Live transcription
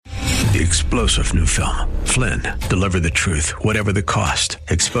The explosive new film, Flynn, deliver the truth, whatever the cost,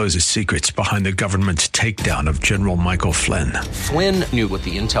 exposes secrets behind the government's takedown of General Michael Flynn. Flynn knew what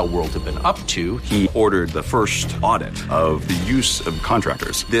the intel world had been up to. He ordered the first audit of the use of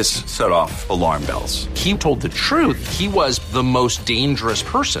contractors. This set off alarm bells. He told the truth. He was the most dangerous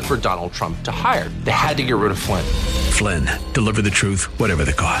person for Donald Trump to hire. They had to get rid of Flynn. Flynn, deliver the truth, whatever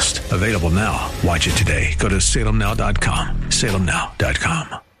the cost. Available now. Watch it today. Go to salemnow.com.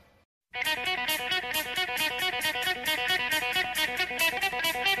 salemnow.com.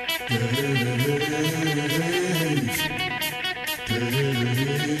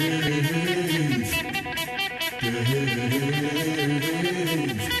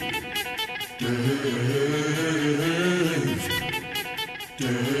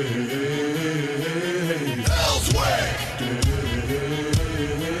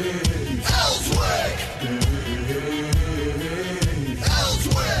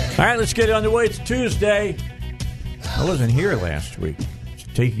 All right, let's get on the way. It's Tuesday. I wasn't here last week.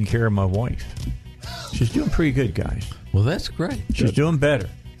 Just taking care of my wife. She's doing pretty good, guys. Well, that's great. She's doing better.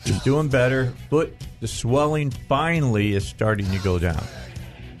 She's doing better. But the swelling finally is starting to go down,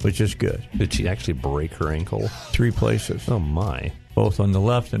 which is good. Did she actually break her ankle? 3 places. Oh, my. Both on the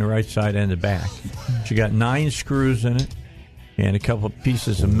left and the right side and the back. She got 9 screws in it and a couple of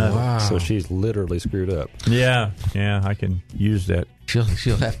pieces of metal. Wow. So she's literally screwed up. Yeah, I can use that. She'll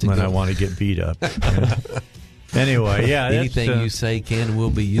have to when go. I want to get beat up. Anyway, yeah. Anything you say can and will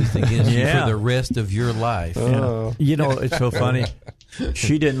be used against you for the rest of your life. Yeah. You know, it's so funny.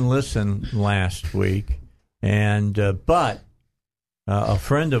 She didn't listen last week, and but a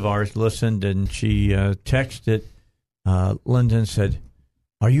friend of ours listened, and she texted Linda and said,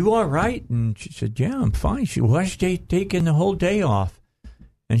 "Are you all right?" And she said, "Yeah, I'm fine." She said, "Why is she taking the whole day off?"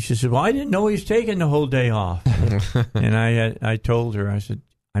 And she said, "Well, I didn't know he was taking the whole day off." And I told her, I said,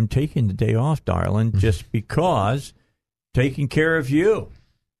 "I'm taking the day off, darling, just because taking care of you."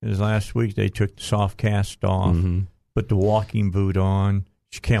 Because last week they took the soft cast off, put the walking boot on.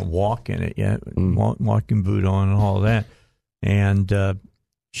 She can't walk in it yet. Walking boot on and all that. And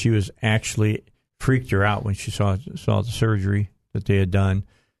she was actually freaked her out when she saw the surgery that they had done.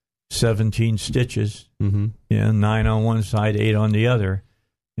 17 stitches, 9 on one side, 8 on the other.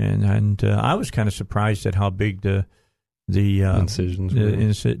 And I was kind of surprised at how big the incisions were.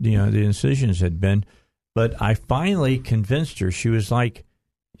 The incisions had been. But I finally convinced her. She was like,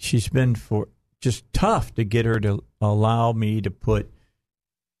 she's been just tough to get her to allow me to put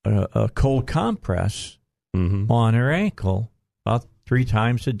a cold compress on her ankle about 3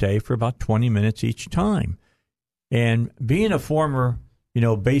 times a day for about 20 minutes each time. And being a former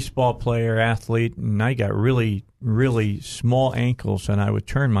baseball player, athlete, and I got really, really small ankles, and I would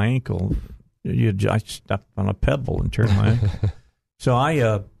turn my ankle. I stepped on a pebble and turned my ankle. So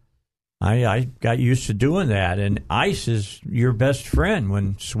I got used to doing that, and ice is your best friend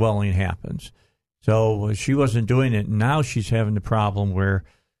when swelling happens. So she wasn't doing it, and now she's having the problem where,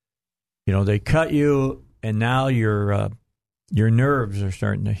 they cut you, and now your nerves are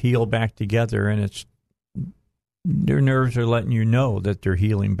starting to heal back together, and their nerves are letting you know that they're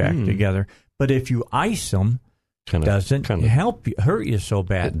healing back together. But if you ice them, doesn't hurt you so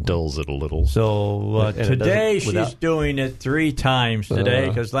bad. It dulls it a little. So today she's doing it 3 times today,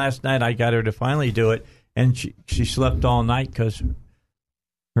 because last night I got her to finally do it, and she slept all night because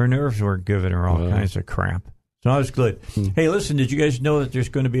her nerves were giving her all kinds of crap. So I was good. Hey, listen, did you guys know that there's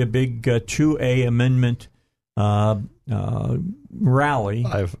going to be a big 2A amendment rally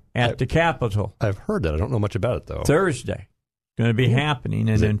at the Capitol? I've heard that. I don't know much about it, though. Thursday. It's going to be happening.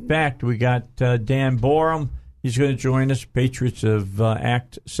 And in fact, we got Dan Borum. He's going to join us, Patriots of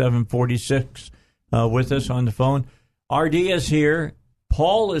Act 746, with us on the phone. RD is here.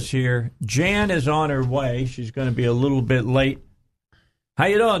 Paul is here. Jan is on her way. She's going to be a little bit late. How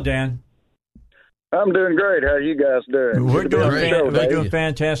you doing, Dan? I'm doing great. How are you guys doing? We're doing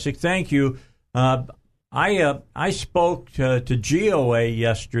fantastic. Thank you. I spoke to GOA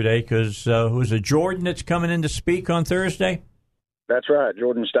yesterday because who's it, Jordan that's coming in to speak on Thursday? That's right.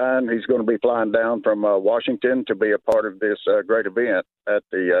 Jordan Stein. He's going to be flying down from Washington to be a part of this great event at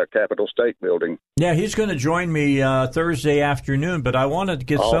the Capitol State Building. Yeah, he's going to join me Thursday afternoon, but I wanted to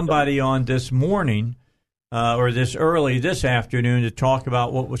get somebody on this morning or this afternoon to talk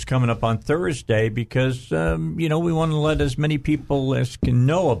about what was coming up on Thursday because, we want to let as many people as can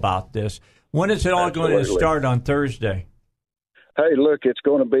know about this. When is it all going to start on Thursday? Hey, look, it's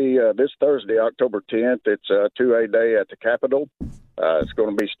going to be this Thursday, October 10th. It's a 2A day at the Capitol. It's going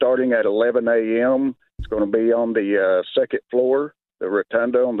to be starting at 11 a.m. It's going to be on the second floor, the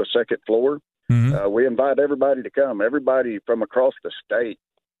rotunda on the second floor. We invite everybody to come, everybody from across the state.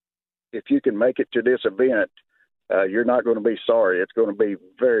 if you can make it to this event, you're not going to be sorry. It's going to be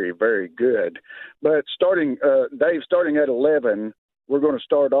very, very good. But Dave, starting at 11, we're going to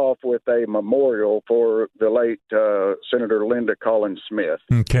start off with a memorial for the late Senator Linda Collins Smith.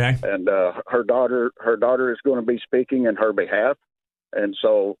 Okay. And her daughter is going to be speaking in her behalf. And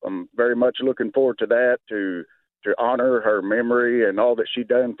so I'm very much looking forward to that, to honor her memory and all that she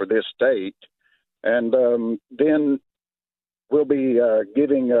done for this state. And then we'll be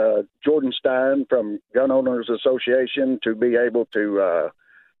giving Jordan Stein from Gun Owners Association to be able to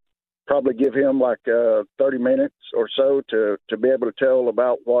probably give him like 30 minutes or so to be able to tell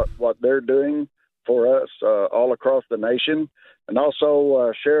about what they're doing for us all across the nation. And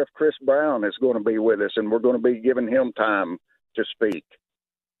also Sheriff Chris Brown is going to be with us, and we're going to be giving him time to speak.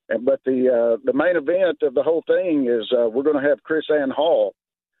 But the main event of the whole thing is we're going to have Chris Ann Hall,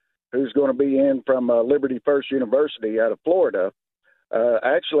 who's going to be in from Liberty First University out of Florida.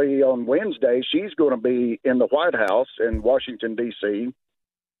 Actually, on Wednesday, she's going to be in the White House in Washington, D.C.,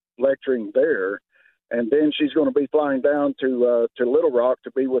 lecturing there. And then she's going to be flying down to Little Rock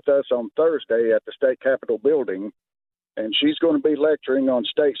to be with us on Thursday at the State Capitol building. And she's going to be lecturing on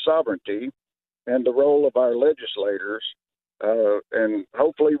state sovereignty and the role of our legislators. And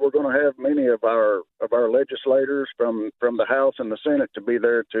hopefully we're going to have many of our legislators from the House and the Senate to be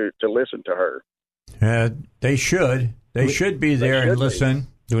there to listen to her. They should. They should be there and listen.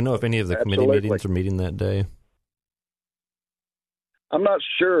 Do we know if any of the committee meetings are meeting that day? I'm not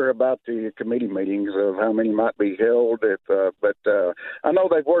sure about the committee meetings of how many might be held, but I know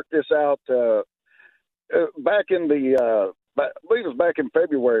they've worked this out back in I believe it was back in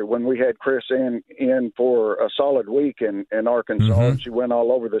February when we had Chris in for a solid week in Arkansas. Mm-hmm. She went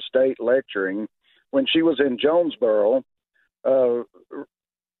all over the state lecturing. When she was in Jonesboro,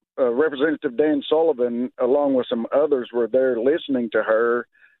 Representative Dan Sullivan, along with some others, were there listening to her,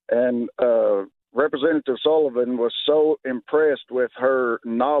 and Representative Sullivan was so impressed with her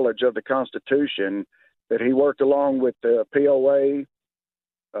knowledge of the Constitution that he worked along with the POA,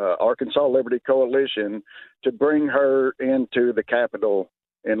 Arkansas Liberty Coalition, to bring her into the Capitol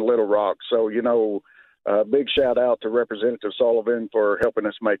in Little Rock. So, big shout out to Representative Sullivan for helping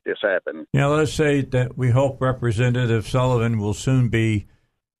us make this happen. Let's say that we hope Representative Sullivan will soon be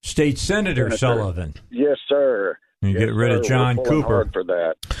State Senator Sullivan. Yes, sir. And get rid of John Cooper. Hard for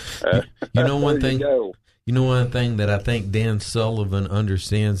that. You know one thing. You know one thing that I think Dan Sullivan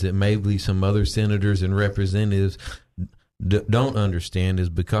understands that maybe some other senators and representatives don't understand is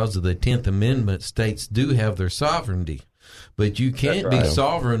because of the 10th Amendment, states do have their sovereignty. But you can't be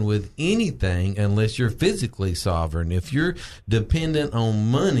sovereign with anything unless you're physically sovereign. If you're dependent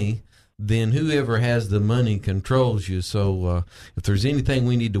on money, then whoever has the money controls you. So if there's anything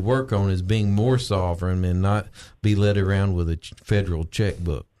we need to work on is being more sovereign and not be led around with a federal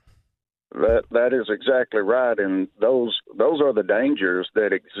checkbook. That is exactly right, and those are the dangers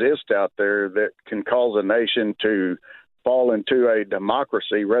that exist out there that can cause a nation to fall into a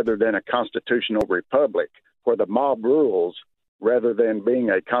democracy rather than a constitutional republic, where the mob rules rather than being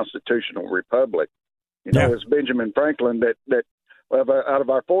a constitutional republic. It's Benjamin Franklin that out of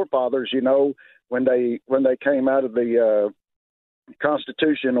our forefathers, when they came out of the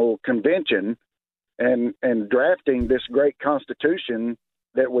Constitutional Convention and drafting this great Constitution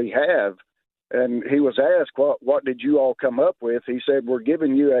that we have, and he was asked, what did you all come up with? He said, we're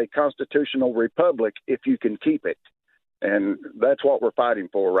giving you a constitutional republic if you can keep it. And that's what we're fighting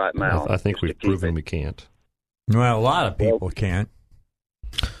for right now. I think we've proven we can't. Well, a lot of people can't.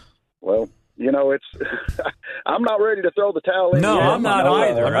 Well, it's. I'm not ready to throw the towel in. No, yet. I'm not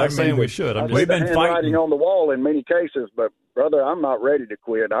either. I'm not saying we should. We've been fighting on the wall in many cases, but brother, I'm not ready to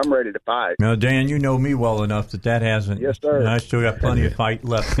quit. I'm ready to fight. No, Dan, you know me well enough that hasn't. Yes, sir. I still got plenty of fight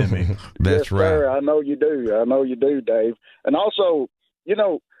left in me. That's yes, right. Sir, I know you do, Dave. And also,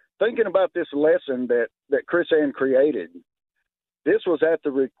 thinking about this lesson that Chris Ann created, this was at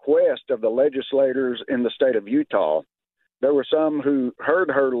the request of the legislators in the state of Utah. There were some who heard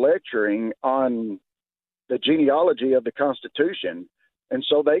her lecturing on the genealogy of the Constitution, and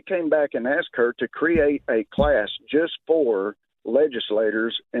so they came back and asked her to create a class just for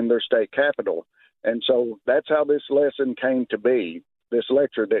legislators in their state capital. And so that's how this lesson came to be, this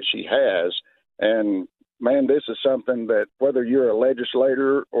lecture that she has. And man, this is something that whether you're a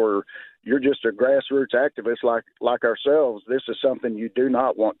legislator or you're just a grassroots activist like ourselves, this is something you do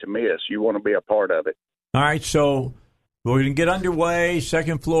not want to miss. You want to be a part of it. All right, so we're going to get underway,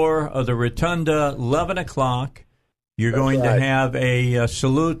 second floor of the Rotunda, 11 o'clock. You're going to have a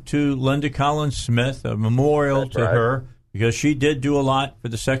salute to Linda Collins Smith, a memorial to her, because she did do a lot for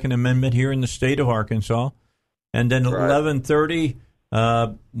the Second Amendment here in the state of Arkansas. And then at 11:30,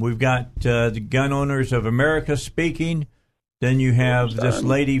 We've got the Gun Owners of America speaking. Then you have this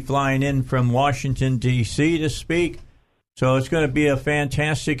lady flying in from Washington, D.C. to speak. So it's going to be a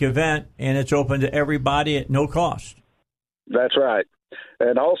fantastic event, and it's open to everybody at no cost. That's right.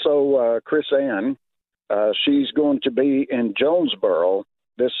 And also, Chris Ann, she's going to be in Jonesboro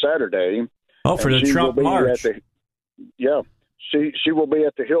this Saturday. Oh, for the Trump March. She will be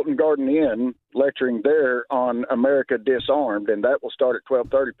at the Hilton Garden Inn lecturing there on America Disarmed, and that will start at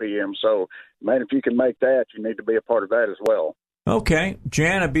 12:30 p.m. So, man, if you can make that, you need to be a part of that as well. Okay.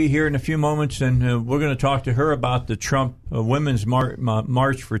 Jan will be here in a few moments, and we're going to talk to her about the Trump Women's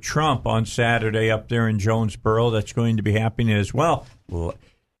March for Trump on Saturday up there in Jonesboro. That's going to be happening as well.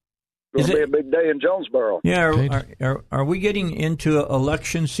 It's going to be a big day in Jonesboro. Yeah. Are we getting into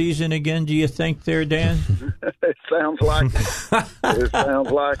election season again, do you think there, Dan? It sounds like it. It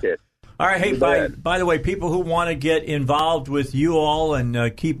sounds like it. All right. Hey, by the way, people who want to get involved with you all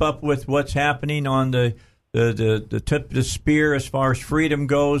and keep up with what's happening on the tip of the spear as far as freedom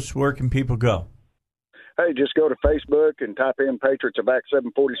goes, where can people go? Hey, just go to Facebook and type in Patriots of Act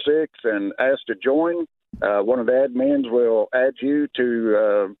 746 and ask to join. One of the admins will add you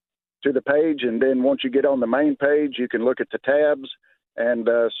to the page, and then once you get on the main page, you can look at the tabs and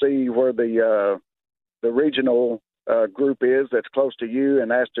see where the regional group is that's close to you,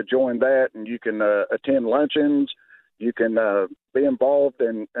 and ask to join that. And you can attend luncheons. You can be involved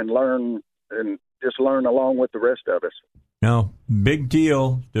and learn, and just learn along with the rest of us. No, big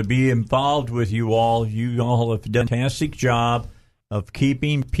deal to be involved with you all. You all have done a fantastic job of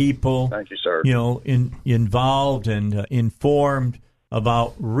keeping people, thank you, sir, involved and informed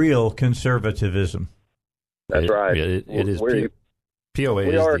about real conservatism. That's right. It is. POA.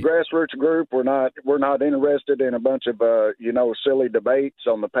 We are a grassroots group. We're not interested in a bunch of silly debates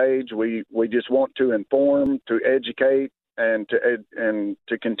on the page. We just want to inform, to educate, and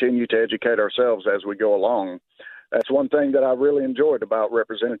to continue to educate ourselves as we go along. That's one thing that I really enjoyed about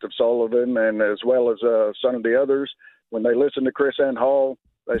Representative Sullivan, and as well as some of the others. When they listen to Chris Ann Hall,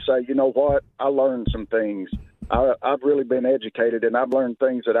 they say, you know what, I learned some things. I've really been educated, and I've learned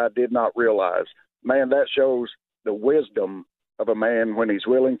things that I did not realize. Man, that shows the wisdom of a man when he's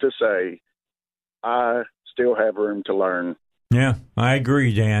willing to say, I still have room to learn. Yeah, I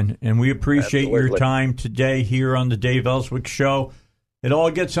agree, Dan. And we appreciate Absolutely. your time today here on the Dave Elswick Show. It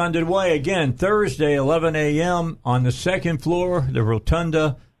all gets underway again Thursday, 11 a.m. on the second floor, the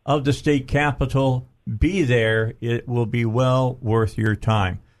rotunda of the state capitol. Be there. It will be well worth your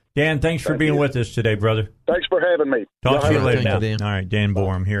time. Dan, thanks for being with us today, brother. Thanks for having me. Talk to you later now. Dan. All right, Dan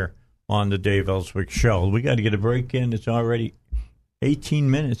Borum here on the Dave Elswick Show. We got to get a break in. It's already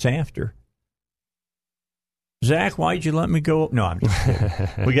 18 minutes after. Zach, why'd you let me go? No, I'm just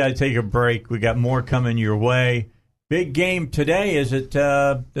kidding. We got to take a break. We got more coming your way. Big game today. Is it,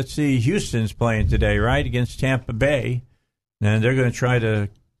 let's see, Houston's playing today, right, against Tampa Bay. And they're going to try to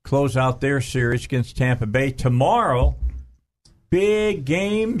close out their series against Tampa Bay. Tomorrow, big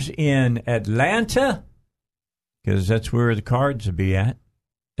games in Atlanta, because that's where the Cards will be at.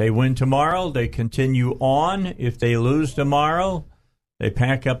 They win tomorrow, they continue on. If they lose tomorrow, they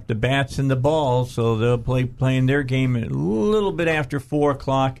pack up the bats and the balls, so they'll playing their game a little bit after 4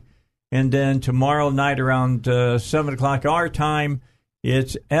 o'clock. And then tomorrow night around 7 o'clock our time,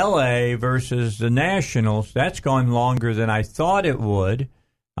 it's L.A. versus the Nationals. That's gone longer than I thought it would.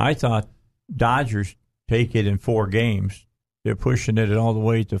 I thought Dodgers take it in 4 games. They're pushing it all the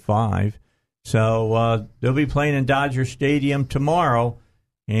way to 5. So they'll be playing in Dodger Stadium tomorrow.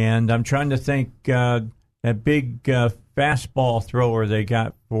 And I'm trying to think that big fastball thrower they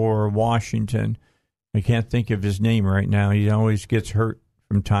got for Washington. I can't think of his name right now. He always gets hurt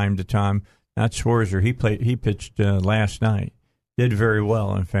from time to time. Not Scherzer. He pitched last night. Did very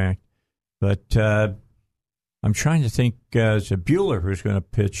well, in fact. But I'm trying to think it's a Buehler who's going to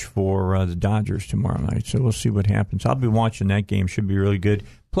pitch for the Dodgers tomorrow night. So we'll see what happens. I'll be watching that game. Should be really good.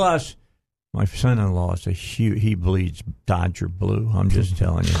 Plus, my son-in-law is he bleeds Dodger blue. I'm just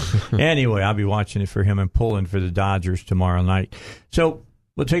telling you. Anyway, I'll be watching it for him and pulling for the Dodgers tomorrow night. So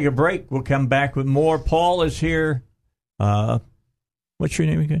we'll take a break. We'll come back with more. Paul is here. What's your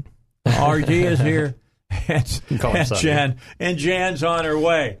name again? RD is here. And Jan's on her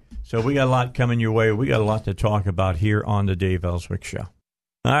way. So we got a lot coming your way. We got a lot to talk about here on the Dave Elswick Show.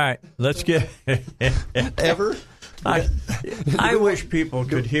 All right, let's get ever. I wish people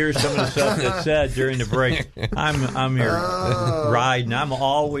could hear some of the stuff that's said during the break. I'm here riding. I'm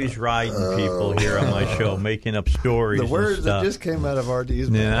always riding people here on my show, making up stories. The words and stuff. that just came out of RD's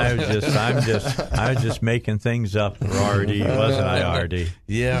mouth. Yeah, I was just making things up for RD, wasn't I, RD?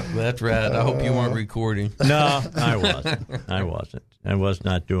 Yeah, that's right. I hope you weren't recording. No, I wasn't.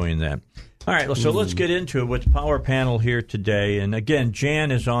 not doing that. All right, so let's get into it with the power panel here today. And again,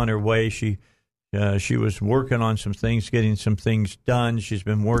 Jan is on her way. She was working on some things, getting some things done. She's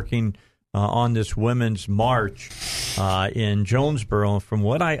been working on this women's march in Jonesboro. From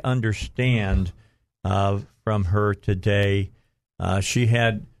what I understand from her today, she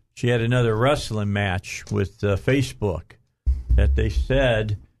had another wrestling match with Facebook that they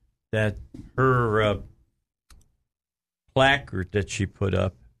said that her placard that she put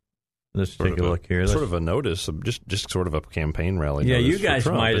up. Let's take a look here. Sort of a notice of just sort of a campaign rally. Yeah, you guys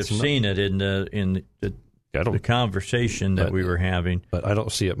might have seen it in the conversation that we were having. But I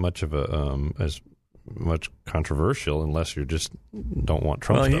don't see it much of as much controversial unless you just don't want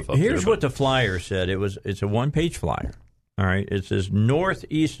Trump stuff up here's what the flyer said. It's a one-page flyer. All right. It says,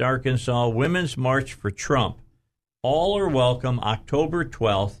 Northeast Arkansas Women's March for Trump. All are welcome October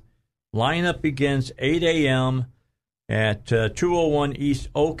 12th. Lineup begins 8 a.m. at 201 East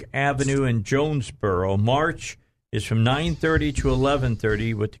Oak Avenue in Jonesboro. March is from 9:30 to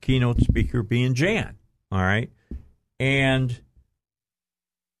 11:30 with the keynote speaker being Jan. All right. And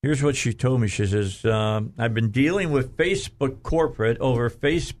here's what she told me. She says, I've been dealing with Facebook corporate over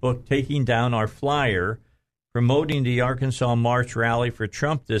Facebook taking down our flyer promoting the Arkansas March rally for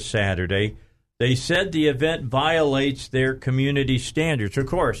Trump this Saturday. They said the event violates their community standards. Of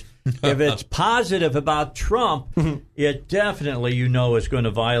course, if it's positive about Trump, it definitely, is going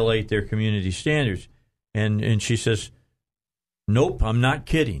to violate their community standards. And she says, nope, I'm not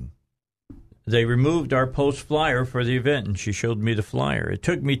kidding. They removed our post flyer for the event, and she showed me the flyer. It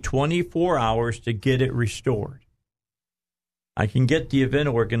took me 24 hours to get it restored. I can get the event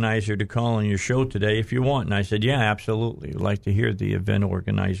organizer to call on your show today if you want. And I said, yeah, absolutely. I'd like to hear the event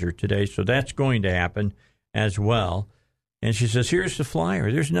organizer today. So that's going to happen as well. And she says, here's the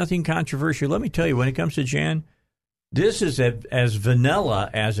flyer. There's nothing controversial. Let me tell you, when it comes to Jan, this is as vanilla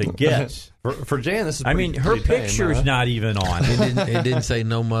as it gets. for Jan, this is her picture's not even on. It didn't say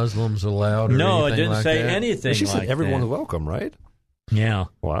no Muslims allowed or no, it anything didn't like say that. anything She said like everyone's that. welcome, right? Yeah.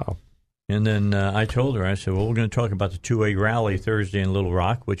 Wow. And then I told her, I said, well, we're going to talk about the 2A rally Thursday in Little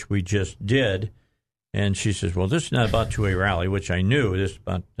Rock, which we just did. And she says, well, this is not about 2A rally, which I knew. This is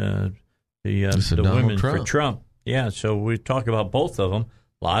about the women for Trump. Yeah, so we talk about both of them.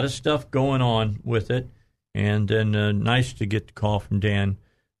 A lot of stuff going on with it. And then nice to get the call from Dan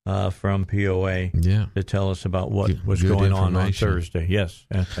from POA to tell us about what was going on Thursday. Yes,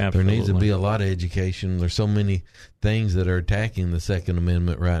 absolutely. There needs to be a lot of education. There's so many things that are attacking the Second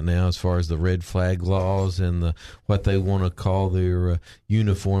Amendment right now as far as the red flag laws and what they want to call their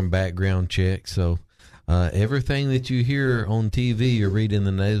uniform background check. So everything that you hear on TV or read in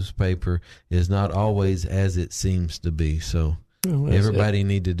the newspaper is not always as it seems to be. So everybody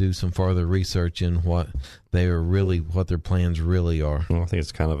need to do some further research in what their plans really are. Well, I think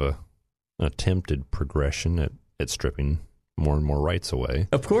it's kind of an attempted progression at stripping more and more rights away.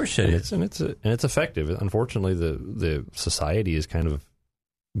 Of course it is. And it's effective. Unfortunately, the society is kind of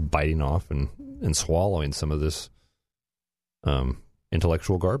biting off and swallowing some of this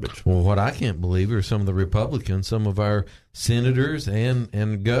intellectual garbage. Well, what I can't believe are some of the Republicans, some of our senators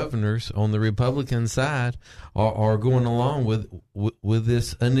and governors on the Republican side are going along with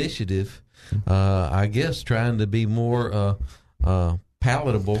this initiative, I guess trying to be more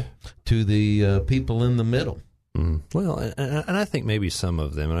palatable to the people in the middle. Well, and I think maybe some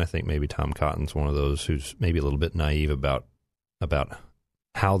of them, and I think maybe Tom Cotton's one of those who's maybe a little bit naive about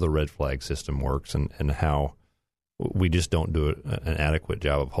how the red flag system works and how we just don't do an adequate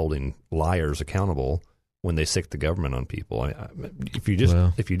job of holding liars accountable when they sick the government on people. If you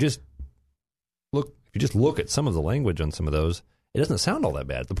just look at some of the language on some of those, it doesn't sound all that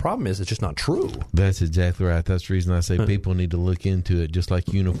bad. The problem is it's just not true. That's exactly right. That's the reason I say people need to look into it. Just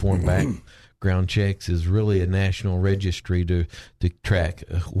like uniform background checks is really a national registry to track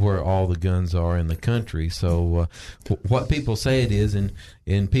where all the guns are in the country. So what people say it is,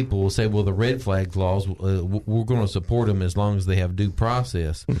 and people will say, well, the red flag laws, we're going to support them as long as they have due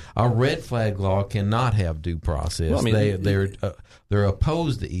process. A red flag law cannot have due process. Well, they're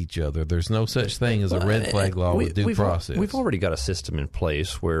opposed to each other. There's no such thing as a red flag law with due process. We've already got a system in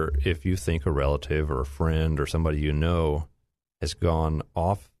place where if you think a relative or a friend or somebody you know has gone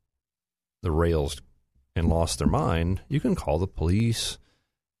off the rails and lost their mind, you can call the police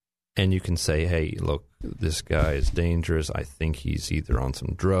and you can say, hey, look, this guy is dangerous. I think he's either on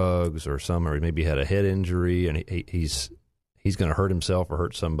some drugs or maybe had a head injury and he's going to hurt himself or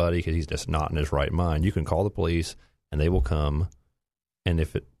hurt somebody because he's just not in his right mind. You can call the police and they will come. And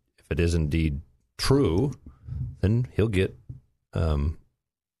if it is indeed true, then he'll get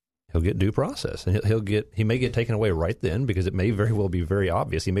he'll get due process, and he may get taken away right then because it may very well be very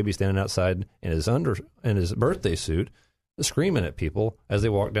obvious. He may be standing outside in his birthday suit, screaming at people as they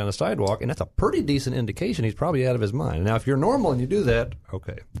walk down the sidewalk, and that's a pretty decent indication he's probably out of his mind. Now, if you're normal and you do that,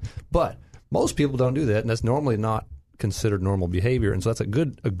 okay, but most people don't do that, and that's normally not considered normal behavior, and so that's a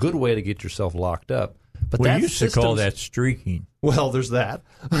good way to get yourself locked up. But we used to call that streaking. Well, there's that.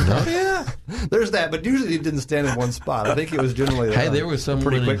 Yeah, there's that. But usually he didn't stand in one spot. I think it was generally there was someone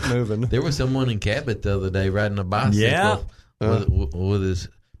pretty quick moving. There was someone in Cabot the other day riding a bicycle with his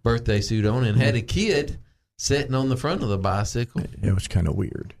birthday suit on and had a kid sitting on the front of the bicycle. It was kind of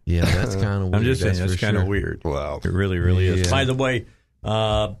weird. Yeah, that's kind of weird. I'm just saying that's kind of weird. Wow. It really, really is. By the way,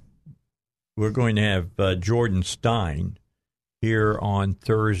 we're going to have Jordan Stein here on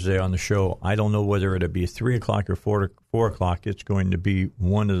Thursday on the show. I don't know whether it'll be 3 o'clock or 4 o'clock. It's going to be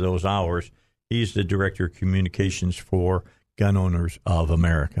one of those hours. He's the Director of Communications for Gun Owners of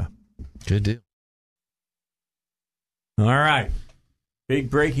America. Good deal. All right.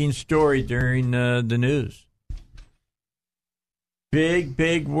 Big breaking story during the news.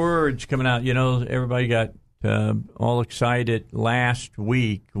 Big words coming out. You know, everybody got all excited last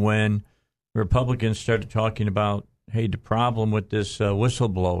week when Republicans started talking about, hey, the problem with this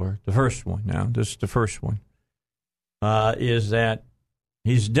whistleblower, the first one now, this is the first one, is that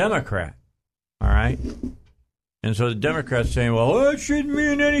he's a Democrat, all right? And so the Democrats saying, well, that shouldn't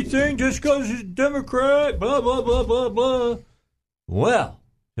mean anything just because he's a Democrat, blah, blah, blah, blah, blah. Well,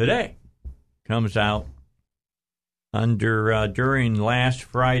 today comes out during last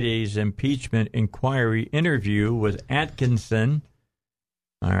Friday's impeachment inquiry interview with Atkinson.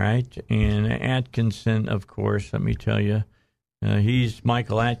 All right, and Atkinson, of course, let me tell you,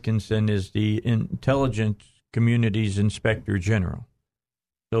 Michael Atkinson is the Intelligence Community's Inspector General.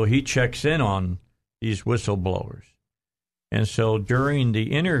 So he checks in on these whistleblowers. And so during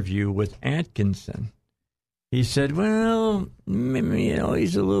the interview with Atkinson, he said, well, you know,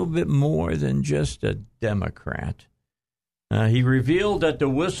 he's a little bit more than just a Democrat. He revealed that the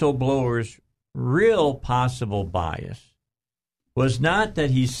whistleblower's real possible bias was not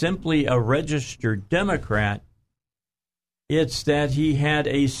that he's simply a registered Democrat, it's that he had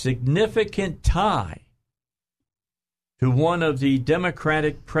a significant tie to one of the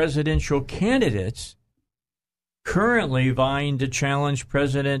Democratic presidential candidates currently vying to challenge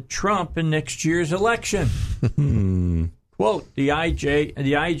President Trump in next year's election. Quote, the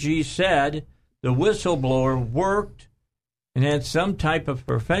IG said the whistleblower worked and had some type of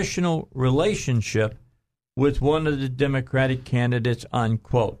professional relationship with one of the Democratic candidates,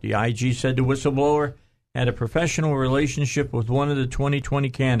 unquote. The IG said the whistleblower had a professional relationship with one of the 2020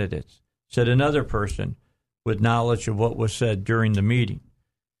 candidates, said another person with knowledge of what was said during the meeting.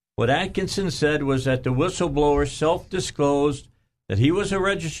 What Atkinson said was that the whistleblower self-disclosed that he was a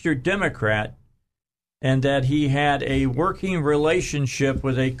registered Democrat and that he had a working relationship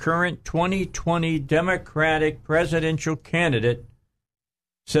with a current 2020 Democratic presidential candidate,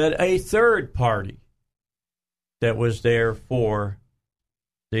 said a third party that was there for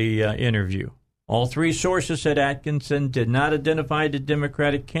the interview. All three sources said Atkinson did not identify the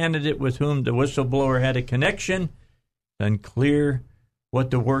Democratic candidate with whom the whistleblower had a connection. Unclear what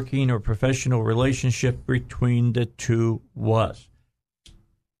the working or professional relationship between the two was.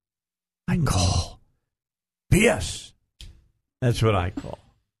 I call BS. That's what I call.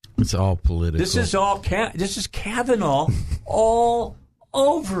 It's all political. This is all. This is Kavanaugh all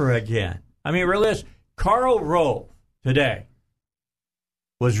over again. I mean, realize Karl Rove today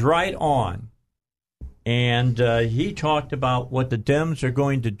was right on, and he talked about what the Dems are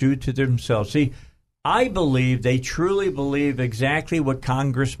going to do to themselves. See, I believe they truly believe exactly what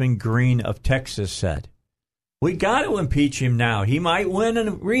Congressman Green of Texas said. We got to impeach him now. He might win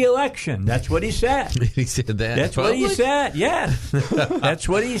a re-election. That's what he said. He said that. That's what he said. Yes, that's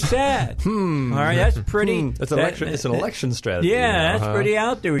what he said. All right, that's pretty. It's an election strategy. Yeah, that's pretty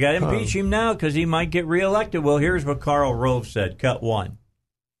out there. We got to impeach him now because he might get re-elected. Well, here's what Karl Rove said. Cut one.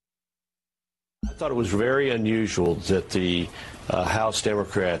 I thought it was very unusual that the House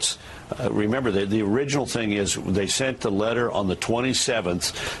Democrats, remember, the original thing is they sent the letter on the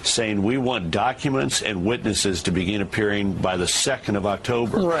 27th saying we want documents and witnesses to begin appearing by the 2nd of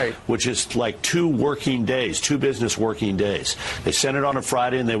October, right? Which is like 2 business working days. They sent it on a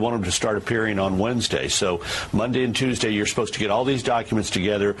Friday and they want them to start appearing on Wednesday. So Monday and Tuesday, you're supposed to get all these documents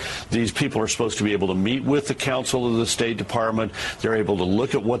together. These people are supposed to be able to meet with the counsel of the State Department. They're able to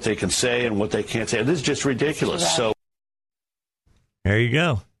look at what they can say and what they can't say. This is just ridiculous. So there you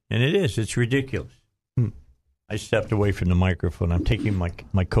go. And it is. It's ridiculous. I stepped away from the microphone. I'm taking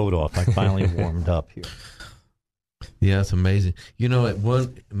my coat off. I finally warmed up here. Yeah, it's amazing. You know,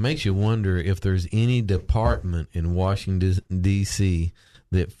 it makes you wonder if there's any department in Washington, D.C.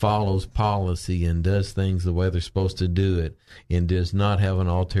 that follows policy and does things the way they're supposed to do it and does not have an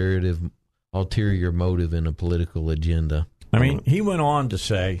ulterior motive in a political agenda. I mean, he went on to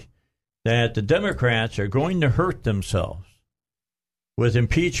say that the Democrats are going to hurt themselves with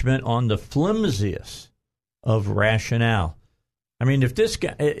impeachment on the flimsiest of rationale. I mean,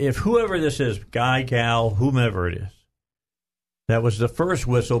 if whoever this is, guy, gal, whomever it is, that was the first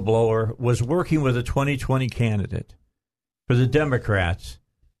whistleblower, was working with a 2020 candidate for the Democrats,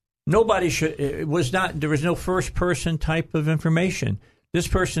 there was no first person type of information. This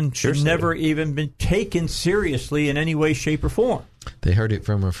person should never even been taken seriously in any way, shape, or form. They heard it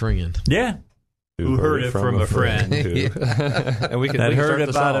from a friend. Yeah. Who heard it from a friend. And we can heard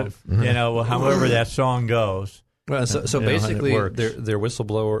about it, however that song goes. Well, so basically, their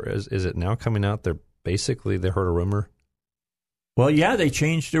whistleblower, is it now coming out? They heard a rumor? Well, yeah, they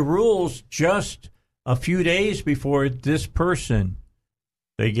changed the rules just a few days before this person.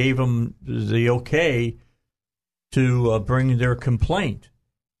 They gave them the okay to bring their complaint.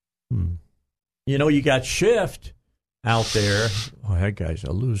 You know, you got Schiff out there. Oh, that guy's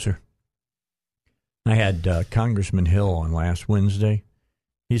a loser. I had Congressman Hill on last Wednesday.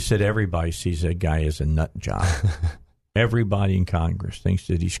 He said everybody sees that guy as a nut job. Everybody in Congress thinks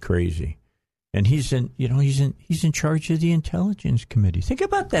that he's crazy, and he's in charge of the Intelligence Committee. Think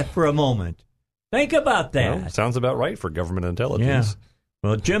about that for a moment. Think about that. Well, sounds about right for government intelligence. Yeah.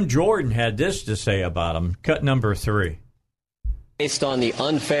 Well, Jim Jordan had this to say about him. Cut number 3. Based on the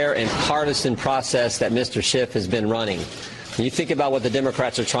unfair and partisan process that Mr. Schiff has been running. When you think about what the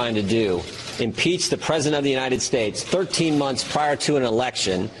Democrats are trying to do, impeach the President of the United States 13 months prior to an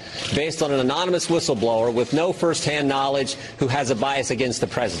election based on an anonymous whistleblower with no firsthand knowledge who has a bias against the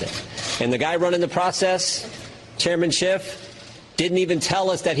President. And the guy running the process, Chairman Schiff, didn't even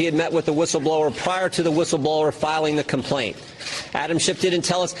tell us that he had met with the whistleblower prior to the whistleblower filing the complaint. Adam Schiff didn't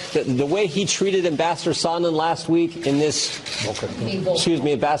tell us that the way he treated Ambassador Sondland last week in this,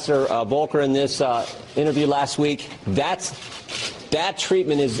 Ambassador Volker in this interview last week, that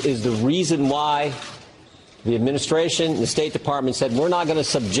treatment is the reason why the administration and the State Department said we're not going to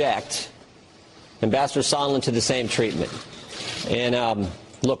subject Ambassador Sondland to the same treatment. And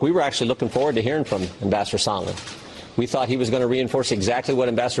look, we were actually looking forward to hearing from Ambassador Sondland. We thought he was going to reinforce exactly what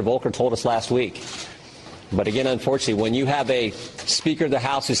Ambassador Volker told us last week. But again, unfortunately, when you have a Speaker of the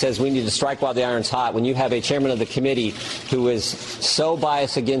House who says we need to strike while the iron's hot, when you have a chairman of the committee who is so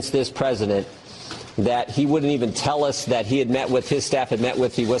biased against this president that he wouldn't even tell us that his staff had met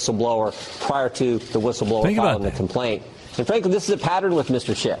with the whistleblower prior to the whistleblower filing the complaint. And frankly, this is a pattern with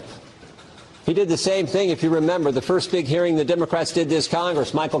Mr. Schiff. He did the same thing, if you remember, the first big hearing the Democrats did this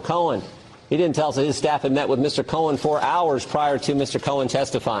Congress, Michael Cohen. He didn't tell us that his staff had met with Mr. Cohen 4 hours prior to Mr. Cohen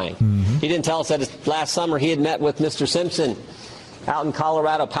testifying. He didn't tell us that last summer he had met with Mr. Simpson out in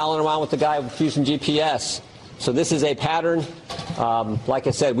Colorado, palling around with the guy with Fusion GPS. So this is a pattern. Like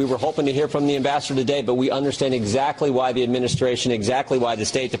I said, we were hoping to hear from the ambassador today, but we understand exactly why the administration, exactly why the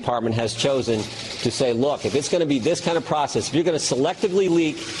State Department has chosen to say, look, if it's going to be this kind of process, if you're going to selectively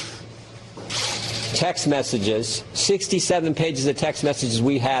leak text messages, 67 pages of text messages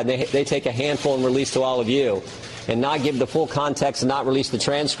we had, they take a handful and release to all of you, and not give the full context and not release the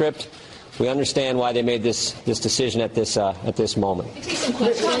transcript, we understand why they made this decision at this moment.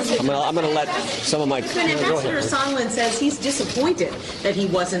 I'm going to let some of my... Ambassador Sondland says he's disappointed that he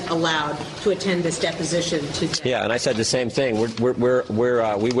wasn't allowed to attend this deposition today. Yeah, and I said the same thing. We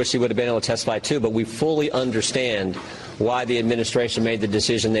wish he would have been able to testify too, but we fully understand why the administration made the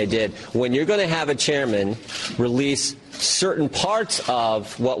decision they did. When you're going to have a chairman release certain parts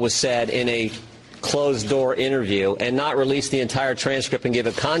of what was said in a closed-door interview and not release the entire transcript and give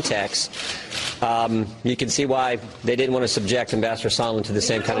it context, you can see why they didn't want to subject Ambassador Sondland to the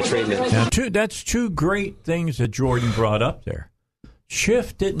same kind of treatment. Now, that's two great things that Jordan brought up there.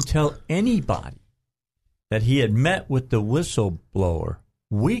 Schiff didn't tell anybody that he had met with the whistleblower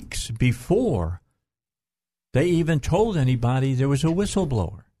weeks before they even told anybody there was a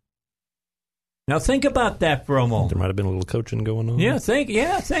whistleblower. Now think about that for a moment. There might have been a little coaching going on. Yeah,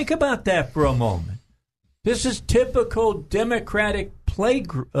 think about that for a moment. This is typical Democratic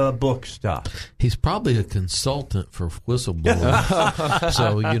playbook stuff. He's probably a consultant for whistleblowers.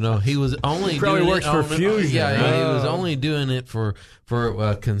 So, he was only probably doing works it for Fusion. Yeah, he was only doing it for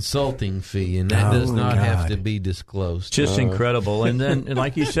a consulting fee, and that does not have to be disclosed. Just incredible. And then,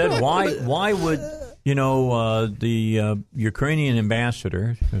 like you said, why would the Ukrainian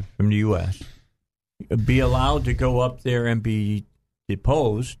ambassador from the U.S. be allowed to go up there and be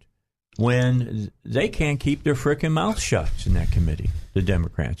deposed when they can't keep their frickin' mouth shut in that committee. The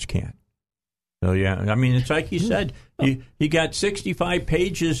Democrats can't. So, yeah, I mean, it's like he said. He got 65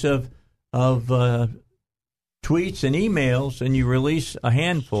 pages of tweets and emails, and you release a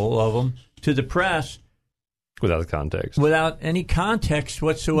handful of them to the press. Without context. Without any context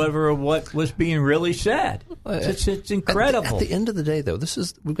whatsoever of what was being really said. It's incredible. At the end of the day, though,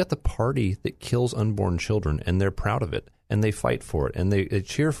 we've got the party that kills unborn children, and they're proud of it, and they fight for it, and they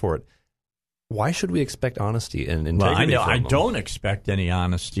cheer for it. Why should we expect honesty and integrity from them? I don't expect any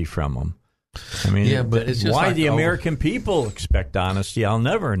honesty from them. I mean, yeah, but it's just why like the American people expect honesty, I'll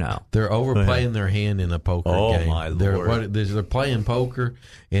never know. They're overplaying their hand in a poker game. Oh, my Lord. They're playing poker,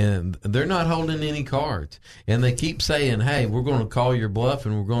 and they're not holding any cards. And they keep saying, hey, we're going to call your bluff,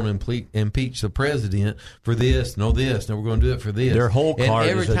 and we're going to impeach the president for this, no, we're going to do it for this. Their whole card and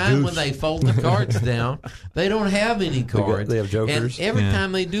every is a time deuce. when they fold the cards down, they don't have any cards. They have jokers. And every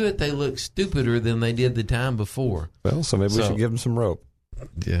time they do it, they look stupider than they did the time before. Well, so maybe we should give them some rope.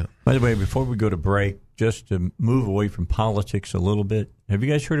 Yeah. By the way, before we go to break, just to move away from politics a little bit, have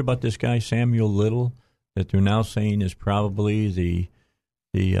you guys heard about this guy, Samuel Little, that they're now saying is probably the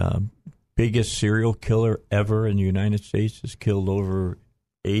biggest serial killer ever in the United States? Has killed over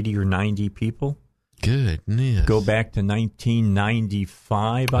 80 or 90 people. Goodness. Go back to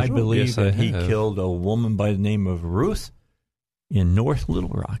 1995, I believe, and he killed a woman by the name of Ruth in North Little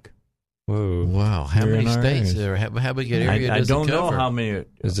Rock. Whoa! Wow! How many states there? How big an area does it cover? I don't know how many.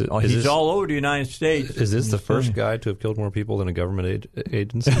 He's all over the United States. Is this the first guy to have killed more people than a government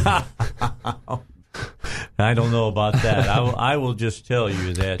agency? I don't know about that. I will just tell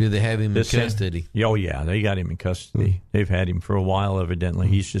you that. Do they have him in custody? Oh, yeah. They got him in custody. They've had him for a while, evidently.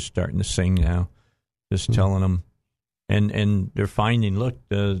 He's just starting to sing now, just telling them. And they're finding, look,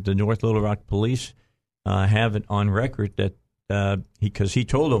 the North Little Rock police have it on record that because he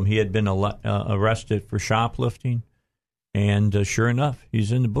told them he had been arrested for shoplifting. And sure enough,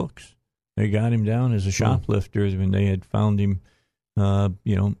 he's in the books. They got him down as a shoplifter when they had found him,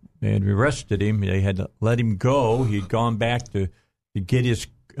 they had arrested him. They had to let him go. He'd gone back to get his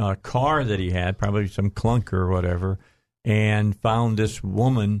car that he had, probably some clunker or whatever, and found this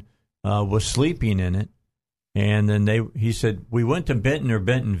woman was sleeping in it. And then he said, we went to Benton or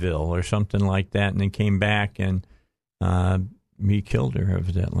Bentonville or something like that, and then came back, and he killed her,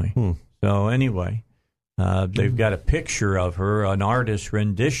 evidently. So anyway, they've got a picture of her, an artist's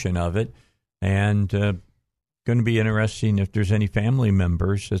rendition of it, and going to be interesting if there's any family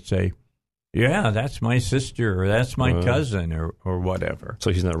members that say, yeah, that's my sister or that's my cousin or whatever.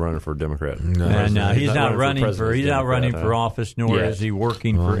 So he's not running for Democrat. No, he's not running for office, nor is he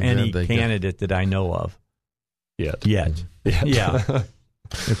working for any candidate that I know of. Yet. Yeah.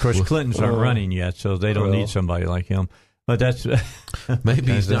 Of course, Clinton's not running yet, so they don't need somebody like him. But that's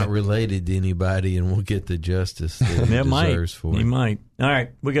maybe he's not related to anybody, and we'll get the justice that he deserves for it. He might. All right,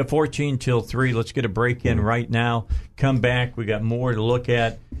 we got 14 till 3. Let's get a break in right now. Come back. We got more to look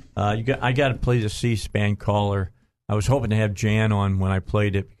at. I got to play the C-SPAN caller. I was hoping to have Jan on when I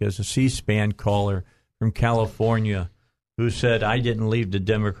played it because the C-SPAN caller from California who said, I didn't leave the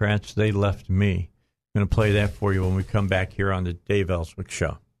Democrats, they left me. I'm going to play that for you when we come back here on the Dave Elswick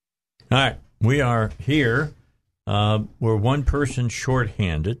Show. All right, we are here. We're one person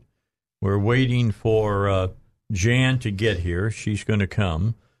shorthanded. We're waiting for Jan to get here. She's going to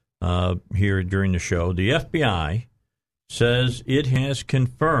come here during the show. The FBI says it has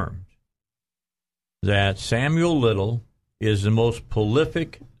confirmed that Samuel Little is the most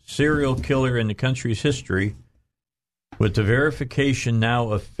prolific serial killer in the country's history, with the verification now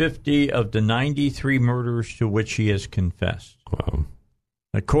of 50 of the 93 murders to which he has confessed. Wow.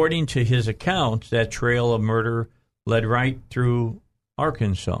 According to his account, that trail of murder led right through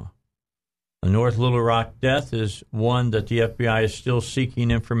Arkansas. The North Little Rock death is one that the FBI is still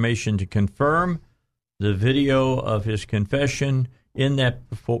seeking information to confirm. The video of his confession in that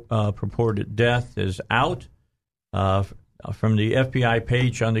purported death is out from the FBI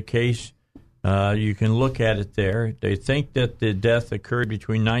page on the case. You can look at it there. They think that the death occurred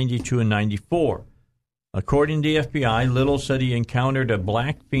between 92 and 94. According to the FBI, Little said he encountered a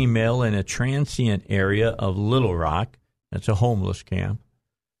black female in a transient area of Little Rock. That's a homeless camp.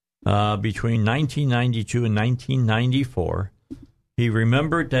 Between 1992 and 1994. He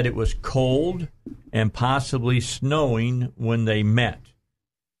remembered that it was cold and possibly snowing when they met.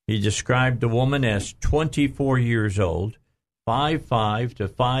 He described the woman as 24 years old, 5'5" to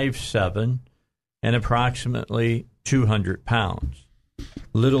 5'7", and approximately 200 pounds.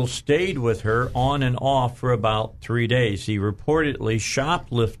 Little stayed with her on and off for about 3 days. He reportedly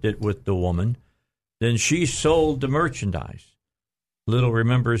shoplifted with the woman. Then she sold the merchandise. Little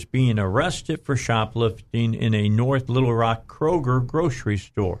remembers being arrested for shoplifting in a North Little Rock Kroger grocery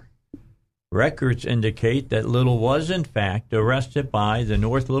store. Records indicate that Little was, in fact, arrested by the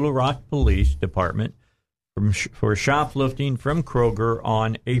North Little Rock Police Department for shoplifting from Kroger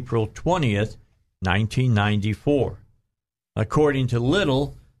on April 20th, 1994. According to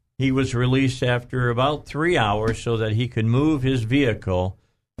Little, he was released after about 3 hours so that he could move his vehicle,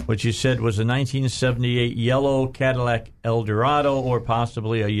 which he said was a 1978 yellow Cadillac Eldorado or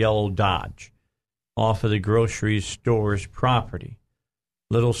possibly a yellow Dodge, off of the grocery store's property.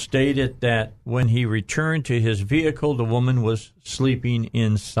 Little stated that when he returned to his vehicle, the woman was sleeping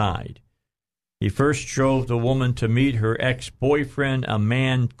inside. He first drove the woman to meet her ex-boyfriend, a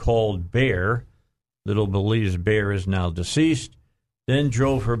man called Bear. Little believes Bear is now deceased, then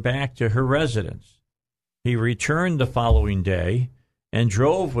drove her back to her residence. He returned the following day and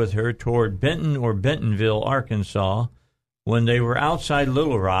drove with her toward Benton or Bentonville, Arkansas. When they were outside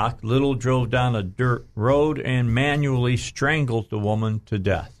Little Rock, Little drove down a dirt road and manually strangled the woman to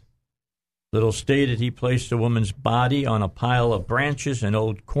death. Little stated he placed the woman's body on a pile of branches and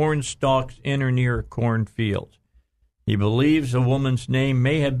old corn stalks in or near a cornfield. He believes the woman's name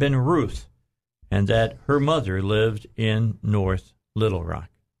may have been Ruth and that her mother lived in North Little Rock.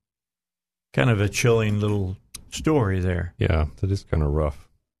 Kind of a chilling little story there. Yeah, that is kind of rough.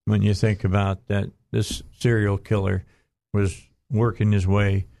 When you think about that, this serial killer was working his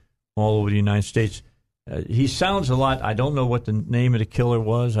way all over the United States. He sounds a lot. I don't know what the name of the killer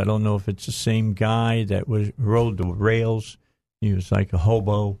was. I don't know if it's the same guy that rode the rails. He was like a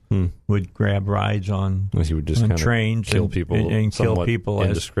hobo, would grab rides on trains, kill people and kill people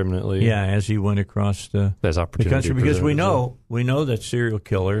indiscriminately. As he went across the country. Because we know that serial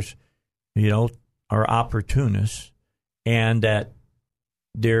killers, are opportunists, and that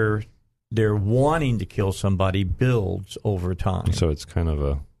their wanting to kill somebody builds over time. So it's kind of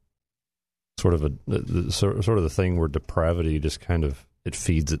a sort of the thing where depravity just kind of it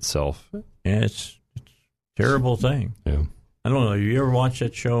feeds itself. And it's a terrible thing. Yeah. I don't know. You ever watch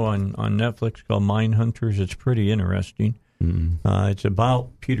that show on Netflix called Mind Hunters? It's pretty interesting. Mm-hmm. It's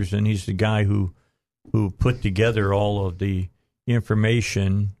about Peterson. He's the guy who put together all of the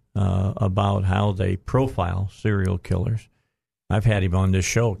information about how they profile serial killers. I've had him on this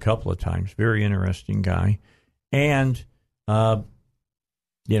show a couple of times. Very interesting guy. And,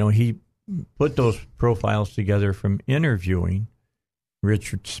 he put those profiles together from interviewing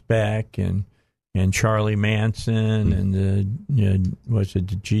Richard Speck and Charlie Manson and the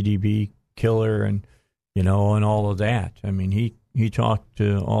GDB killer and all of that. I mean, he talked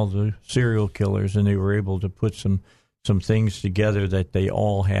to all the serial killers and they were able to put some things together that they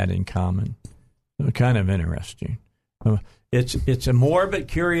all had in common. Kind of interesting. It's a morbid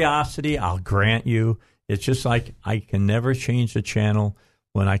curiosity, I'll grant you. It's just like I can never change the channel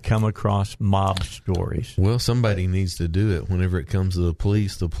when I come across mob stories. Well, somebody needs to do it whenever it comes to the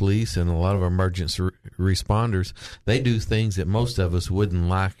police and a lot of emergency responders, they do things that most of us wouldn't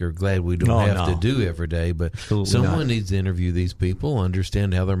like or glad we don't have to do every day. But someone needs to interview these people,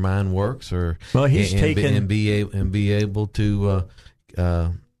 understand how their mind works, and be able to.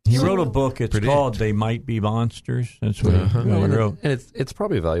 He wrote a book. It's called "They Might Be Monsters." That's what he wrote. And it's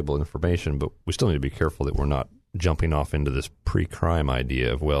probably valuable information, but we still need to be careful that we're not jumping off into this pre-crime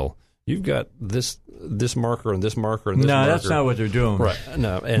idea of, well, you've got this marker and this marker and this marker. No, that's not what they're doing. Right.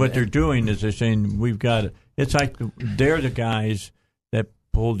 No, what they're doing is they're saying we've got. It's like they're the guys that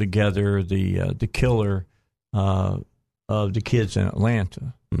pulled together the killer of the kids in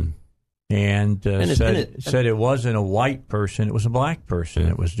Atlanta, and said it wasn't a white person; it was a black person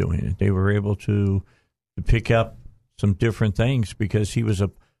that was doing it. They were able to pick up some different things because he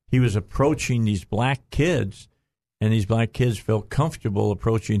was approaching these black kids. And these black kids felt comfortable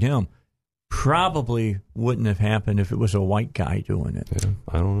approaching him. Probably wouldn't have happened if it was a white guy doing it. Yeah,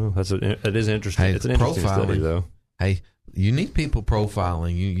 I don't know. It is interesting. Hey, it's an interesting study, though. Hey, you need people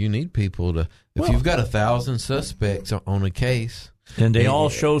profiling. You need people to. If you've got 1,000 suspects on a case, and they all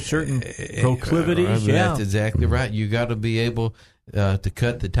show certain proclivities. That's exactly right. You got to be able to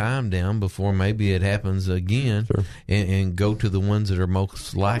cut the time down before maybe it happens again, and go to the ones that are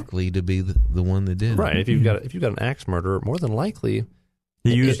most likely to be the one that did it. Right. If you've got an axe murderer, more than likely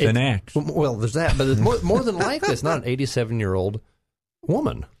he used an axe. Well, there's that, but it's more than likely it's not an 87-year-old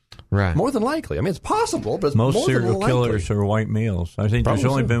woman. Right. More than likely. I mean, it's possible, but it's most more serial than likely. killers are white males. I think there's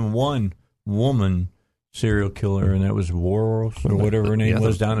only been one woman serial killer, and that was Warros or whatever her name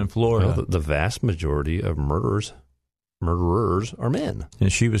was down in Florida. Well, the vast majority of murderers are men.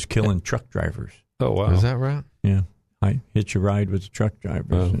 And she was killing truck drivers. Oh, wow. Is that right? Yeah. I hitch a ride with the truck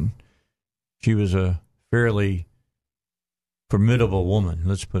drivers. And she was a fairly formidable woman.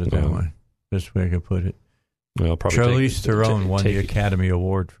 Let's put it that way. Best way I could put it. Well, probably Charlize Theron won the Academy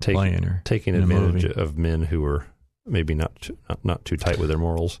Award for playing her. Taking advantage of men who were maybe not too tight with their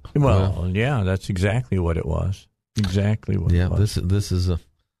morals. Well, yeah, that's exactly what it was. Exactly what it was. This is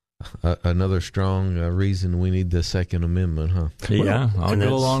another strong reason we need the Second Amendment, huh? Yeah, I'll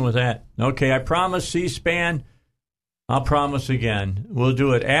go along with that. Okay, I promise C-SPAN. I'll promise again. We'll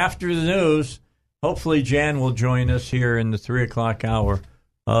do it after the news. Hopefully, Jan will join us here in the 3 o'clock hour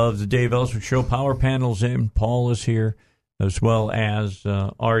of the Dave Elswick Show. Power panel's in. Paul is here, as well as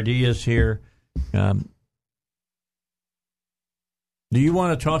RD is here. Do you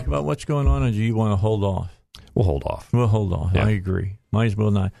want to talk about what's going on, or do you want to hold off? We'll hold off. We'll hold off. Yeah. I agree. Might as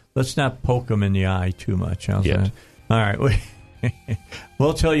well not. Let's not poke them in the eye too much. How's that? All right.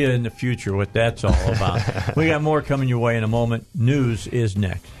 We'll tell you in the future what that's all about. We got more coming your way in a moment. News is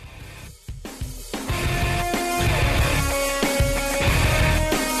next.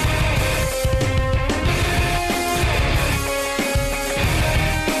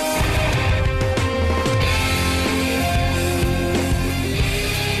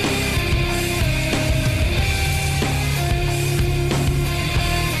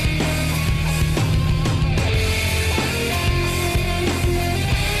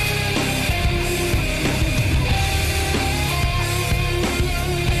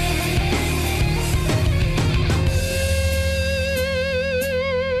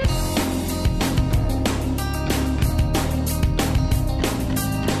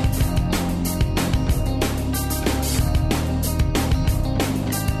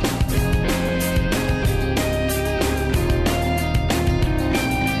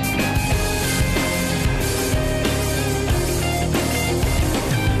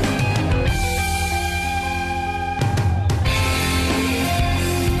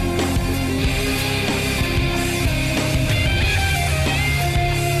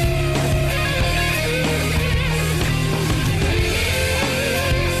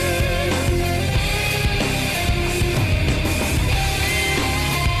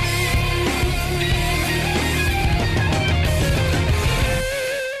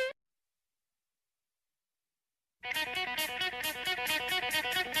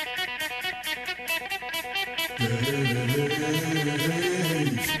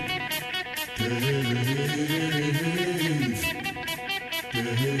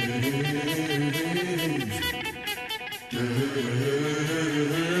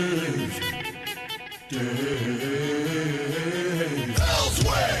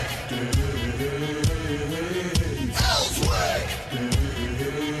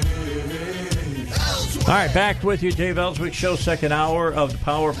 All right, back with you, Dave Elswick Show, second hour of the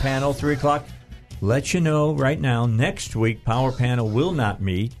Power Panel, 3 o'clock. Let you know right now, next week, Power Panel will not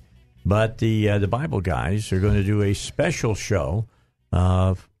meet, but the Bible guys are going to do a special show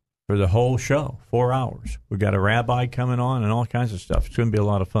for the whole show, 4 hours. We've got a rabbi coming on and all kinds of stuff. It's going to be a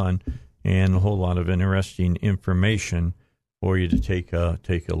lot of fun and a whole lot of interesting information for you to take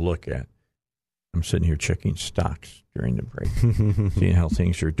a look at. I'm sitting here checking stocks during the break, seeing how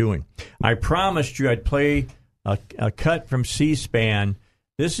things are doing. I promised you I'd play a cut from C-SPAN.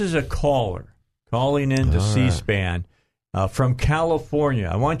 This is a caller calling into C-SPAN from California.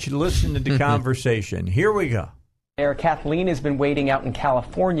 I want you to listen to the conversation. Here we go. Mayor Kathleen has been waiting out in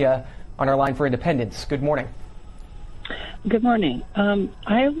California on our line for independence. Good morning. Good morning.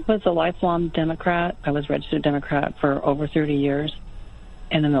 I was a lifelong Democrat. I was a registered Democrat for over 30 years.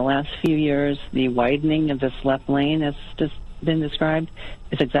 And in the last few years, the widening of this left lane that's just been described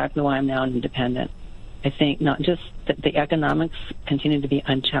is exactly why I'm now an independent. I think not just that the economics continue to be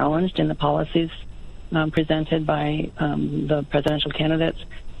unchallenged in the policies presented by the presidential candidates,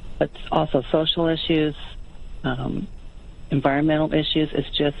 but also social issues, environmental issues. It's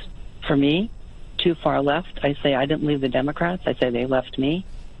just, for me, too far left. I say I didn't leave the Democrats. I say they left me.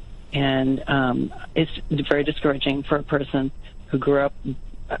 And it's very discouraging for a person who grew up.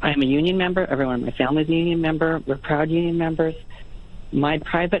 I'm a union member. Everyone in my family's a union member. We're proud union members. My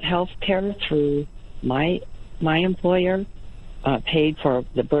private health care through my employer paid for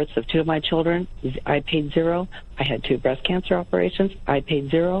the births of 2 of my children. I paid zero. I had 2 breast cancer operations. I paid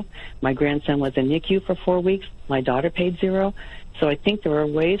zero. My grandson was in NICU for 4 weeks. My daughter paid zero. So I think there are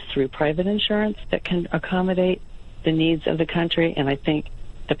ways through private insurance that can accommodate the needs of the country. And I think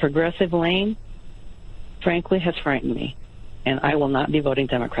the progressive lane, frankly, has frightened me. And I will not be voting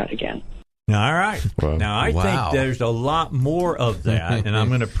Democrat again. All right. Well, now, I think there's a lot more of that, and I'm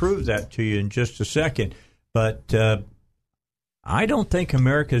going to prove that to you in just a second. But I don't think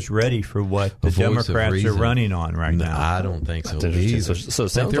America's ready for what the Democrats are running on right now. I don't think so. So it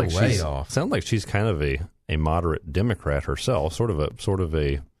sounds like way off. Sounds like she's kind of a a moderate Democrat herself, sort of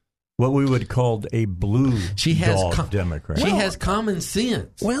a what we would call a blue Democrat. She has common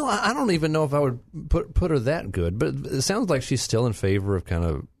sense. Well, I don't even know if I would put her that good, but it sounds like she's still in favor of kind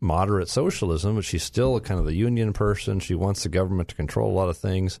of moderate socialism, but she's still kind of the union person. She wants the government to control a lot of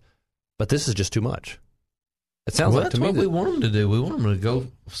things, but this is just too much. It sounds like that's to me what we want them to do. We want them to go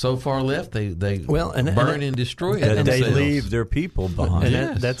so far left they burn and destroy it. And they leave their people behind.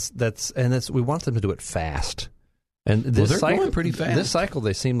 And that's we want them to do it fast. And this they're cycle, going pretty fast. This cycle,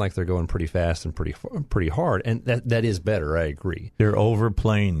 they seem like they're going pretty fast and pretty hard, and that is better. I agree. They're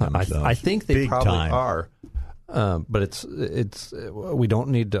overplaying themselves. I think they Big probably time. are, but it's we don't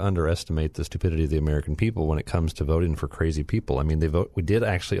need to underestimate the stupidity of the American people when it comes to voting for crazy people. I mean, we did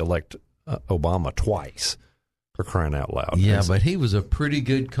actually elect Obama twice. For crying out loud. Yeah, but he was a pretty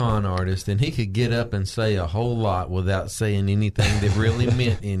good con artist, and he could get up and say a whole lot without saying anything that really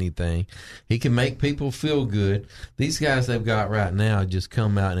meant anything. He can make people feel good. These guys they've got right now just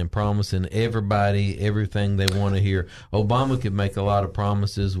come out and promising everybody everything they want to hear. Obama could make a lot of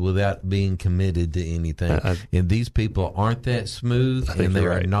promises without being committed to anything. And these people aren't that smooth, and they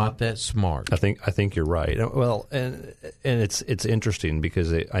are not that smart. I think you're right. Well, and it's interesting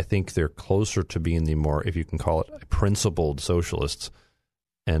because I think they're closer to being the more, if you can call it, principled socialists,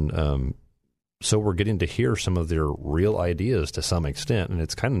 and so we're getting to hear some of their real ideas to some extent, and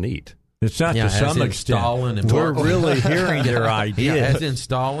it's kind of neat. It's not to some extent. We're really hearing their ideas. Yeah, as in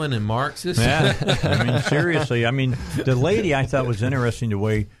Stalin and Marxists. Yeah, I mean, seriously. I mean, the lady I thought was interesting the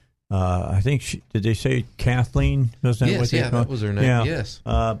way, I think, did they say Kathleen? Wasn't that what they called? That was her name, yeah. Yes.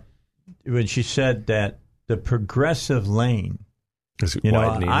 When she said that the progressive lane,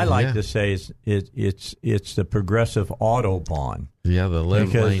 I like to say it's the progressive Autobahn. Yeah, the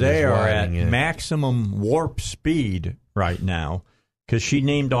left because lane they is are at widening maximum warp speed right now. Because she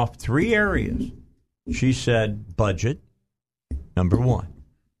named off 3 areas. She said budget, number 1.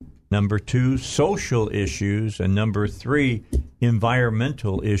 Number 2, social issues, and number 3,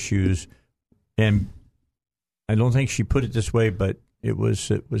 environmental issues. And I don't think she put it this way, but it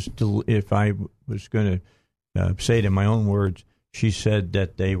was. If I was going to say it in my own words. She said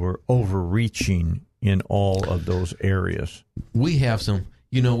that they were overreaching in all of those areas. We have some,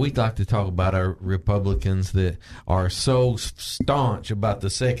 we like to talk about our Republicans that are so staunch about the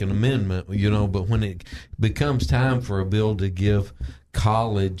Second Amendment, but when it becomes time for a bill to give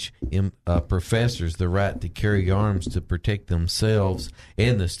college professors the right to carry arms to protect themselves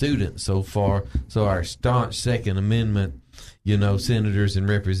and the students so our staunch Second Amendment senators and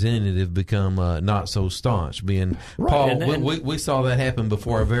representatives become not so staunch. Being right, Paul, we saw that happen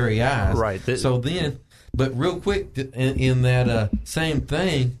before our very eyes. Right. But real quick, in that same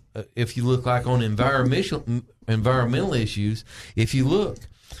thing, if you look like on environmental issues, if you look,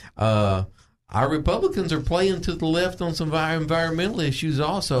 our Republicans are playing to the left on some environmental issues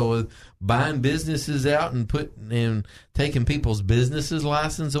also, buying businesses out and taking people's businesses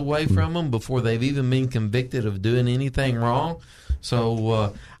license away from them before they've even been convicted of doing anything wrong.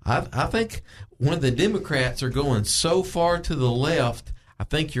 So I think when the Democrats are going so far to the left, I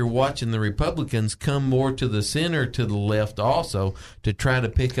think you're watching the Republicans come more to the center, to the left also, to try to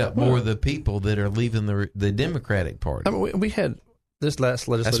pick up more of the people that are leaving the Democratic Party. I mean, we had this last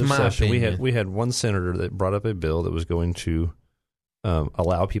legislative session. We had one senator that brought up a bill that was going to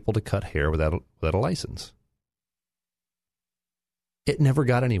allow people to cut hair without a license. It never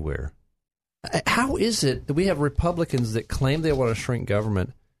got anywhere. How is it that we have Republicans that claim they want to shrink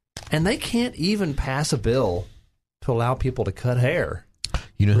government, and they can't even pass a bill to allow people to cut hair?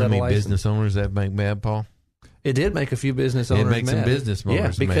 You know how many business owners that make mad, Paul? It did make a few business owners mad. It makes some business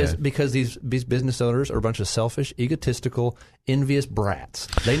owners mad. Because these business owners are a bunch of selfish, egotistical, envious brats.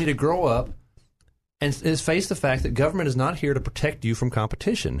 They need to grow up and face the fact that government is not here to protect you from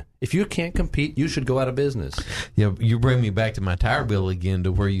competition. If you can't compete, you should go out of business. Yeah, you bring me back to my tire bill again,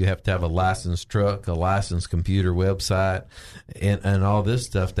 to where you have to have a licensed truck, a licensed computer website, and all this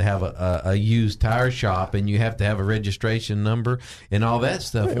stuff to have a used tire shop, and you have to have a registration number and all that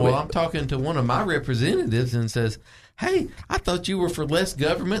stuff. Well, I'm talking to one of my representatives and says, hey, I thought you were for less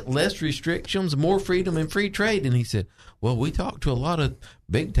government, less restrictions, more freedom and free trade. And he said, well, we talked to a lot of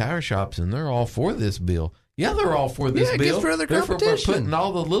big tire shops, and they're all for this bill. Yeah, they're all for this bill. They're for putting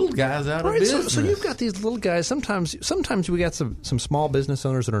all the little guys out of business. So you've got these little guys. Sometimes we got some small business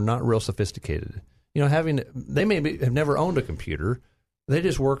owners that are not real sophisticated. They have never owned a computer. They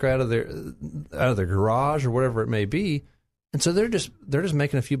just work out of their garage or whatever it may be. And so they're just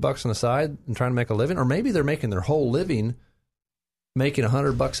making a few bucks on the side and trying to make a living, or maybe they're making their whole living making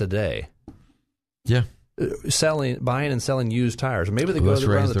 $100 a day. Yeah, buying and selling used tires. Or maybe they go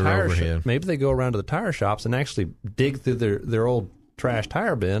around to the tire shop. Maybe they go around to the tire shops and actually dig through their old trash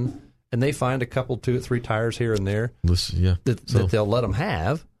tire bin, and they find a couple, 2 or 3 tires here and there that they'll let them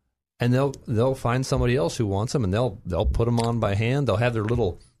have, and they'll find somebody else who wants them, and they'll put them on by hand. They'll have their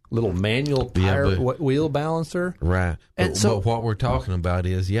little manual tire wheel balancer. Right. And but what we're talking about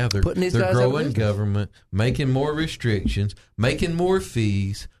is, they're growing government, making more restrictions, making more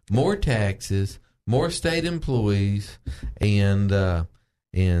fees, more taxes, more state employees, and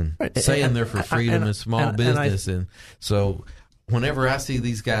saying they're for freedom and small business. And so whenever I see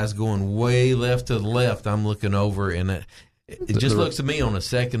these guys going way left to the left, I'm looking over, and it just looks to me on a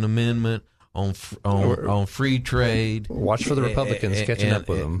Second Amendment, on free trade. Watch for the Republicans catching up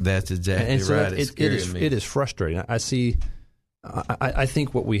with them. That's exactly right. It is frustrating. I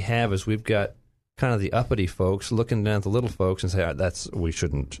think what we have is we've got kind of the uppity folks looking down at the little folks and say, we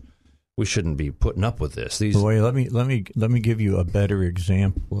shouldn't be putting up with this. Let me give you a better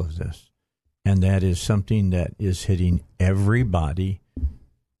example of this, and that is something that is hitting everybody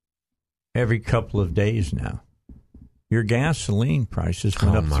every couple of days now. Your gasoline prices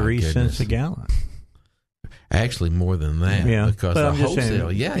went up 3 cents a gallon. Actually, more than that. Yeah, because the wholesale,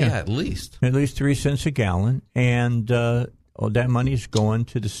 at least 3 cents a gallon, and that money's going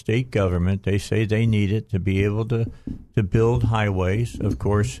to the state government. They say they need it to be able to build highways. Of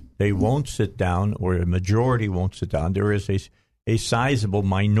course, they won't sit down, or a majority won't sit down. There is a sizable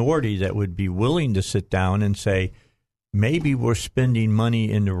minority that would be willing to sit down and say, maybe we're spending money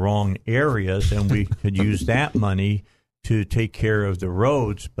in the wrong areas, and we could use that money to take care of the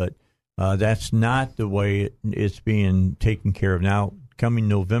roads, but that's not the way it's being taken care of now. Coming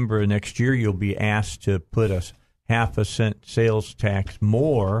November next year, you'll be asked to put a 0.5 cent sales tax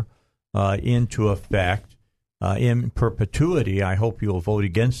more into effect in perpetuity. I hope you'll vote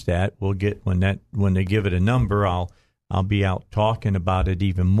against that. We'll get when they give it a number, I'll be out talking about it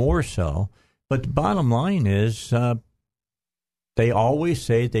even more so. But the bottom line is, they always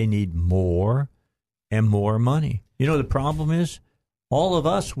say they need more and more money. You know, the problem is, all of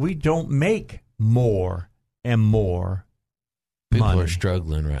us, we don't make more and more People money. Are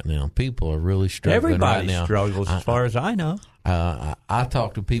struggling right now. People are really struggling Everybody right now. Struggles, as far as I know. I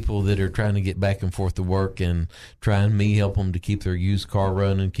talk to people that are trying to get back and forth to work and trying me help them to keep their used car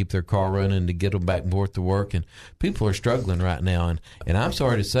running, keep their car running to get them back and forth to work. And people are struggling right now. And I'm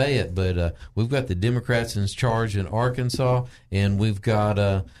sorry to say it, but we've got the Democrats in charge in Arkansas, and we've got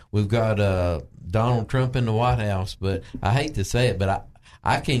Donald Trump in the White House. But I hate to say it, but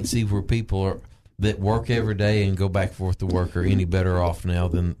I can't see where people are that work every day and go back and forth to work are any better off now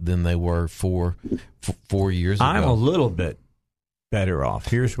than they were 4 years ago. I'm a little bit better off.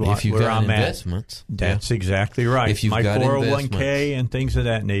 Here's where I'm investments. At. That's exactly right. If you've my got 401k and things of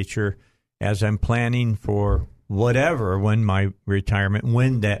that nature, as I'm planning for whatever, when my retirement,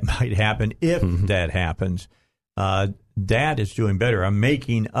 when that might happen, if that happens, that is doing better. I'm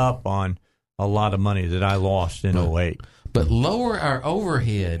making up on a lot of money that I lost in 2008. But lower our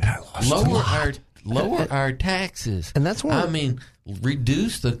overhead, lower our taxes, and that's why. I mean,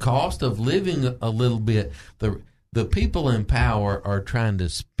 reduce the cost of living a little bit. The people in power are trying to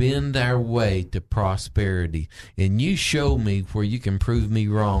spend our way to prosperity, and you show me where you can prove me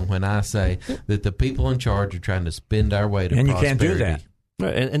wrong when I say that the people in charge are trying to spend our way to prosperity. And you can't do that.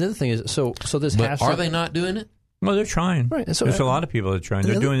 Right. And the other thing is, so this but has. Are they not doing it? Well, they're trying. Right. And so there's a lot of people that are trying.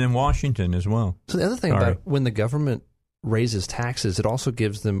 They're doing it in Washington as well. So the other thing about when the government raises taxes, it also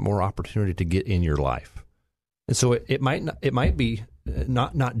gives them more opportunity to get in your life. And so it might be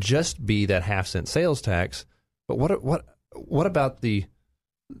not just be that 0.5 cent sales tax, but what about the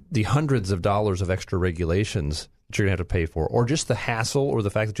hundreds of dollars of extra regulations that you're going to have to pay for, or just the hassle or the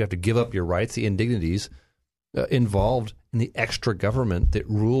fact that you have to give up your rights, the indignities involved in the extra government that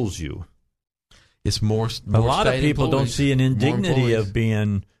rules you? It's more. A lot of people don't see an indignity of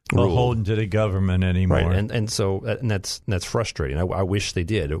being beholden to the government anymore, right? And that's frustrating. I wish they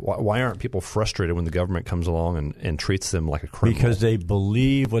did. Why aren't people frustrated when the government comes along and treats them like a criminal? Because they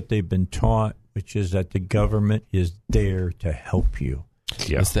believe what they've been taught, which is that the government is there to help you.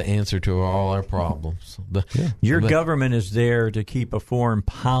 Yeah. It's the answer to all our problems. Your government is there to keep a foreign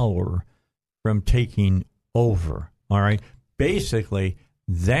power from taking over. All right, basically.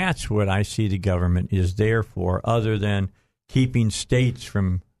 That's what I see the government is there for, other than keeping states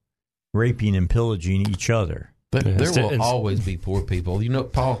from raping and pillaging each other. But there will always be poor people. You know,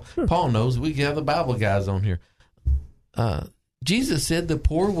 Paul knows. We have the Bible guys on here. Jesus said the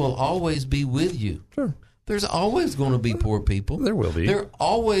poor will always be with you. Sure. There's always going to be poor people. There will be. It's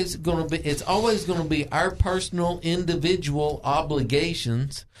always going to be our personal, individual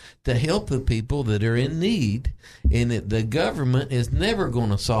obligations to help the people that are in need. And the government is never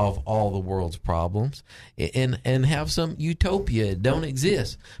going to solve all the world's problems and have some utopia. It don't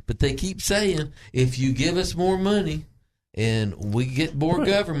exist. But they keep saying, if you give us more money, and we get more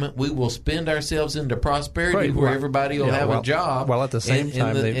government, we will spend ourselves into prosperity where everybody will have a job. While at the same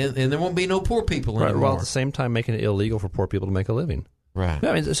time, and there won't be no poor people anymore. While at the same time making it illegal for poor people to make a living. Right.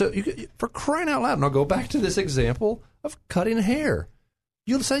 I mean, so for crying out loud, and I'll go back to this example of cutting hair.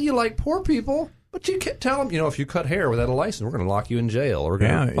 You'll say you like poor people, but you can't tell them, if you cut hair without a license, we're going to lock you in jail. Or we're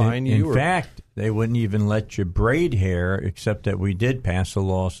going to fine you. In fact, they wouldn't even let you braid hair, except that we did pass a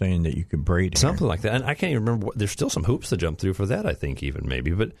law saying that you could braid hair. Something like that. And I can't even remember. There's still some hoops to jump through for that, I think, even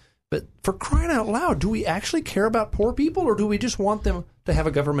maybe. But for crying out loud, do we actually care about poor people, or do we just want them to have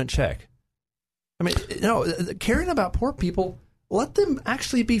a government check? I mean, caring about poor people, let them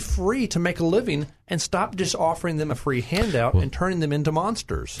actually be free to make a living and stop just offering them a free handout and turning them into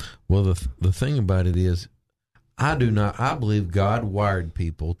monsters. Well, the thing about it is, I believe God wired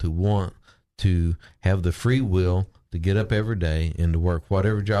people to want to have the free will to get up every day and to work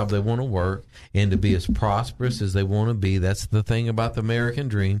whatever job they want to work and to be as prosperous as they want to be. That's the thing about the American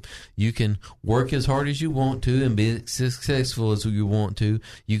dream. You can work as hard as you want to and be as successful as you want to.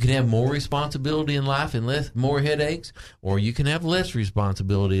 You can have more responsibility in life and more headaches, or you can have less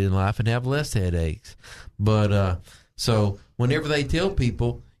responsibility in life and have less headaches. But so whenever they tell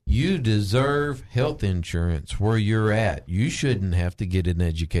people, you deserve health insurance where you're at. You shouldn't have to get an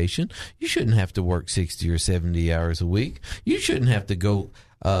education. You shouldn't have to work 60 or 70 hours a week. You shouldn't have to go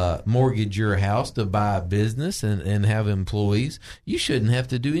mortgage your house to buy a business and have employees. You shouldn't have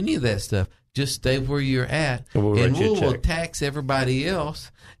to do any of that stuff. Just stay where you're at, and we'll tax everybody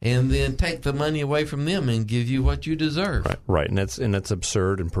else and then take the money away from them and give you what you deserve. Right. And that's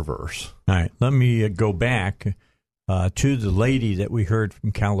absurd and perverse. All right. Let me go back to the lady that we heard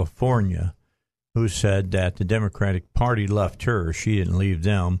from California who said that the Democratic Party left her. She didn't leave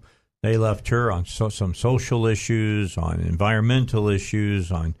them. They left her on some social issues, on environmental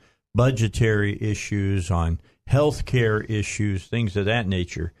issues, on budgetary issues, on health care issues, things of that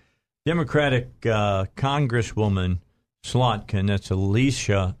nature. Democratic Congresswoman Slotkin, that's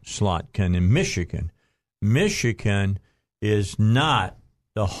Alicia Slotkin in Michigan. Michigan is not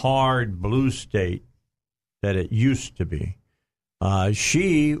the hard blue state that it used to be.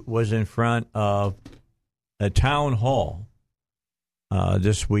 She was in front of a town hall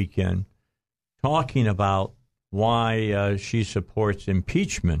this weekend talking about why she supports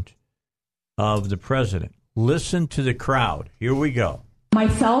impeachment of the president. Listen to the crowd. Here we go.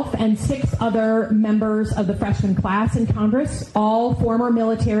 Myself and 6 other members of the freshman class in Congress, all former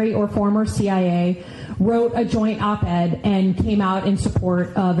military or former CIA, wrote a joint op-ed and came out in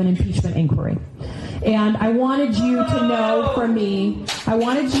support of an impeachment inquiry. And I wanted you to know from me,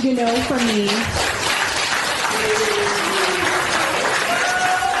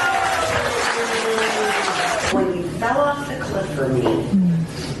 when you fell off the cliff for me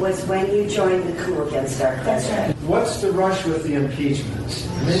was when you joined the coup against our president. That's right. What's the rush with the impeachments?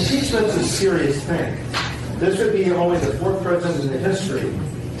 Impeachment is a serious thing. This would be only the 4th president in the history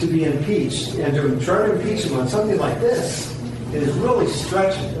to be impeached, and to try to impeach him on something like this is really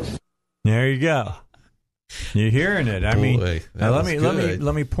stretching it. There you go. You're hearing it. I mean,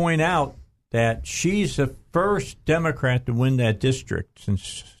 let me point out that she's the first Democrat to win that district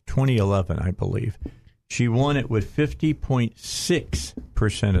since 2011, I believe. She won it with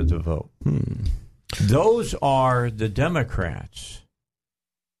 50.6% of the vote. Those are the Democrats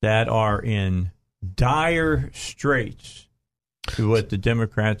that are in dire straits to what the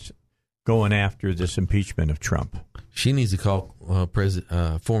Democrats going after this impeachment of Trump. She needs to call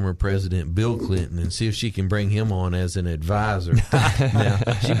former President Bill Clinton and see if she can bring him on as an advisor. Now,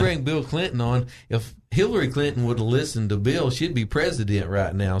 if she bring Bill Clinton on, if Hillary Clinton would have listened to Bill, she'd be president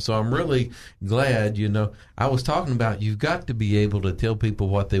right now. So I'm really glad, I was talking about you've got to be able to tell people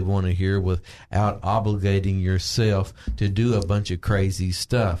what they want to hear without obligating yourself to do a bunch of crazy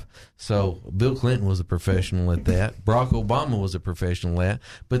stuff. So Bill Clinton was a professional at that. Barack Obama was a professional at that.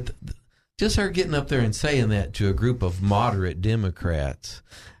 But just her getting up there and saying that to a group of moderate Democrats,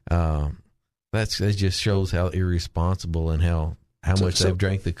 that just shows how irresponsible and how much they've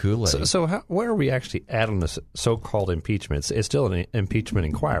drank the Kool-Aid. So where are we actually at on this so-called impeachment? It's still an impeachment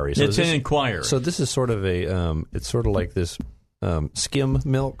inquiry. So it's an inquiry. So this is sort of it's sort of like this skim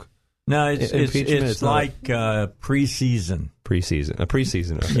milk. No, it's like preseason. A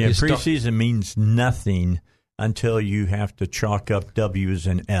preseason. Okay. Yeah, preseason means nothing until you have to chalk up W's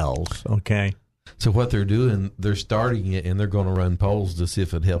and L's, okay? So what they're doing, they're starting it, and they're going to run polls to see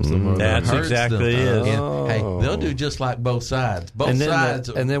if it helps them or That's hurts exactly them. it. And, hey, they'll do just like both sides. Both sides.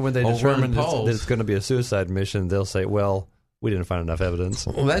 And then when they determine that it's going to be a suicide mission, they'll say, well, we didn't find enough evidence.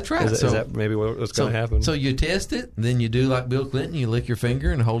 Well, that's right. Is that maybe what's going to happen? So you test it, and then you do like Bill Clinton. You lick your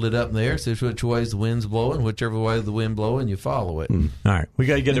finger and hold it up in the air, see which way the wind's blowing, whichever way the wind blowing, you follow it. All right. We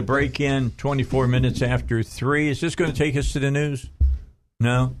got to get a break in 24 minutes after 3. Is this going to take us to the news?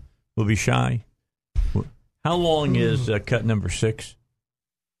 No? We'll be shy. How long is cut number 6?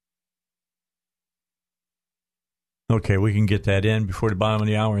 Okay, we can get that in before the bottom of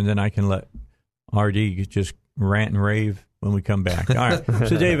the hour, and then I can let RD just rant and rave when we come back. All right, it's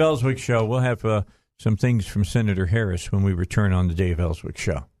the Dave Elswick Show. We'll have some things from Senator Harris when we return on the Dave Elswick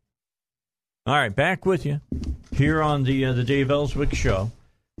Show. All right, back with you here on the Dave Elswick Show.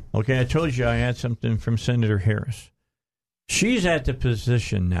 Okay, I told you I had something from Senator Harris. She's at the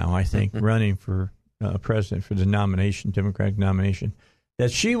position now, I think, running for president for the nomination, Democratic nomination,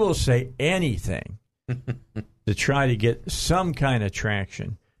 that she will say anything to try to get some kind of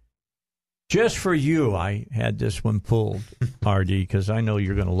traction. Just for you, I had this one pulled, RD, because I know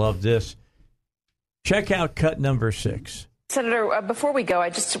you're going to love this. Check out cut number 6. Senator, before we go, I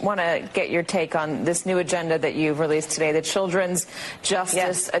just want to get your take on this new agenda that you've released today, the Children's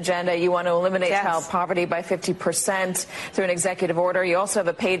Justice Agenda. You want to eliminate child poverty by 50% through an executive order. You also have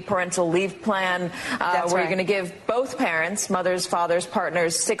a paid parental leave plan where you're going to give both parents, mothers, fathers,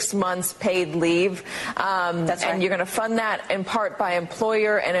 partners, 6 months paid leave. And you're going to fund that in part by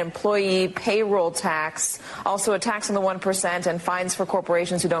employer and employee payroll tax, also a tax on the 1% and fines for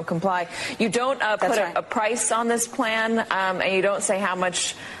corporations who don't comply. You don't put a price on this plan. And you don't say how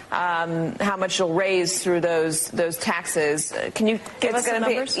much you'll raise through those taxes. Can you give us the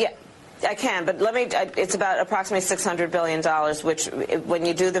numbers? Yeah, I can, but let me. It's about approximately $600 billion, which, when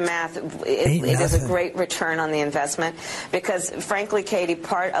you do the math, it is a great return on the investment. Because, frankly, Katie,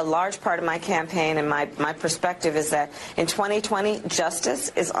 a large part of my campaign and my perspective is that in 2020,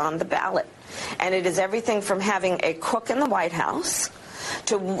 justice is on the ballot, and it is everything from having a crook in the White House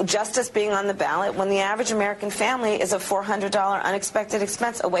to justice being on the ballot when the average American family is a $400 unexpected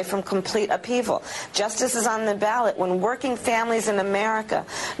expense away from complete upheaval. Justice is on the ballot when working families in America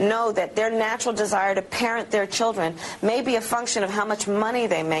know that their natural desire to parent their children may be a function of how much money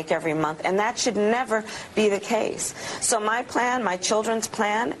they make every month, and that should never be the case. So my plan, my children's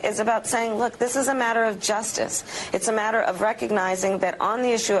plan, is about saying, look, this is a matter of justice. It's a matter of recognizing that on the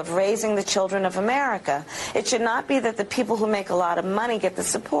issue of raising the children of America, it should not be that the people who make a lot of money get the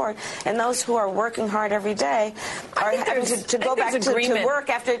support, and those who are working hard every day are having to go back to work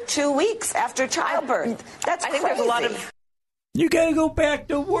after 2 weeks after childbirth. That's crazy. There's a lot of... You got to go back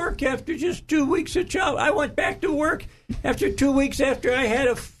to work after just 2 weeks of child. I went back to work after 2 weeks after I had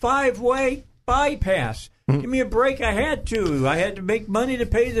a 5-way bypass. Give me a break. I had to make money to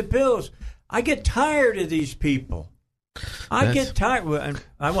pay the bills. I get tired of these people. I get tired.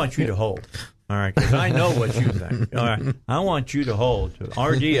 I want you to hold. All right, because I know what you think. All right, I want you to hold.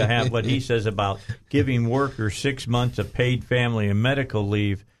 RD, I have what he says about giving workers 6 months of paid family and medical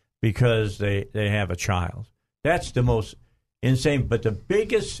leave because they have a child. That's the most insane. But the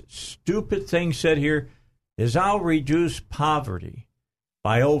biggest stupid thing said here is I'll reduce poverty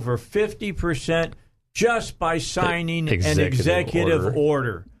by over 50% just by signing an executive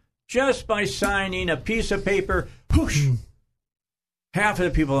order. Just by signing a piece of paper, whoosh, half of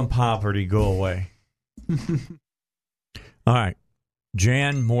the people in poverty go away. All right.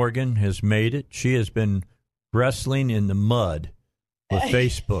 Jan Morgan has made it. She has been wrestling in the mud with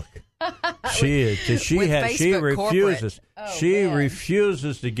Facebook. She refuses. She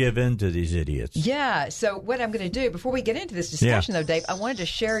refuses to give in to these idiots. Yeah. So what I'm going to do before we get into this discussion, though, Dave, I wanted to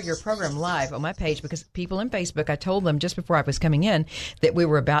share your program live on my page because people in Facebook, I told them just before I was coming in that we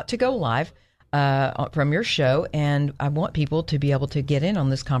were about to go live from your show, and I want people to be able to get in on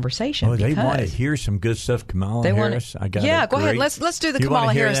this conversation. Oh, they want to hear some good stuff. Kamala Harris. Go ahead. Let's do the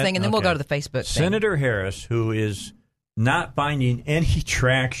Kamala Harris thing, and then we'll go to the Facebook thing. Senator Harris, who is not finding any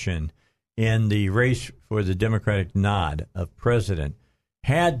traction in the race for the Democratic nod of president,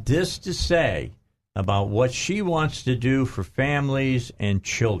 had this to say about what she wants to do for families and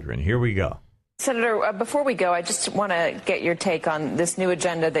children. Here we go. Senator, before we go, I just want to get your take on this new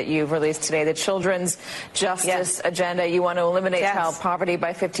agenda that you've released today, the Children's Justice Agenda. You want to eliminate child poverty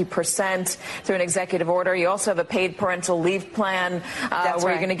by 50% through an executive order. You also have a paid parental leave plan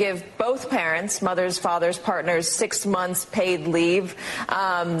where you're going to give both parents, mothers, fathers, partners, 6 months paid leave.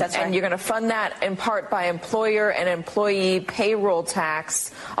 And you're going to fund that in part by employer and employee payroll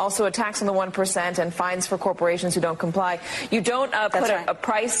tax, also a tax on the 1% and fines for corporations who don't comply. You don't put a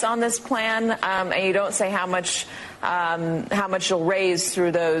price on this plan. and you don't say how much you'll raise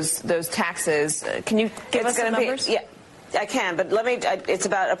through those taxes. Can you give us some numbers? Yeah. I can, but it's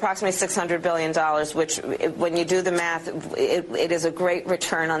about approximately $600 billion, which, when you do the math, it is a great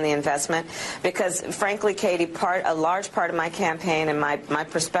return on the investment. Because, frankly, Katie, a large part of my campaign and my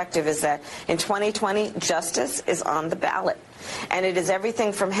perspective is that in 2020, justice is on the ballot. And it is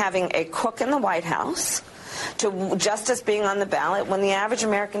everything from having a cook in the White House to justice being on the ballot when the average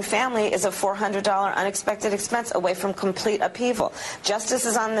American family is a $400 unexpected expense away from complete upheaval. Justice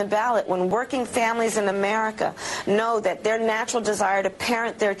is on the ballot when working families in America know that their natural desire to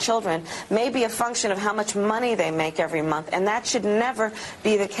parent their children may be a function of how much money they make every month, and that should never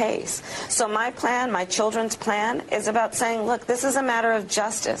be the case. So my plan, my children's plan, is about saying, look, this is a matter of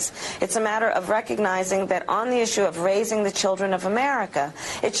justice. It's a matter of recognizing that on the issue of raising the children of America,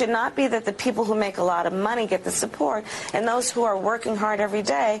 it should not be that the people who make a lot of money get the support, and those who are working hard every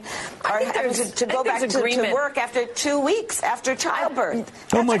day are having to go back to work after 2 weeks after childbirth.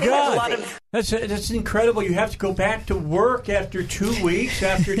 Oh my God, that's incredible. You have to go back to work after 2 weeks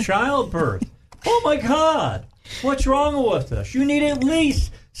after childbirth. Oh my God, what's wrong with us? You need at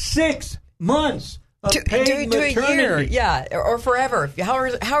least 6 months of paid maternity. To a year, yeah, or forever.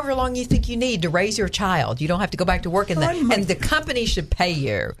 However long you think you need to raise your child. You don't have to go back to work, and the company should pay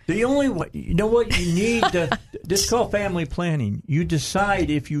you. The only way, you know what you need, this is called family planning. You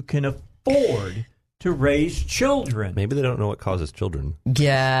decide if you can afford to raise children. Maybe they don't know what causes children.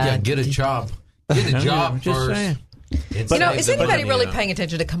 Yeah, get a job. Get a job just first. saying. Is anybody really paying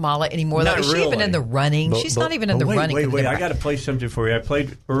attention to Kamala anymore? Is she even in the running? She's not even in the running. Wait, I got to play something for you. I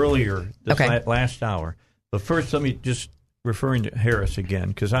played earlier last hour. But first, let me just referring to Harris again,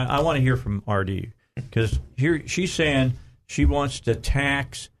 because I want to hear from RD. Because here she's saying she wants to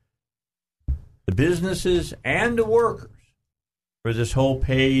tax the businesses and the workers for this whole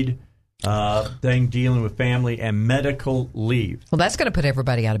paid thing dealing with family and medical leave. Well, that's going to put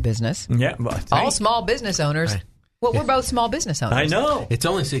everybody out of business. Yeah, all small business owners. Right. Well, we're both small business owners. I know. It's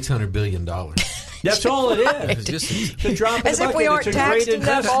only $600 billion. That's all it is. Just a drop in As the if we aren't taxed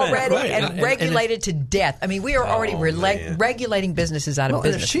enough already right. and regulated to death. I mean, we are already regulating businesses out of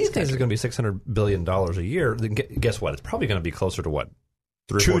business. If she thinks it's going to be $600 billion a year, then guess what? It's probably going to be closer to what?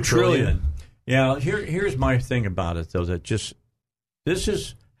 3 or 4 trillion. Yeah, here's my thing about it, though, that this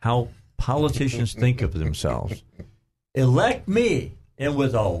is how politicians think of themselves. Elect me, and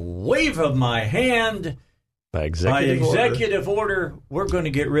with a wave of my hand, by executive order, we're going to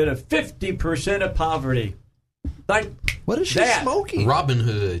get rid of 50% of poverty. Like, what is she smoking? Robin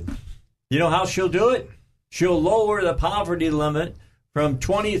Hood. You know how she'll do it? She'll lower the poverty limit from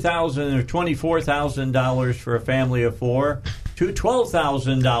 $20,000 or $24,000 for a family of 4 to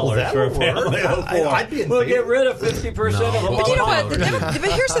 $12,000 for a family of 4. We'll get rid of 50% of But you know what?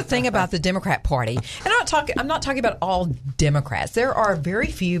 But here's the thing about the Democrat Party, and I'm not talking about all Democrats. There are very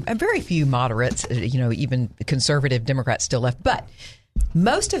few moderates, even conservative Democrats still left, but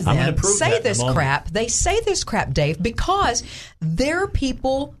most of them say this crap. They say this crap, Dave, because their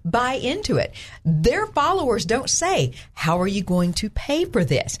people buy into it. Their followers don't say, how are you going to pay for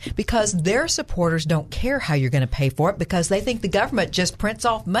this? Because their supporters don't care how you're going to pay for it, because they think the government just prints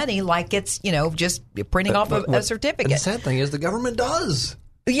off money like it's, just printing off a certificate. The sad thing is the government does.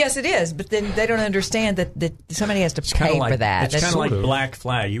 Yes, it is, but then they don't understand that somebody has to pay for that. It's kind of like Black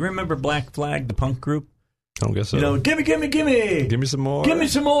Flag. You remember Black Flag, the punk group? I don't guess so. Gimme. Give me some more. How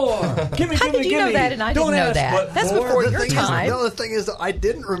did you know that and I didn't know that? That's before your time. The thing is, I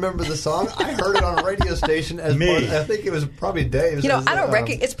didn't remember the song. I heard it on a radio station as I think it was probably Dave's. I don't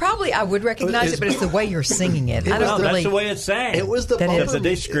recognize. It's probably I would recognize it, but it's the way you're singing it. That's the way it's sang. It was the bumper.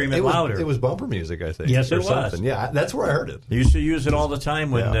 They scream it louder. It was bumper music, I think. Yes, it was. Yeah, that's where I heard it. They used to use it all the time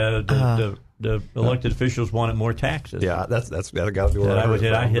when the elected officials wanted more taxes. Yeah, that's got to be where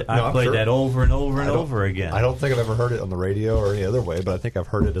I played that over and over and over again. I don't think I've ever heard it on the radio or any other way, but I think I've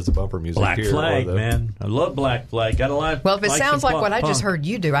heard it as a bumper music. Black Flag, man. I love Black Flag. Got a lot. Well, if it sounds like what I just heard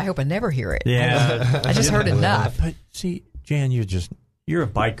you do, I hope I never hear it. Yeah, I just heard enough. But see, Jan, you're a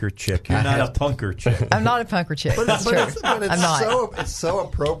biker chick. You're not a punker chick. I'm not a punker chick. That's true. I'm not. It's so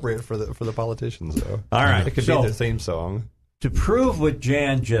appropriate for the politicians, though. All right, it could be the theme song. To prove what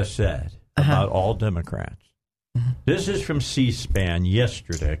Jan just said about all Democrats, this is from C-SPAN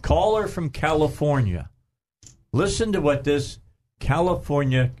yesterday. A caller from California. Listen to what this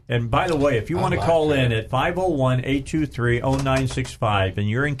California, and by the way, if you want to call in at 501-823-0965 and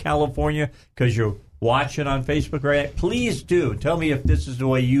you're in California because you're watching on Facebook, right? Please do. Tell me if this is the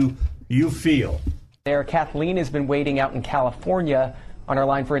way you feel. Kathleen has been waiting out in California on our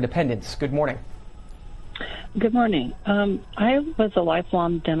line for independence. Good morning. Good morning. I was a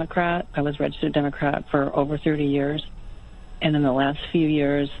lifelong Democrat. I was registered Democrat for over 30 years. And in the last few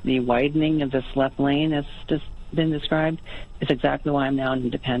years, the widening of this left lane, as just been described, is exactly why I'm now an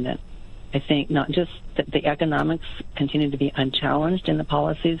independent. I think not just that the economics continue to be unchallenged in the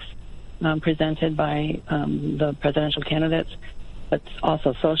policies presented by the presidential candidates, but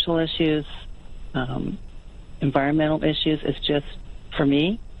also social issues, environmental issues. It's just, for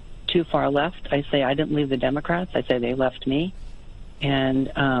me, too far left. I say I didn't leave the Democrats. I say they left me.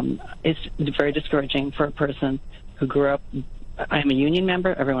 And it's very discouraging for a person who grew up. I'm a union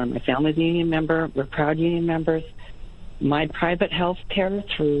member. Everyone in my family is a union member. We're proud union members. My private health care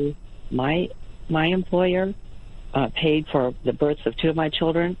through my employer paid for the births of 2 of my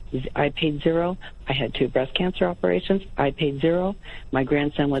children. I paid $0. I had 2 breast cancer operations. I paid $0. My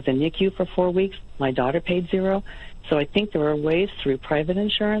grandson was in NICU for 4 weeks. My daughter paid $0. So I think there are ways through private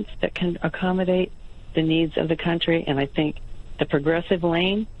insurance that can accommodate the needs of the country. And I think the progressive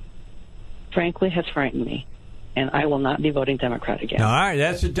lane, frankly, has frightened me. And I will not be voting Democrat again. All right,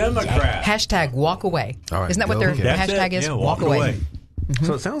 that's a Democrat. Hashtag walk away. All right, isn't that what their hashtag is? Yeah, walk away. Mm-hmm.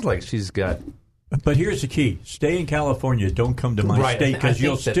 So it sounds like she's got... But here's the key. Stay in California. Don't come to my state because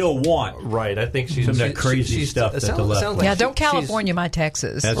you'll still want I think she's... some of that crazy stuff that the left... Like don't California my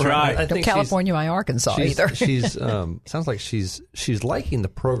Texas. That's right. Don't California my Arkansas either. She's sounds like she's liking the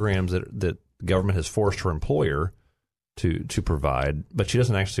programs that the government has forced her employer to provide, but she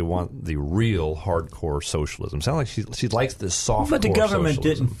doesn't actually want the real hardcore socialism. Sounds like she likes this soft. But the government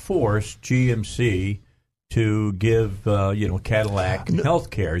socialism. didn't force GMC to give Cadillac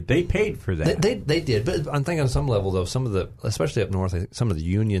health care. They paid for that. They did, but I'm thinking on some level though, some of the, especially up north, I think some of the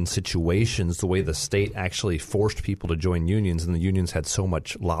union situations, the way the state actually forced people to join unions, and the unions had so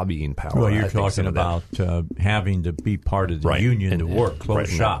much lobbying power. Well, you're talking about having to be part of the union to work, close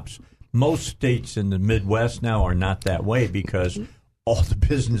shops. Most states in the Midwest now are not that way because all the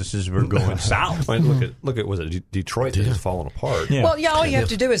businesses were going south. I mean, look at was it Detroit that has fallen apart? Yeah. Well, all you have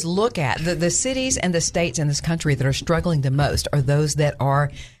to do is look at the cities and the states in this country that are struggling the most are those that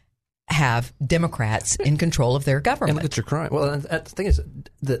have Democrats in control of their government. And look at your crime. Well, the thing is,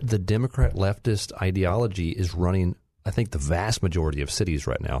 the Democrat leftist ideology is running, I think, the vast majority of cities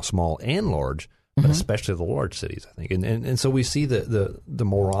right now, small and large, but especially the large cities, I think. And so we see the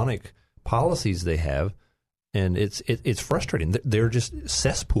moronic policies they have, and it's frustrating. They're just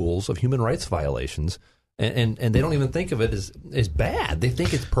cesspools of human rights violations, and they don't even think of it as bad. They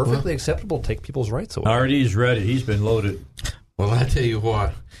think it's perfectly acceptable to take people's rights away. He's ready. He's been loaded. Well, I tell you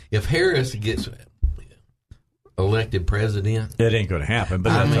what, if Harris gets elected president, it ain't going to happen,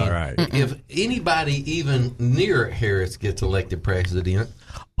 but that's all right. If anybody even near Harris gets elected president,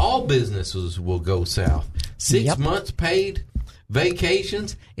 all businesses will go south. 6 months paid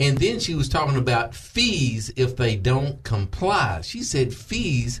vacations, and then she was talking about fees if they don't comply. She said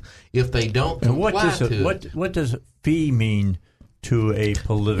fees if they don't comply what does fee mean to a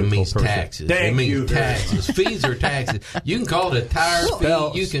political person? It means taxes. It means taxes. Fees are taxes. You can call it a tire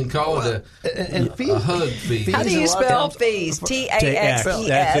fee. You can call it a hug fee. How do you spell fees? TAXES.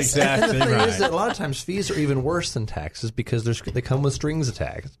 That's exactly and the thing right. is that a lot of times fees are even worse than taxes because they come with strings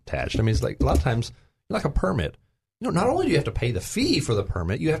attached. I mean, it's like a lot of times, like a permit. Not only do you have to pay the fee for the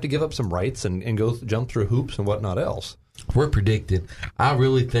permit, you have to give up some rights and go jump through hoops and whatnot else. We're predicting. I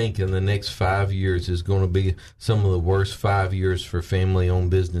really think in the next 5 years is going to be some of the worst 5 years for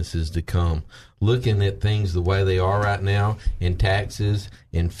family-owned businesses to come. Looking at things the way they are right now in taxes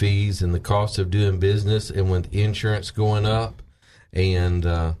and fees and the cost of doing business and with insurance going up. And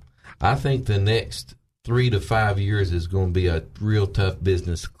I think the next 3 to 5 years is going to be a real tough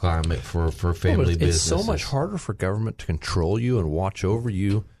business climate for family businesses. It's so much harder for government to control you and watch over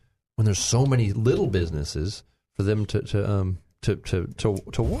you when there's so many little businesses for them to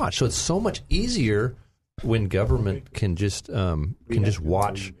watch. So it's so much easier when government can just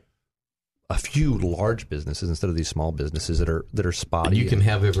watch a few large businesses instead of these small businesses that are spotty. You can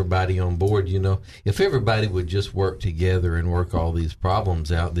have everybody on board. If everybody would just work together and work all these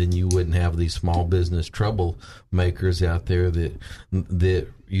problems out, then you wouldn't have these small business troublemakers out there that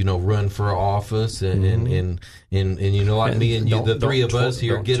run for office and like me and you, the three of us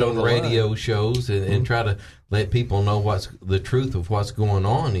here, get on radio shows and try to let people know what's the truth of what's going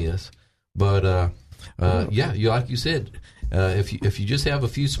on is. But like you said. If you just have a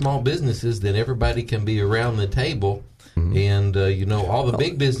few small businesses, then everybody can be around the table, and all the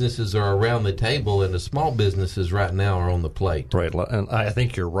big businesses are around the table, and the small businesses right now are on the plate. Right, and I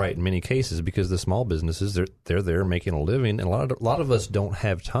think you're right in many cases because the small businesses they're there making a living, and a lot of us don't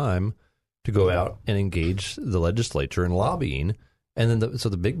have time to go out and engage the legislature in lobbying, and then so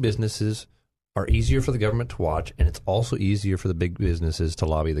the big businesses are easier for the government to watch, and it's also easier for the big businesses to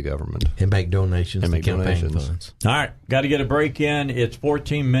lobby the government. And make donations to campaign funds. All right, got to get a break in. It's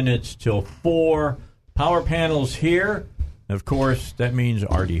 14 minutes till 4. Power panel's here. Of course, that means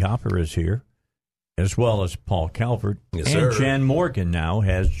Artie Hopper is here, as well as Paul Calvert. Yes, and sir. Jan Morgan now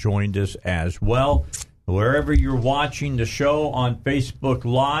has joined us as well. Wherever you're watching the show on Facebook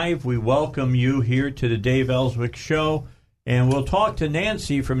Live, we welcome you here to the Dave Elswick Show. And we'll talk to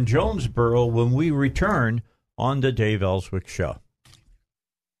Nancy from Jonesboro when we return on the Dave Elswick Show.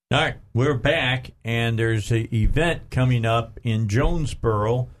 All right, we're back, and there's an event coming up in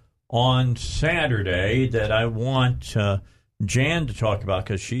Jonesboro on Saturday that I want Jan to talk about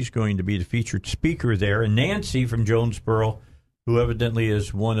because she's going to be the featured speaker there. And Nancy from Jonesboro, who evidently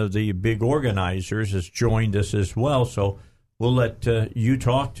is one of the big organizers, has joined us as well. So we'll let you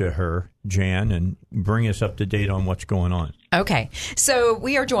talk to her, Jan, and bring us up to date on what's going on. Okay. So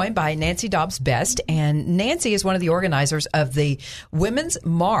we are joined by Nancy Dobbs-Best, and Nancy is one of the organizers of the Women's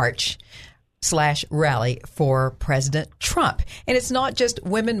March / rally for President Trump. And it's not just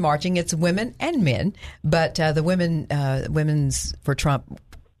women marching, it's women and men, but the Women's for Trump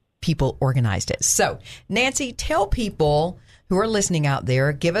people organized it. So, Nancy, tell people who are listening out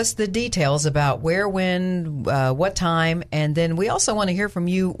there, give us the details about where, when, what time, and then we also want to hear from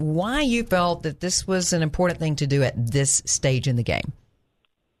you why you felt that this was an important thing to do at this stage in the game.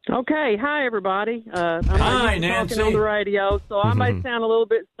 Okay. Hi, everybody. Hi, Nancy. Talking on the radio, so I may sound a little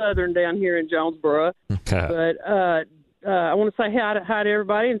bit southern down here in Jonesboro. Okay. But I want to say hi to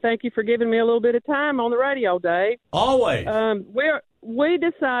everybody, and thank you for giving me a little bit of time on the radio, Dave. Always. We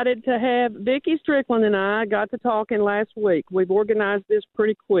decided to have Vicki Strickland and I got to talking last week. We've organized this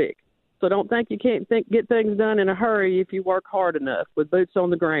pretty quick, so don't think you can't get things done in a hurry if you work hard enough with boots on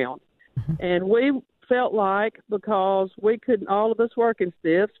the ground. And we felt like because we couldn't, all of us working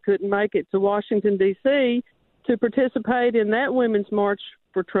stiffs couldn't make it to Washington, D.C. to participate in that Women's March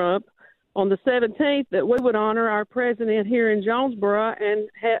for Trump on the 17th, that we would honor our president here in Jonesboro and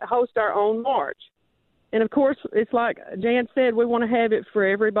host our own march. And, of course, it's like Jan said, we want to have it for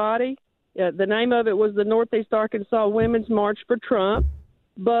everybody. The name of it was the Northeast Arkansas Women's March for Trump,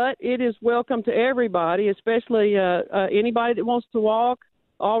 but it is welcome to everybody, especially anybody that wants to walk,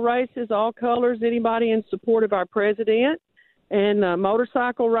 all races, all colors, anybody in support of our president, and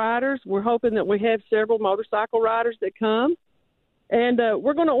motorcycle riders. We're hoping that we have several motorcycle riders that come. And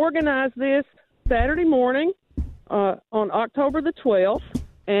we're going to organize this Saturday morning on October the 12th,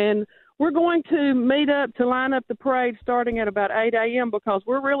 and we're going to meet up to line up the parade starting at about 8 a.m. because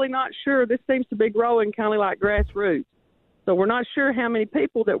we're really not sure. This seems to be growing kind of like grassroots. So we're not sure how many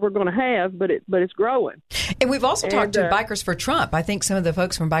people that we're going to have, but it's growing. And we've also talked to Bikers for Trump. I think some of the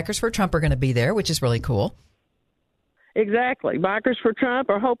folks from Bikers for Trump are going to be there, which is really cool. Exactly. Bikers for Trump,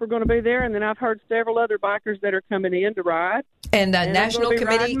 I hope, are going to be there. And then I've heard several other bikers that are coming in to ride. And National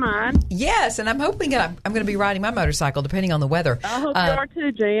Committee. Yes, and I'm hoping I'm going to be riding my motorcycle, depending on the weather. I hope you are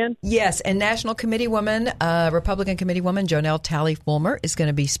too, Jan. Yes, and National Committee woman, Republican Committee woman, Jonelle Talley-Fulmer is going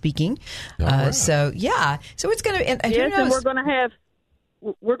to be speaking. Right. So it's going to. And who knows? And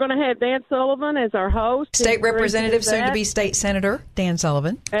we're going to have Dan Sullivan as our host. State Representative, soon to be State Senator Dan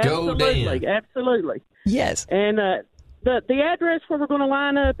Sullivan. Absolutely, Go Dan. Absolutely. Yes. And the address where we're going to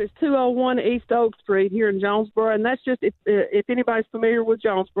line up is 201 East Oak Street here in Jonesboro, and that's just if anybody's familiar with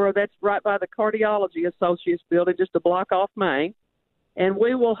Jonesboro, that's right by the Cardiology Associates building, just a block off Main. And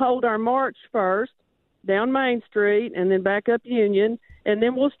we will hold our march first down Main Street and then back up Union, and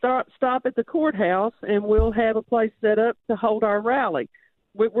then we'll stop at the courthouse, and we'll have a place set up to hold our rally.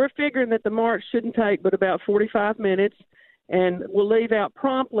 We're figuring that the march shouldn't take but about 45 minutes, and we'll leave out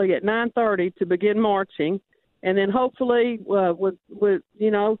promptly at 9:30 to begin marching. And then hopefully, with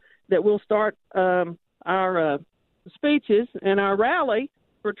that we'll start our speeches and our rally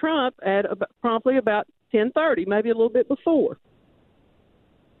for Trump at promptly about 10:30, maybe a little bit before.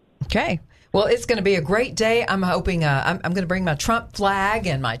 Okay. Well, it's going to be a great day. I'm hoping I'm going to bring my Trump flag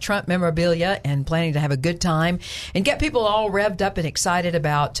and my Trump memorabilia and planning to have a good time and get people all revved up and excited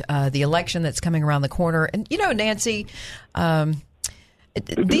about the election that's coming around the corner. And, Nancy,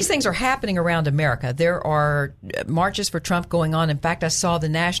 these things are happening around America. There are marches for Trump going on. In fact, I saw the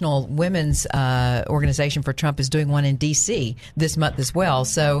National Women's Organization for Trump is doing one in D.C. this month as well.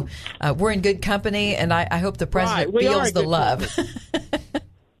 So we're in good company, and I hope the president feels the love.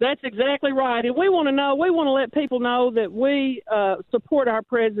 That's exactly right. And we want to let people know that we support our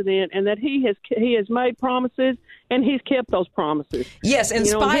president and that he has made promises and he's kept those promises. Yes, in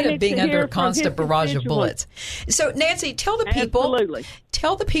spite of being under a constant barrage of bullets. So, Nancy, tell the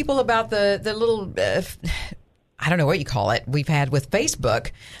people about the little I don't know what you call it, we've had with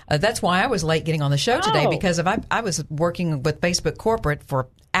Facebook. That's why I was late getting on the show today, because I was working with Facebook corporate for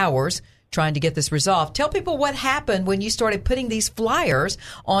hours trying to get this resolved. Tell people what happened when you started putting these flyers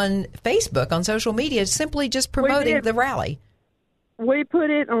on Facebook, on social media, simply just promoting the rally. We put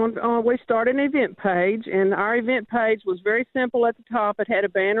it on, we started an event page, and our event page was very simple at the top. It had a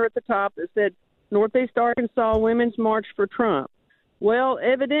banner at the top that said, Northeast Arkansas Women's March for Trump. Well,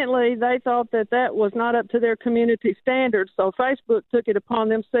 evidently, they thought that was not up to their community standards, so Facebook took it upon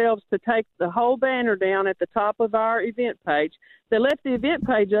themselves to take the whole banner down at the top of our event page. They left the event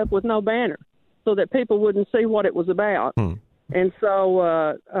page up with no banner so that people wouldn't see what it was about. And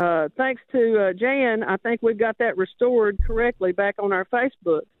so thanks to Jan, I think we've got that restored correctly back on our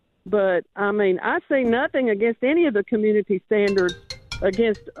Facebook. But, I mean, I see nothing against any of the community standards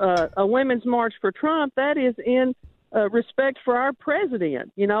against a Women's March for Trump. That is in respect for our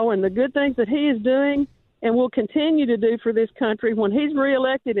president, and the good things that he is doing and will continue to do for this country when he's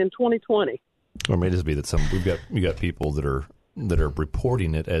reelected in 2020. Or it may just be that we got people that are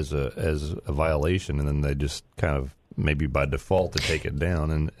reporting it as a violation, and then they just kind of maybe by default to take it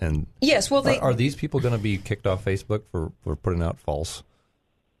down. And yes, well, are these people going to be kicked off Facebook for putting out false?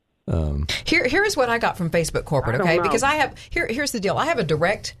 Here is what I got from Facebook corporate, okay? Because I have here's the deal. I have a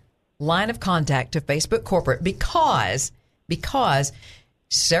direct line of contact to Facebook corporate because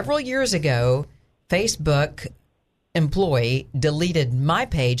several years ago, Facebook employee deleted my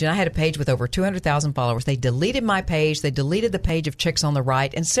page, and I had a page with over 200,000 followers. They deleted my page. They deleted the page of Chicks on the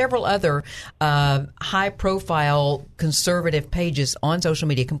Right and several other high-profile conservative pages on social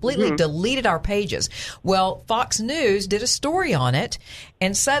media, completely deleted our pages. Well, Fox News did a story on it,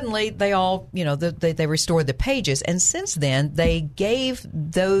 and suddenly they all, they restored the pages. And since then, they gave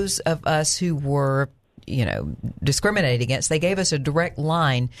those of us who were discriminated against, they gave us a direct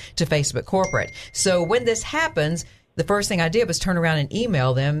line to Facebook corporate. So when this happens, the first thing I did was turn around and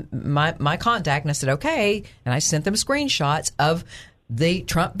email them my contact, and I said, okay. And I sent them screenshots of the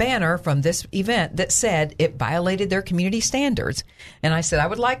Trump banner from this event that said it violated their community standards. And I said, I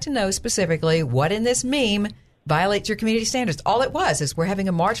would like to know specifically what in this meme violates your community standards. All it was is we're having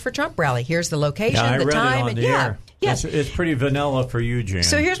a March for Trump rally. Here's the location, the time, and yes, it's pretty vanilla for you, Jan.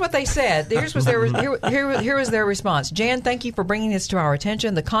 So here's what they said. Here was their response. Jan, thank you for bringing this to our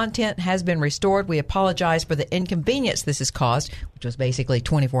attention. The content has been restored. We apologize for the inconvenience this has caused, which was basically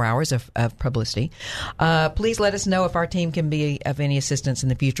 24 hours of publicity. Please let us know if our team can be of any assistance in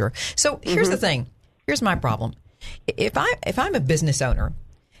the future. So here's the thing. Here's my problem. If I'm a business owner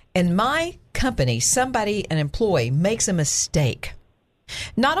and my company, an employee, makes a mistake,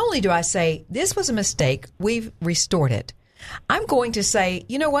 not only do I say, this was a mistake, we've restored it, I'm going to say,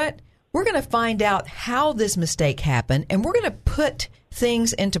 you know what? We're going to find out how this mistake happened, and we're going to put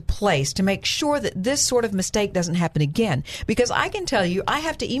things into place to make sure that this sort of mistake doesn't happen again. Because I can tell you, I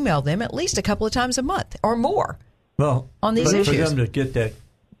have to email them at least a couple of times a month or more on these issues. For them to get that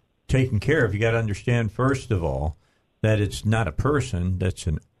taken care of, you got to understand, first of all, that it's not a person,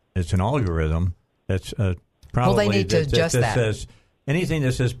 it's an algorithm that's probably they need to adjust that. Says anything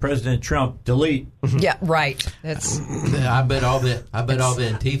that says President Trump, delete. Yeah, right. That's. I bet all the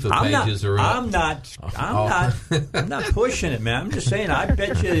Antifa pages are up. I'm not pushing it, man. I'm just saying. I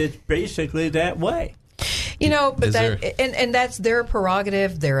bet you it's basically that way. But and that's their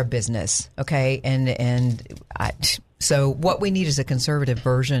prerogative. They're a business, okay, so what we need is a conservative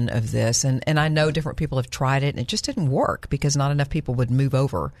version of this. And I know different people have tried it, and it just didn't work because not enough people would move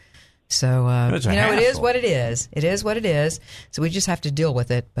over. So, it is what it is. It is what it is. So we just have to deal with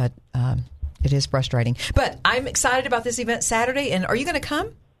it. But it is frustrating. But I'm excited about this event Saturday. And are you going to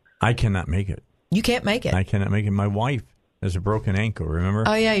come? I cannot make it. You can't make it? I cannot make it. My wife has a broken ankle, remember?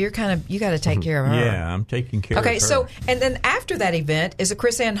 Oh, yeah, you got to take care of her. Yeah, I'm taking care of her. Okay, so, and then after that event is a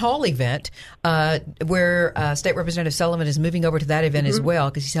Chris Ann Hall event where State Representative Sullivan is moving over to that event as well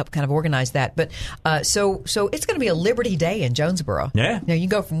because he's helped kind of organize that. But so it's going to be a Liberty Day in Jonesboro. Yeah. Now, you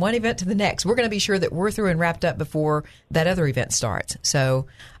go from one event to the next. We're going to be sure that we're through and wrapped up before that other event starts. So,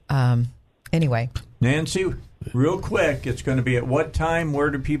 anyway. Nancy, real quick, it's going to be at what time?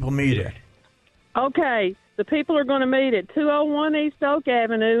 Where do people meet at? Okay. The people are going to meet at 201 East Oak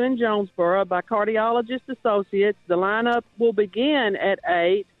Avenue in Jonesboro by Cardiologist Associates. The lineup will begin at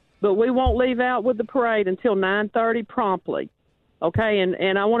 8, but we won't leave out with the parade until 9:30 promptly. Okay,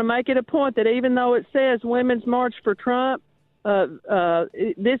 and I want to make it a point that even though it says Women's March for Trump,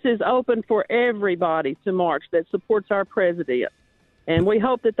 this is open for everybody to march that supports our president. And we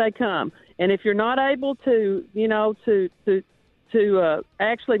hope that they come. And if you're not able to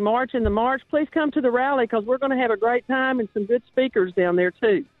actually march in the march, please come to the rally because we're going to have a great time and some good speakers down there,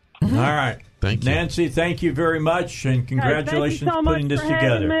 too. All right. Thank you. Nancy, thank you very much, and congratulations thank you so much putting this for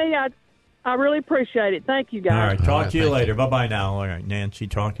together. having me. I really appreciate it. Thank you, guys. All right, talk to you later. Bye-bye now. All right, Nancy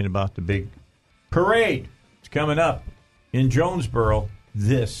talking about the big parade. It's coming up in Jonesboro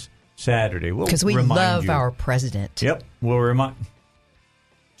this Saturday. Because we love our president. Yep, we'll remind.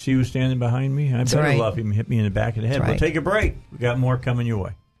 See who's standing behind me? I better love him. Hit me in the back of the head. We'll take a break. We got more coming your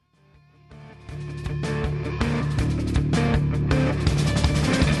way.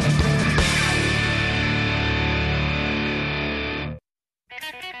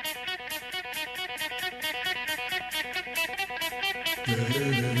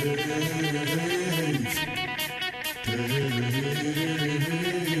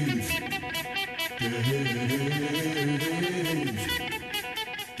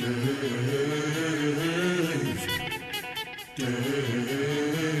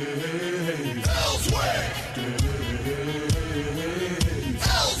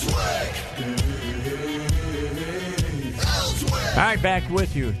 All right, back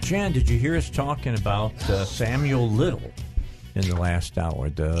with you. Jan, did you hear us talking about Samuel Little in the last hour?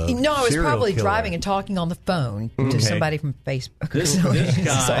 No, I was probably driving and talking on the phone to somebody from Facebook.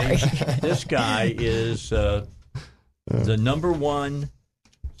 This guy is the number one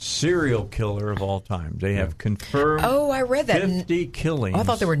serial killer of all time. They have confirmed. Oh, I read that. 50 killings. I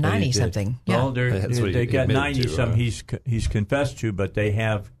thought there were 90-something. Yeah. Well, they got 90-some he's confessed to, but they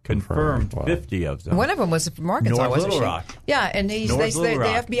have confirmed 50 of them. One of them was from Arkansas, North wasn't Little she? Rock. Yeah, and the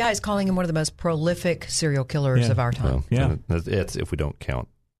FBI is calling him one of the most prolific serial killers of our time. Well, it's if we don't count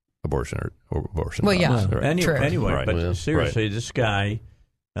abortion or abortion. Well, yeah. True. Anyway, but seriously, this guy,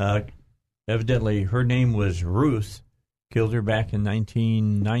 evidently, her name was Ruth. Killed her back in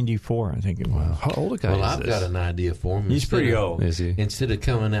 1994, I think it was. Wow. How old a guy is this? I've got an idea for him. He's pretty old. Is he? Instead of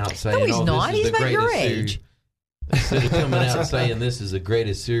coming out saying, no, he's not. This is He's the about your greatest age. Instead of coming out saying this is the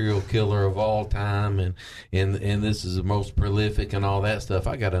greatest serial killer of all time and this is the most prolific and all that stuff,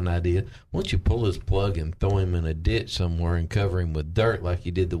 I got an idea. Why don't you pull his plug and throw him in a ditch somewhere and cover him with dirt like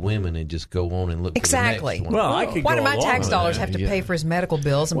you did the women and just go on and look for the next one? Well, I could Why go do my along tax with dollars that. have to pay for his medical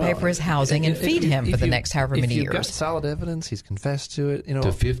bills and pay for his housing and feed him for the next however many years? If you've got solid evidence, he's confessed to it.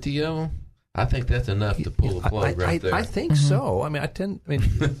 To 50 of them? I think that's enough to pull a plug right there. I think so. I mean,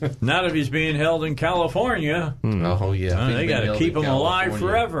 not if he's being held in California. Oh, yeah. They got to keep him alive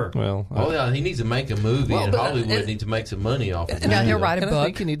forever. Well, yeah, he needs to make a movie, and Hollywood needs to make some money off of it. Yeah, he'll write a book. I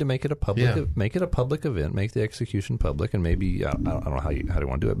think you need to make it a public, make it a public event, make the execution public, and maybe I don't know how you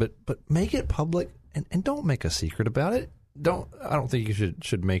want to do it, but make it public and don't make a secret about it. I don't think you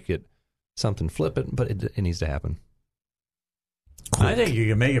should make it something flippant, but it needs to happen. I think you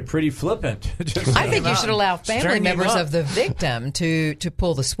can make it pretty flippant. I think you should allow family members of the victim to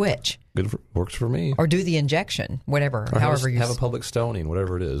pull the switch. Works for me. Or do the injection, whatever. Or however you have a public stoning,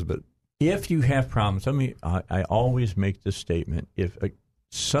 whatever it is. But if you have problems, I always make this statement: if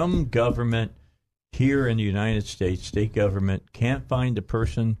some government here in the United States, state government, can't find a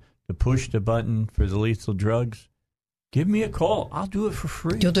person to push the button for the lethal drugs, give me a call. I'll do it for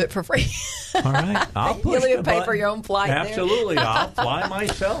free. You'll do it for free. All right. I'll push You'll even the pay button. for your own flight. Absolutely. I'll fly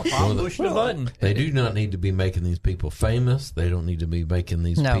myself. I'll push the button. They do not need to be making these people famous. They don't need to be making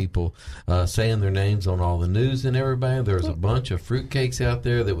these people saying their names on all the news and everybody. There's a bunch of fruitcakes out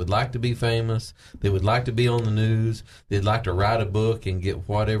there that would like to be famous. They would like to be on the news. They'd like to write a book and get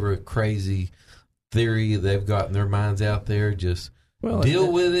whatever crazy theory they've got in their minds out there. Just deal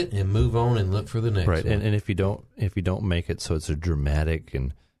with it and move on and look for the next one. And if you don't make it so it's a dramatic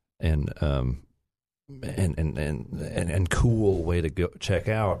and cool way to go check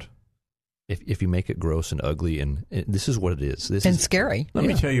out, if you make it gross and ugly and this is what it is. This and is scary. Let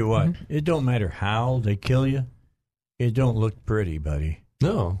me tell you what. It don't matter how they kill you. It don't look pretty, buddy.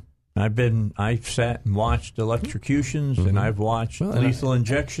 No. I've sat and watched electrocutions and I've watched lethal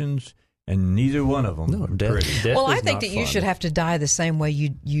injections. And neither one of them are pretty. Well, I think that you should have to die the same way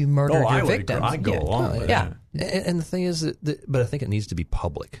you murdered your victims. I go along with that. And the thing is, but I think it needs to be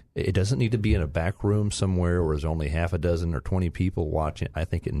public. It doesn't need to be in a back room somewhere where there's only half a dozen or 20 people watching. I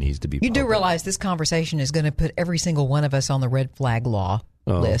think it needs to be public. You do realize this conversation is going to put every single one of us on the red flag law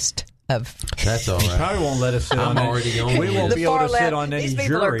list. That's all right. You probably won't let us sit on already on We won't be able to sit on any These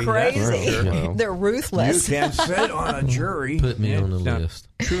jury. people are crazy. Well, they're ruthless. You can't sit on a jury. Put me on the list.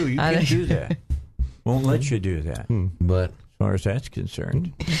 True, you can do that. Won't let you do that. But as far as that's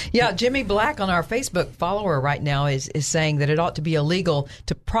concerned. Yeah, Jimmy Black on our Facebook follower right now is saying that it ought to be illegal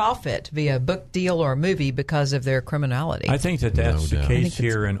to profit via a book deal or a movie because of their criminality. I think that's the case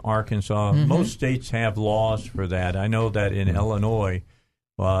here in Arkansas. Most states have laws for that. I know that in Illinois,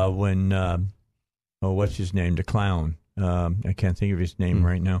 when what's his name, the clown? I can't think of his name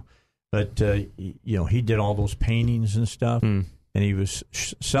right now. But, he did all those paintings and stuff, and he was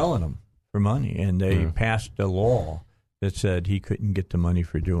selling them for money. And they passed a law that said he couldn't get the money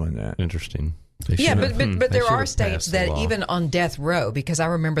for doing that. Interesting. But there are states that even on death row, because I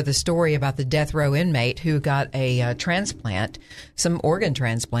remember the story about the death row inmate who got a transplant, some organ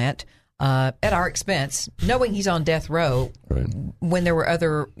transplant, at our expense, knowing he's on death row when there were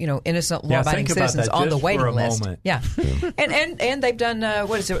other, innocent law-abiding citizens on the waiting list. Yeah. And they've done,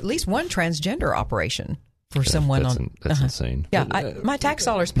 at least one transgender operation for someone on. That's insane. Yeah, my tax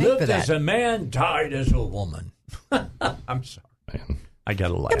dollars paid for that. Lived as a man, died as a woman. I'm sorry. Man. I got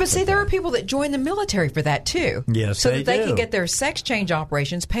to laugh. Yeah, but see, there are people that join the military for that too. Yes, so that they can get their sex change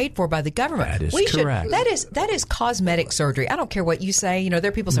operations paid for by the government. That is correct. That is cosmetic surgery. I don't care what you say. There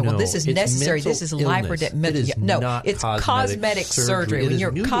are people saying, "Well, this is necessary. This is life or death." No, it's cosmetic surgery. When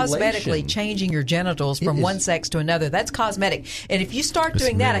you're cosmetically changing your genitals from one sex to another, that's cosmetic. And if you start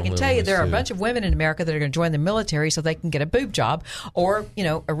doing that, I can tell you there are a bunch of women in America that are going to join the military so they can get a boob job or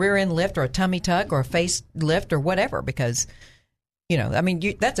a rear end lift or a tummy tuck or a face lift or whatever because.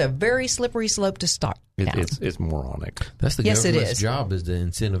 That's a very slippery slope to start. It's moronic. That's the government's job is to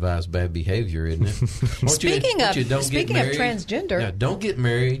incentivize bad behavior, isn't it? Speaking of transgender, don't get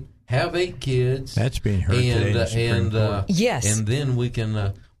married. Have 8 kids. That's being heard today in the Supreme Court. Yes, and then we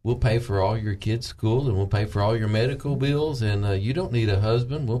can. We'll pay for all your kids' school, and we'll pay for all your medical bills, and you don't need a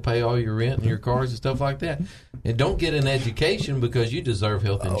husband. We'll pay all your rent and your cars and stuff like that. And don't get an education because you deserve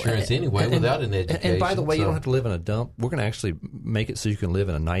health insurance anyway without an education. And by the way, you don't have to live in a dump. We're going to actually make it so you can live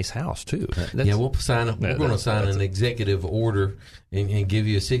in a nice house, too. We're going to sign an executive order and give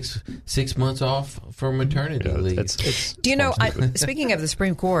you 6 months off for maternity leave. Do you know, speaking of the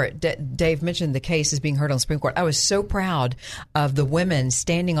Supreme Court, Dave mentioned the case is being heard on the Supreme Court. I was so proud of the women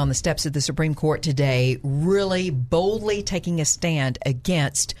standing on the steps of the Supreme Court today, really boldly taking a stand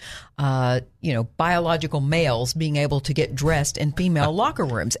against biological males being able to get dressed in female locker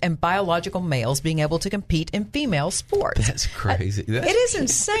rooms and biological males being able to compete in female sports. That's crazy. It is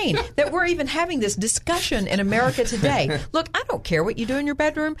insane that we're even having this discussion in America today. Look, I don't care what you do in your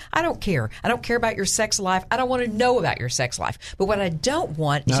bedroom. I don't care. I don't care about your sex life. I don't want to know about your sex life. But what I don't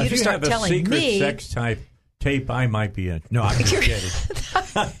want is you to start telling me. If you have a secret sex type tape, I might be in. No, I'm just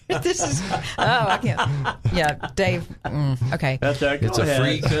kidding. This is. I can't. Yeah, Dave. Okay. It's a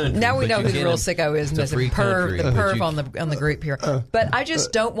free country. Now we know who the real sicko is. The perv on the group here. But I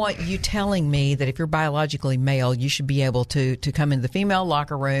just don't want you telling me that if you're biologically male, you should be able to come into the female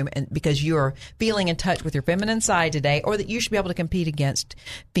locker room and because you are feeling in touch with your feminine side today, or that you should be able to compete against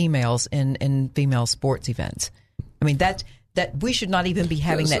females in female sports events. I mean that we should not even be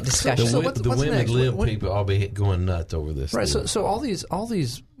having that discussion. The women live people all be going nuts over this. Right. So all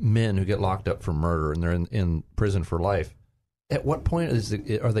these men who get locked up for murder and they're in prison for life, at what point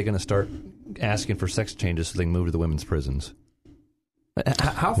are they going to start asking for sex changes so they can move to the women's prisons?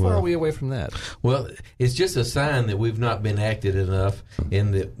 How far are we away from that? Well, it's just a sign that we've not been active enough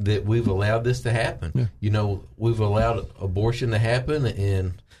and that we've allowed this to happen. Yeah. We've allowed abortion to happen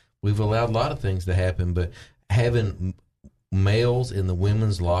and we've allowed a lot of things to happen, but having males in the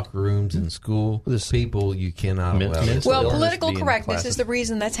women's locker rooms in school, people you cannot allow this. Well, political correctness is the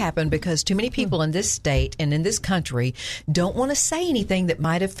reason that's happened because too many people in this state and in this country don't want to say anything that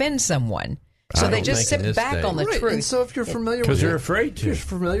might offend someone. So they just sit back on the truth. And so if you're familiar because they're afraid to. If you're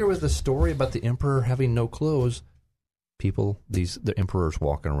familiar with the story about the emperor having no clothes, the emperor's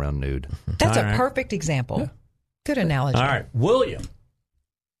walking around nude. That's a perfect example. Yeah. Good analogy. All right, William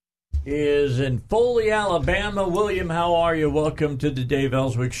is in Foley, Alabama. William, how are you? Welcome to the Dave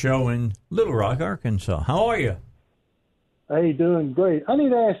Elswick Show in Little Rock, Arkansas. How are you? Hey, doing great. I need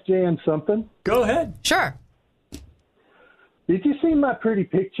to ask Jan something. Go ahead. Sure. Did you see my pretty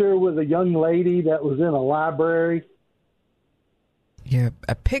picture with a young lady that was in a library? Yeah,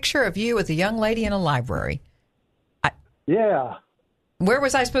 a picture of you with a young lady in a library. Yeah. Where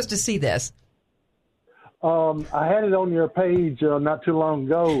was I supposed to see this? I had it on your page not too long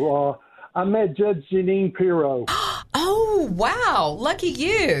ago. I met Judge Jeanine Pirro. Oh, wow. Lucky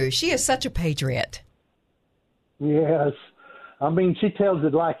you. She is such a patriot. Yes. I mean, she tells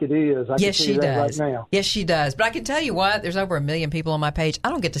it like it is. Yes, she does. Right now. Yes, she does. But I can tell you what, there's over 1 million people on my page. I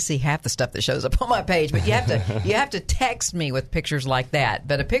don't get to see half the stuff that shows up on my page, but you have to text me with pictures like that.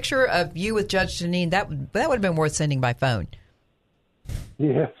 But a picture of you with Judge Jeanine, that would have been worth sending by phone.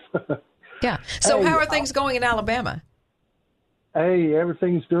 Yes. Yeah. So how are things going in Alabama? Hey,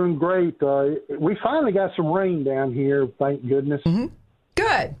 everything's doing great. We finally got some rain down here, thank goodness. Mm-hmm.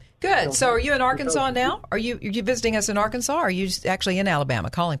 Good. So are you in Arkansas now? Are you visiting us in Arkansas, or are you actually in Alabama,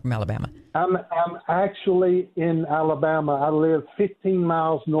 calling from Alabama? I'm actually in Alabama. I live 15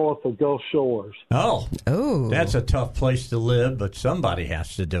 miles north of Gulf Shores. Oh, that's a tough place to live, but somebody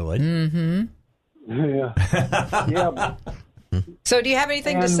has to do it. Mm-hmm. Yeah. Yeah. So do you have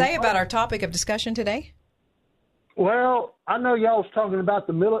anything to say about our topic of discussion today? Well, I know y'all was talking about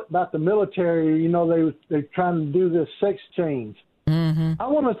the military. You know, they're trying to do this sex change. Mm-hmm. I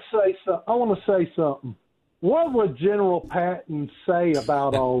want to say something. What would General Patton say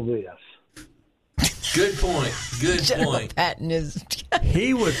about all this? Good point. Good General point. Patton is.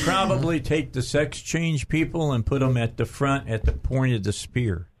 He would probably take the sex change people and put them at the front at the point of the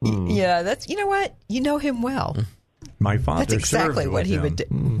spear. Yeah, that's. You know what? You know him well. My father. That's exactly what he would do.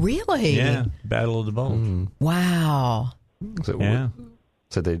 Really? Yeah. Battle of the Bulge. Wow.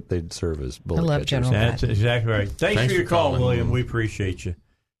 So they'd serve as bullet I love catchers. General That's Patton. exactly right. Thanks for your call, calling, William. We appreciate you.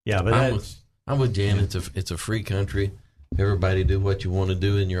 Yeah, but I'm with Jan. It's a free country. Everybody do what you want to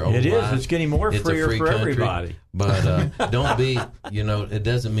do in your own life. It is. It's getting more freer free for country, everybody. But don't be, it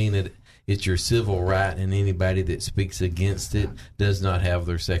doesn't mean that it's your civil right, and anybody that speaks against it does not have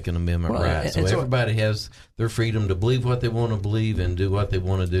their Second Amendment right. So everybody has their freedom to believe what they want to believe and do what they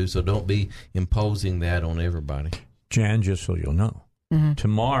want to do. So don't be imposing that on everybody. Jan, just so you'll know,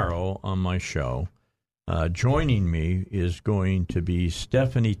 tomorrow on my show, joining me is going to be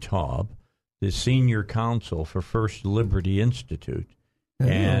Stephanie Taub, the senior counsel for First Liberty Institute,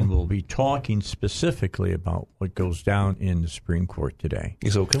 and we'll be talking specifically about what goes down in the Supreme Court today.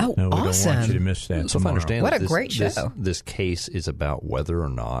 So we awesome. don't want you to miss that. So if I understand, what a great show. This case is about whether or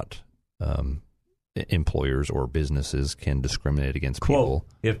not employers or businesses can discriminate against people. Quote,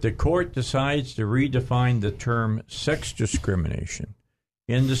 if the court decides to redefine the term sex discrimination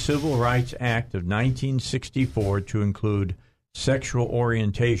in the Civil Rights Act of 1964 to include sexual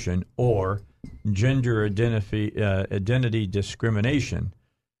orientation or gender identity discrimination,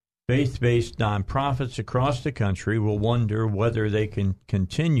 faith-based nonprofits across the country will wonder whether they can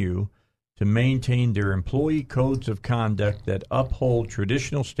continue to maintain their employee codes of conduct that uphold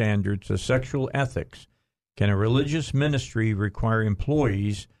traditional standards of sexual ethics. Can a religious ministry require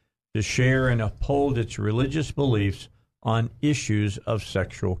employees to share and uphold its religious beliefs on issues of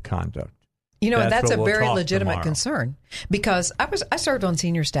sexual conduct? That's a very legitimate concern, because I served on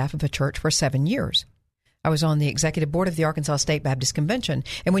senior staff of a church for 7 years. I was on the executive board of the Arkansas State Baptist Convention.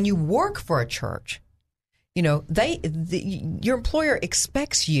 And when you work for a church, your employer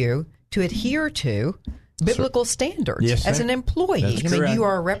expects you to adhere to biblical standards as an employee. You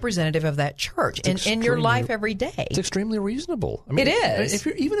are a representative of that church in your life every day. It's extremely reasonable. It is.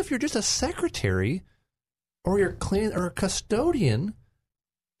 Even if you're just a secretary or you're clean or a custodian,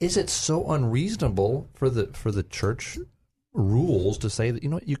 is it so unreasonable for the church rules to say that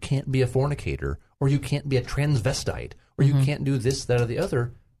you can't be a fornicator, or you can't be a transvestite, or you can't do this, that, or the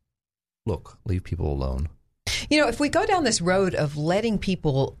other? Look, leave people alone. If we go down this road of letting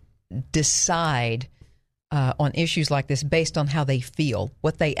people decide on issues like this based on how they feel,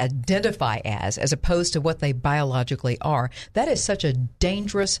 what they identify as opposed to what they biologically are, that is such a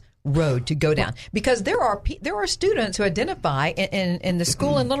dangerous road to go down, because there are students who identify in the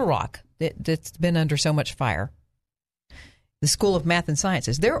school in Little Rock that's been under so much fire, the School of Math and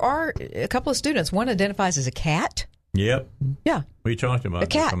Sciences. There are a couple of students. One identifies as a cat. Yep. Yeah. We talked about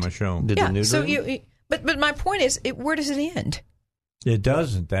that on my show. But my point is, where does it end? It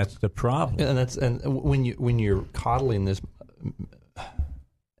doesn't. That's the problem. And when you're coddling this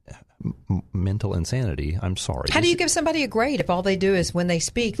mental insanity, I'm sorry. How do you give somebody a grade if all they do is when they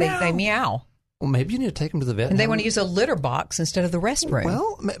speak, they meow? Well, maybe you need to take them to the vet. And they want to use a litter box instead of the restroom.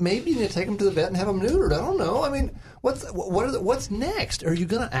 Well, maybe you need to take them to the vet and have them neutered. I don't know. I mean, what's next? Are you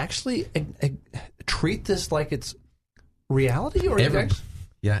going to actually treat this like it's reality? Or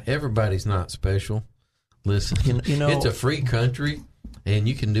everybody's not special. Listen, it's a free country, and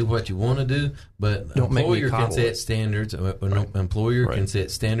you can do what you want to do, but an employer can set standards. An employer can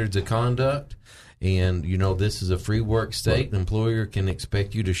set standards of conduct, and this is a free work state. An employer can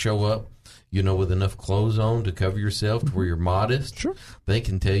expect you to show up, with enough clothes on to cover yourself to where you're modest. Sure. They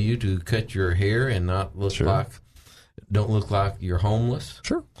can tell you to cut your hair and not look don't look like you're homeless.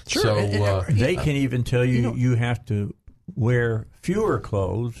 Sure. So they can even tell you you have to wear fewer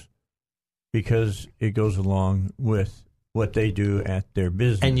clothes because it goes along with what they do at their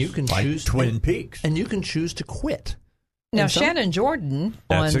business. And you can choose Twin Peaks. And you can choose to quit. Now, Shannon Jordan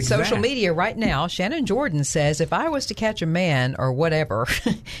on social media right now, Shannon Jordan says, if I was to catch a man or whatever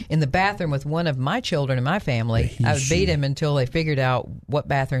in the bathroom with one of my children in my family, I would beat him until they figured out what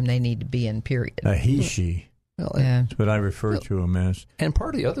bathroom they need to be in, period. She. Well, that's what I refer to him as. And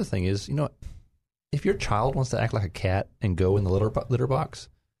part of the other thing is, if your child wants to act like a cat and go in the litter box,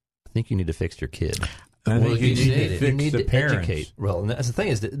 think you need to fix your kid. I think you need to parents. Educate. Well, and that's the thing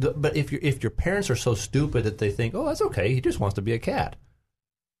is, but if your parents are so stupid that they think, oh, that's okay, he just wants to be a cat.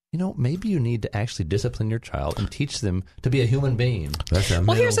 Maybe you need to actually discipline your child and teach them to be a human being.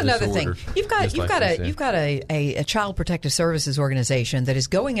 Well, here's another thing. You've got a child protective services organization that is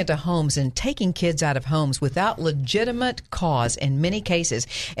going into homes and taking kids out of homes without legitimate cause in many cases,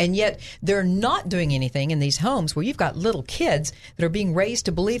 and yet they're not doing anything in these homes where you've got little kids that are being raised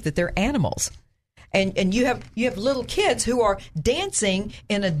to believe that they're animals, and you have little kids who are dancing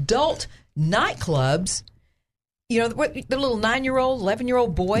in adult nightclubs. The little 9-year-old,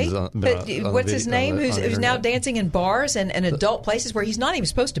 11-year-old boy, what's his name, who's now dancing in bars and adult places where he's not even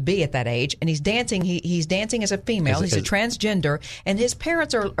supposed to be at that age, and he's dancing. He's dancing as a female. He's a transgender, and his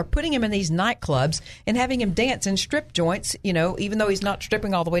parents are putting him in these nightclubs and having him dance in strip joints. Even though he's not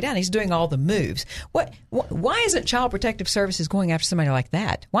stripping all the way down, he's doing all the moves. Why isn't Child Protective Services going after somebody like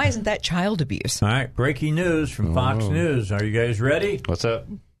that? Why isn't that child abuse? All right, breaking news from Fox News. Are you guys ready? What's up?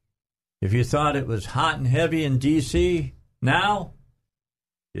 If you thought it was hot and heavy in D.C., now,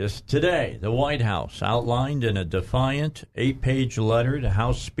 just today, the White House outlined in a defiant 8-page letter to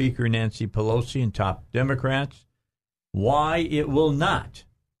House Speaker Nancy Pelosi and top Democrats why it will not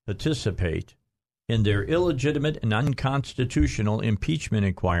participate in their illegitimate and unconstitutional impeachment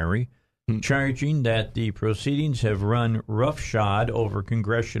inquiry, charging that the proceedings have run roughshod over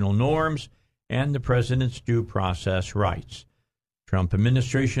congressional norms and the president's due process rights. Trump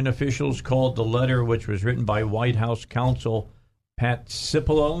administration officials called the letter, which was written by White House counsel Pat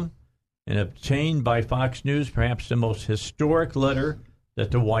Cipollone and obtained by Fox News, perhaps the most historic letter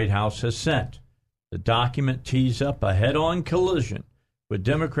that the White House has sent. The document tees up a head-on collision with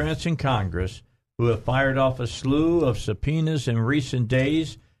Democrats in Congress who have fired off a slew of subpoenas in recent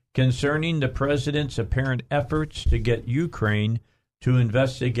days concerning the president's apparent efforts to get Ukraine to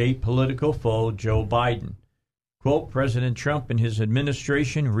investigate political foe Joe Biden. Quote, President Trump and his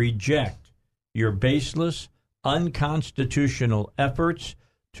administration reject your baseless, unconstitutional efforts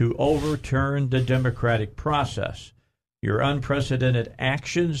to overturn the democratic process. Your unprecedented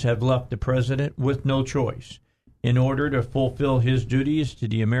actions have left the president with no choice. In order to fulfill his duties to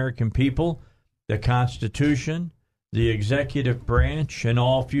the American people, the Constitution, the executive branch, and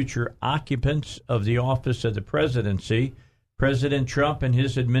all future occupants of the office of the presidency, President Trump and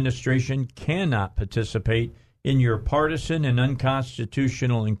his administration cannot participate in your partisan and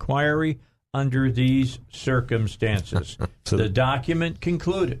unconstitutional inquiry under these circumstances. The document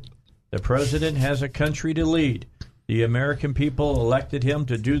concluded, the president has a country to lead. The American people elected him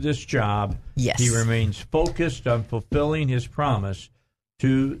to do this job. Yes. He remains focused on fulfilling his promise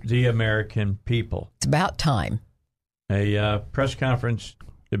to the American people. It's about time. A press conference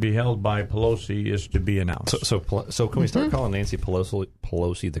to be held by Pelosi is to be announced. So can we start calling Nancy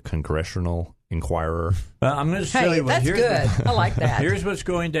Pelosi the Congressional Inquirer? Well, I'm going to tell you what. That's good. I like that. Here's what's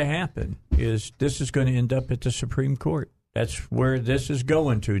going to happen: is this is going to end up at the Supreme Court. That's where this is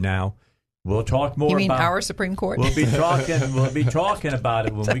going to now. We'll talk more. You mean about our Supreme Court? We'll be talking about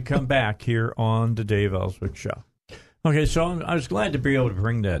it when we come back here on the Dave Elswick Show. Okay, so I was glad to be able to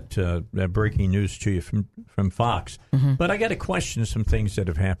bring that breaking news to you from Fox. Mm-hmm. But I got to question some things that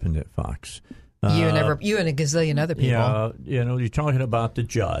have happened at Fox. You and a gazillion other people. Yeah, you're talking about the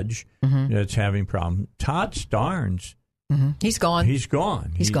judge that's having problems. Todd Starnes. Mm-hmm. He's gone. He's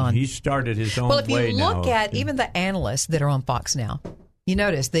gone. He's started his own way now. Well, if you look at even the analysts that are on Fox now, you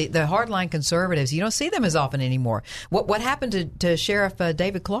notice the hardline conservatives, you don't see them as often anymore. What happened to Sheriff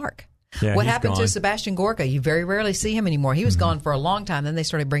David Clark? Yeah, what happened to Sebastian Gorka? You very rarely see him anymore. He was gone for a long time. Then they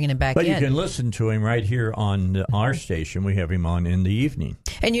started bringing him back in. But you can listen to him right here on our station. We have him on in the evening.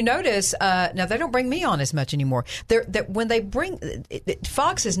 And you notice, now they don't bring me on as much anymore. When they bring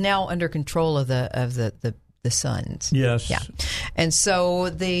Fox is now under control of the Suns. Yes. Yeah. And so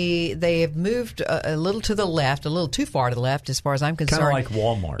they have moved a little to the left, a little too far to the left as far as I'm concerned. Kind of like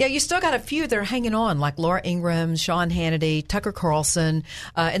Walmart. Yeah, you still got a few that are hanging on, like Laura Ingraham, Sean Hannity, Tucker Carlson,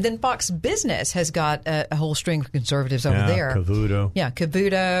 and then Fox Business has got a whole string of conservatives over there. Cavuto. Yeah,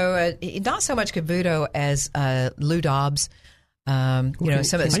 Cavuto. Not so much Cavuto as Lou Dobbs. Some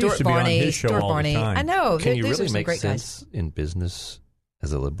of Stuart Barney. Stuart Barney. I know. Can you these really are some make great sense guys. in business?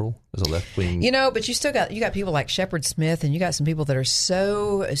 As a liberal, as a left wing, but you still got people like Shepard Smith, and you got some people that are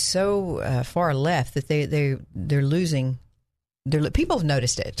so far left that they're losing. People have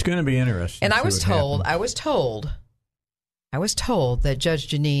noticed it. It's going to be interesting. And I was told that Judge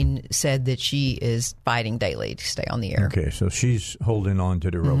Janine said that she is fighting daily to stay on the air. Okay, so she's holding on to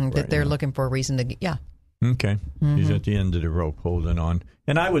the rope. That they're looking for a reason to. Yeah. Okay, she's at the end of the rope, holding on,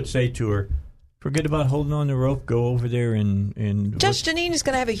 and I would say to her, Forget about holding on the rope. Go over there and Judge Janine is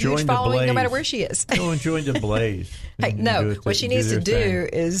going to have a huge following no matter where she is. Go and join the Blaze. Hey, no, what she needs to do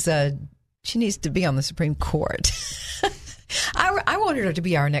is she needs to be on the Supreme Court. I want her to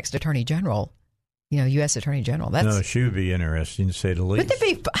be our next Attorney General. U.S. Attorney General. No, she would be interesting to say the least. Wouldn't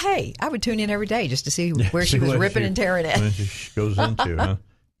it be? Hey, I would tune in every day just to see where she was ripping and tearing it. What she goes into, huh?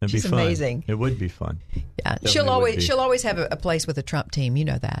 That'd She's be fun. Amazing. It would be fun. Yeah, she'll always have a place with the Trump team. You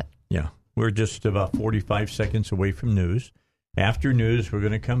know that. Yeah, we're just about 45 seconds away from news. After news, we're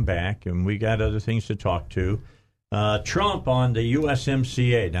going to come back, and we got other things to talk to. Trump on the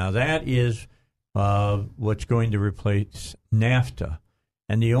USMCA. Now that is what's going to replace NAFTA.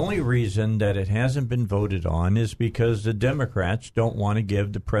 And the only reason that it hasn't been voted on is because the Democrats don't want to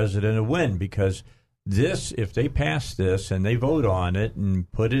give the president a win. Because this, if they pass this and they vote on it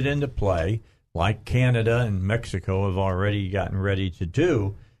and put it into play, like Canada and Mexico have already gotten ready to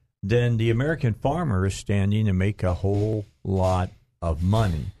do, then the American farmer is standing to make a whole lot of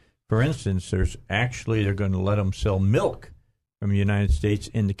money. For instance, they're going to let them sell milk from the United States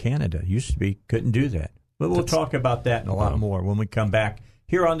into Canada. Used to be, couldn't do that. But we'll talk about that and a lot more when we come back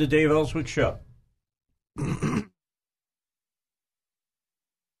here on the Dave Elswick Show.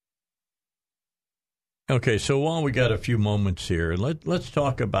 Okay, so while we got a few moments here, let's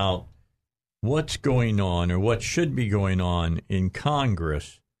talk about what's going on or what should be going on in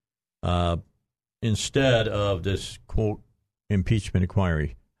Congress instead of this, quote, impeachment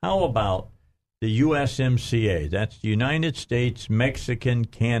inquiry. How about the USMCA? That's the United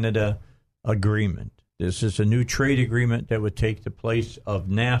States-Mexican-Canada Agreement. This is a new trade agreement that would take the place of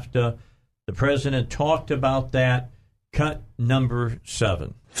NAFTA. The president talked about that. Cut number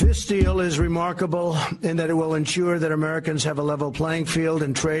 7. This deal is remarkable in that it will ensure that Americans have a level playing field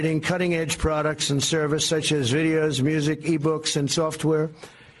in trading cutting-edge products and services such as videos, music, e-books, and software.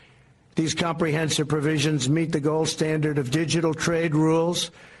 These comprehensive provisions meet the gold standard of digital trade rules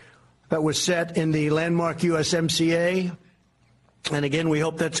that was set in the landmark USMCA. And again, we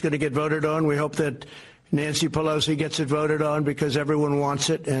hope that's going to get voted on. We hope that Nancy Pelosi gets it voted on because everyone wants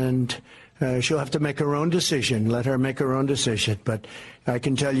it, and she'll have to make her own decision. Let her make her own decision. But I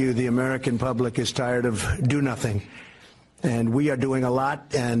can tell you the American public is tired of do nothing. And we are doing a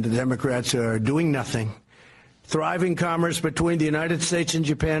lot, and the Democrats are doing nothing. Thriving commerce between the United States and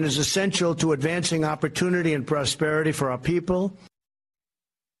Japan is essential to advancing opportunity and prosperity for our people.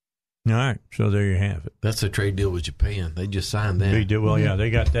 All right, so there you have it. That's a trade deal with Japan. They just signed that. They did. Well, yeah,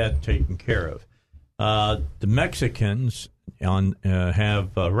 they got that taken care of. The Mexicans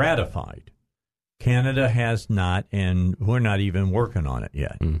have ratified. Canada has not, and we're not even working on it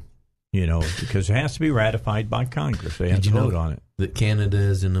yet. Because it has to be ratified by Congress. They have to vote on it. That Canada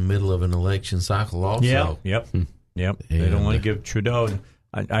is in the middle of an election cycle also. Yep. They don't want to give Trudeau.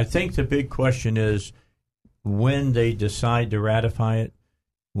 I think the big question is when they decide to ratify it,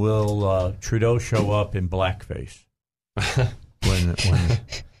 will Trudeau show up in blackface when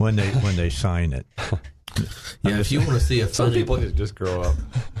they sign it? Yeah, if you want to see a funny, some people just grow up.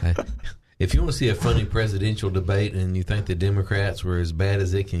 If you want to see a funny presidential debate and you think the Democrats were as bad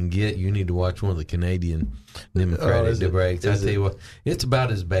as they can get, you need to watch one of the Canadian Democratic debates. I tell you what, it's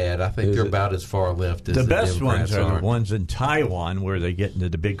about as bad. I think they're about as far left as the Democrats best ones are the ones in Taiwan where they get into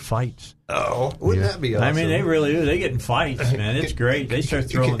the big fights. Oh, wouldn't that be awesome? I mean, they really do. They get in fights, man. It's great. They start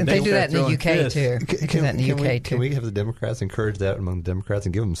throwing. They do that in the UK too. Can we have the Democrats encourage that among the Democrats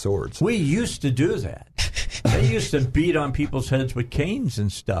and give them swords? We used to do that. They used to beat on people's heads with canes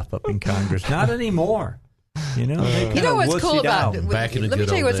and stuff up in Congress. Not anymore. You know what's cool about it? Let me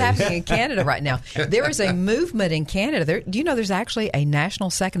tell you what's happening in Canada right now. There is a movement in Canada. Do you know there's actually a national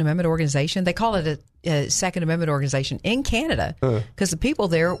Second Amendment organization? They call it a Second Amendment organization in Canada because the people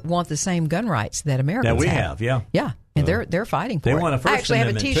there want the same gun rights that Americans have. Yeah. And they're fighting for it. They want a First I actually have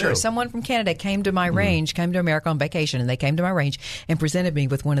a Amendment, T-shirt. too. Someone from Canada came to my range, came to America on vacation, and they came to my range and presented me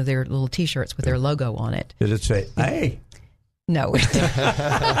with one of their little T-shirts with their logo on it. Did it say, hey? No.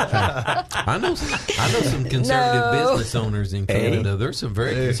 I know some conservative business owners in Canada. There's some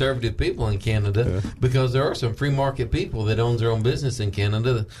very conservative people in Canada because there are some free market people that owns their own business in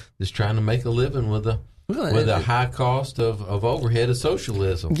Canada that's trying to make a living with a high cost of overhead of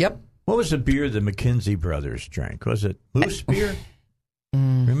socialism. Yep. What was the beer the McKinsey brothers drank? Was it Moose beer?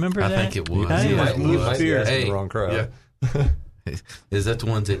 Remember that? I think it was. Moose beer. Hey, the wrong crowd. Yeah. Is that the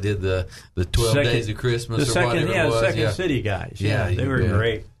ones that did the 12 Days of Christmas or whatever it was? Second City guys. Yeah, they were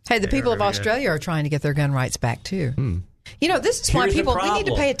great. Hey, the people of Australia are trying to get their gun rights back, too. You know, this is why we need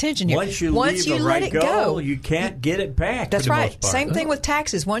to pay attention here. Once you let it go, you can't get it back. That's right. Same thing with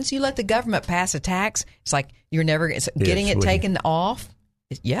taxes. Once you let the government pass a tax, it's like you're never getting it taken off.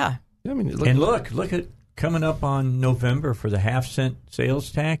 Yeah. I mean, look at coming up on November for the half-cent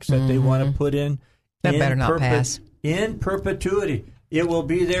sales tax that they want to put in. That better not pass. In perpetuity. It will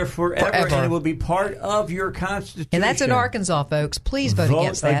be there forever, and it will be part of your Constitution. And that's in Arkansas, folks. Please vote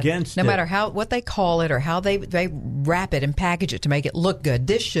against that. No matter what they call it or how they wrap it and package it to make it look good.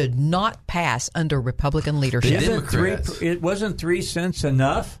 This should not pass under Republican leadership. It wasn't 3 cents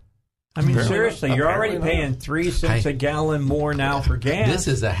enough. I mean, seriously, you're already paying 3 cents a gallon more now for gas. This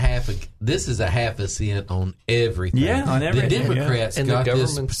is a half a cent on everything. Yeah, on everything. The Democrats got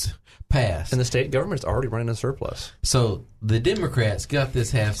this passed. And the state government's already running a surplus. So the Democrats got this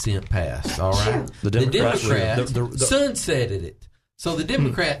half-cent passed, all right? The Democrats sunsetted it. So the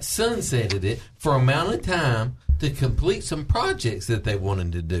Democrats sunsetted it for an amount of time to complete some projects that they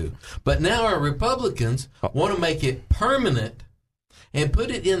wanted to do. But now our Republicans want to make it permanent and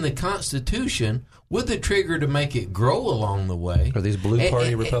put it in the Constitution with the trigger to make it grow along the way. Are these blue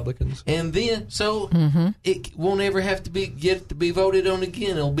party Republicans? And then, it won't ever have to get to be voted on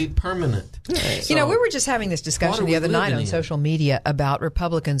again. It'll be permanent. We were just having this discussion the other night on social media about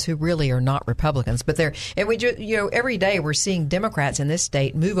Republicans who really are not Republicans, but every day we're seeing Democrats in this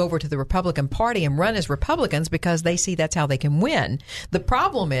state move over to the Republican Party and run as Republicans because they see that's how they can win. The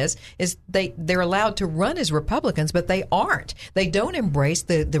problem is they're allowed to run as Republicans, but they aren't. They don't embrace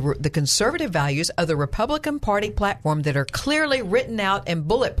the conservative values of the Republican Party platform that are clearly written out and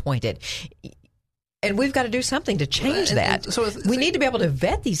bullet pointed. And we've got to do something to change that. We need to be able to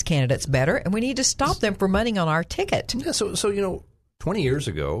vet these candidates better, and we need to stop them from running on our ticket. Yeah, so 20 years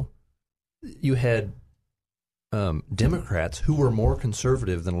ago, you had Democrats who were more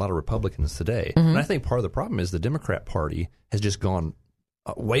conservative than a lot of Republicans today. And I think part of the problem is the Democrat Party has just gone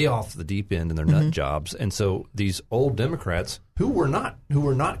way off the deep end in their nut jobs, and so these old Democrats who were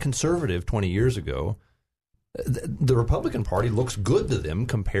not conservative 20 years ago, the Republican Party looks good to them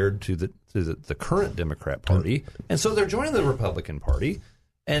compared to the current Democrat Party, and so they're joining the Republican Party,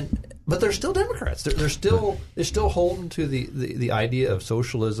 but they're still Democrats. They're still holding to the idea of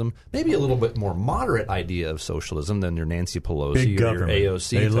socialism, maybe a little bit more moderate idea of socialism than your Nancy Pelosi or your AOC.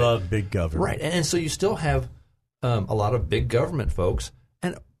 They love big government, right? And so you still have a lot of big government folks.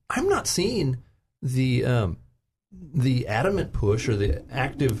 And I'm not seeing the adamant push or the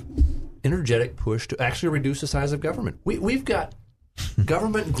active, energetic push to actually reduce the size of government. We've got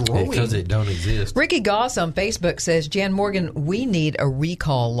government growing because it don't exist. Ricky Goss on Facebook says, Jan Morgan, we need a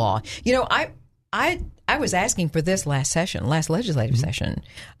recall law. I was asking for this last legislative session,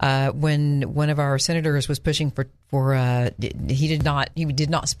 when one of our senators was pushing for he did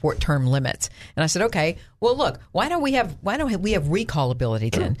not support term limits, and I said, okay, well, look, why don't we have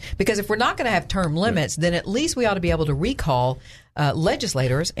recallability then? Because if we're not going to have term limits, then at least we ought to be able to recall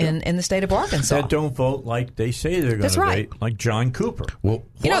legislators in the state of Arkansas that don't vote like they say they're going to vote, like John Cooper. Well,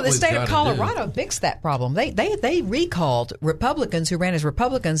 the state of Colorado fixed that problem. They recalled Republicans who ran as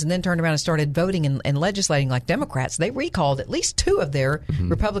Republicans and then turned around and started voting and legislating like Democrats. They recalled at least 2 of their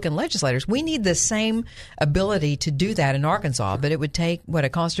Republican legislators. We need the same ability to do that in Arkansas, but it would take a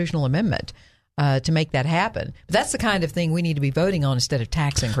constitutional amendment to make that happen. But that's the kind of thing we need to be voting on instead of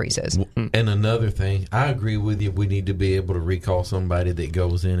tax increases. And another thing, I agree with you. We need to be able to recall somebody that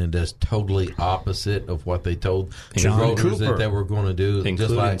goes in and does totally opposite of what they told the voters that they were going to do,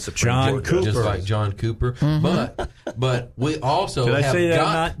 just like John Cooper. But we also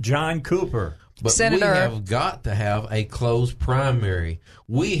not John Cooper. But Senator, we have got to have a closed primary.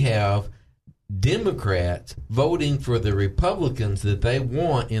 We have Democrats voting for the Republicans that they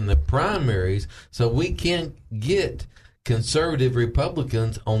want in the primaries, so we can't get conservative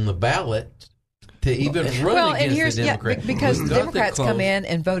Republicans on the ballot to even run against the Democrats. Because the Democrats come in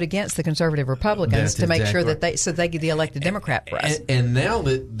and vote against the conservative Republicans to make sure that they get the elected Democrat for us. And now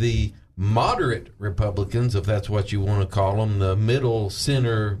that the moderate Republicans, if that's what you want to call them, the middle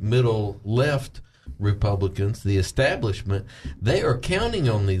center, middle left Republicans, the establishment, they are counting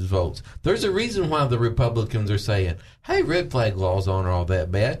on these votes. There's a reason why the Republicans are saying, hey, red flag laws aren't all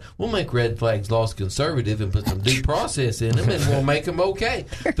that bad. We'll make red flag laws conservative and put some due process in them, and we'll make them okay.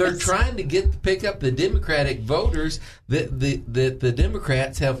 They're trying to pick up the Democratic voters that the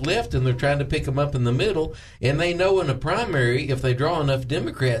Democrats have left, and they're trying to pick them up in the middle. And they know in a primary, if they draw enough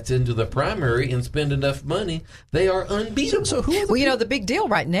Democrats into the primary and spend enough money, they are unbeatable. The big deal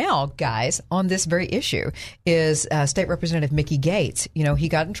right now, guys, on this very the issue is State Representative Mickey Gates. You know, he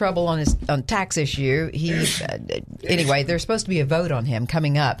got in trouble on his tax issue. Anyway, there's supposed to be a vote on him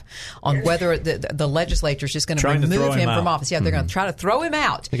coming up on whether the legislature is just going to remove him from office. Yeah, they're going to try to throw him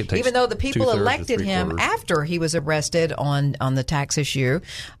out, even though the people elected him after he was arrested on the tax issue.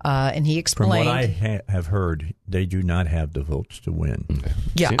 And he explained. From what I have heard, they do not have the votes to win. Okay.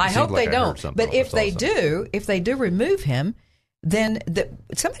 Yeah, I hope they don't. But if they do remove him, then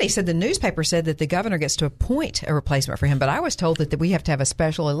somebody said, the newspaper said that the governor gets to appoint a replacement for him. But I was told that we have to have a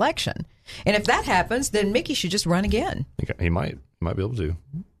special election. And if that happens, then Mickey should just run again. He might be able to.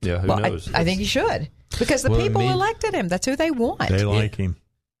 Yeah, who knows? I think he should. Because the people elected him. That's who they want. They like him.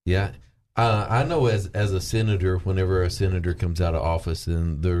 Yeah. I know as a senator, whenever a senator comes out of office,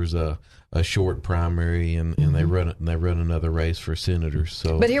 and there's a short primary, and they run another race for senators.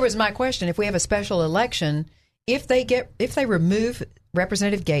 So, but here was my question: if we have a special election, if they remove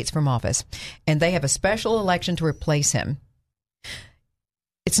Representative Gates from office, and they have a special election to replace him,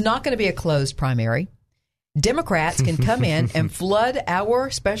 it's not going to be a closed primary. Democrats can come in and flood our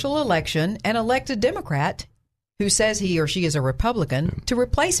special election and elect a Democrat who says he or she is a Republican to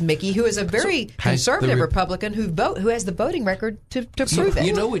replace Mickey, who is a very conservative Republican who has the voting record to prove it.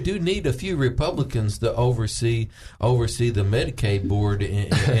 You know, we do need a few Republicans to oversee the Medicaid board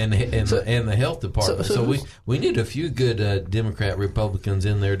and the health department. So we need a few good Democrat Republicans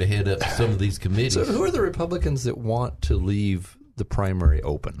in there to head up some of these committees. So who are the Republicans that want to leave the primary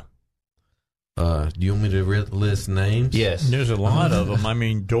open? Do you want me to list names? Yes. There's a lot of them. I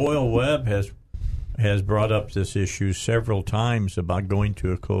mean, Doyle Webb has brought up this issue several times about going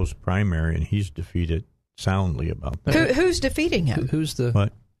to a closed primary, and he's defeated soundly about that. Who's defeating him? Who's the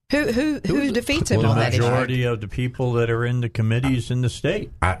what? Who defeats him on that issue? The majority of the people that are in the committees in the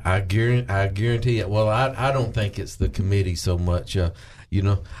state. I guarantee it. Well, I don't think it's the committee so much. I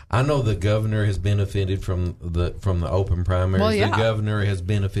know the governor has benefited from the open primaries. Well, yeah. The governor has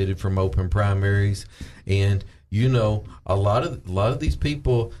benefited from open primaries, and a lot of these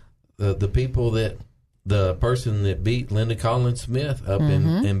people, the person that beat Linda Collins Smith up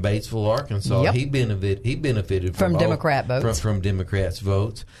in Batesville, Arkansas, he benefited from Democrat votes. From Democrats'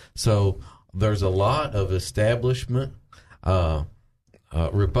 votes. So there's a lot of establishment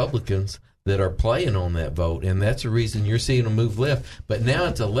Republicans that are playing on that vote, and that's the reason you're seeing them move left. But now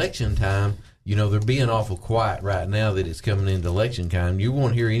it's election time. They're being awful quiet right now that it's coming into election time. You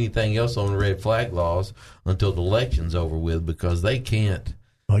won't hear anything else on red flag laws until the election's over with, because they can't.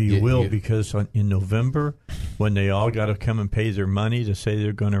 Well, you will, because in November, when they all got to come and pay their money to say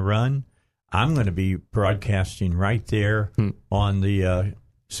they're going to run, I'm going to be broadcasting right there on the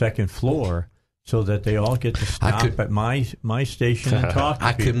second floor, so that they all get to stop at my station and talk to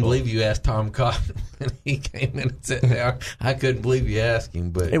I people. couldn't believe you asked Tom Cotton when he came in and sat down. I couldn't believe you asked him,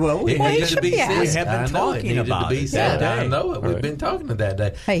 but it needed to be said. We have been talking about it. I know it. We've been talking to that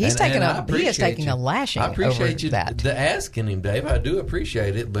day. Hey, he is taking a lashing. I appreciate you that. asking him, Dave. I do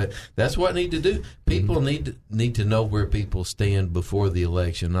appreciate it, but that's what need to do. People need to know where people stand before the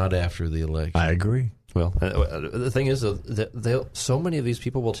election, not after the election. I agree. Well, the thing is, so many of these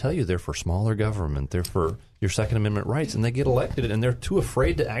people will tell you they're for smaller government, they're for your Second Amendment rights, and they get elected, and they're too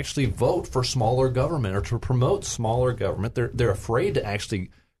afraid to actually vote for smaller government or to promote smaller government. They're afraid to actually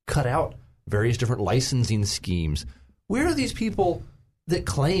cut out various different licensing schemes. Where are these people that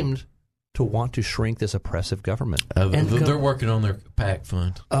claimed to want to shrink this oppressive government? They're working on their PAC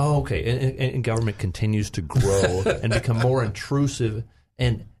fund. Oh, okay, and government continues to grow and become more intrusive,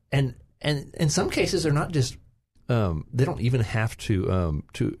 and in some cases, they're not just they don't even have to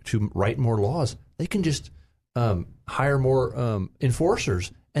write more laws. They can just hire more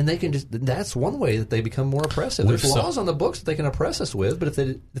enforcers, and they can that's one way that they become more oppressive. There's laws on the books that they can oppress us with, but if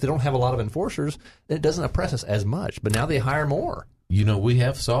they don't have a lot of enforcers, then it doesn't oppress us as much. But now they hire more. We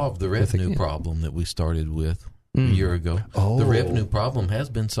have solved the revenue problem that we started with a year ago. Oh. The revenue problem has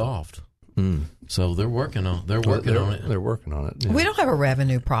been solved. So they're working on it. They're working on it. Yeah. We don't have a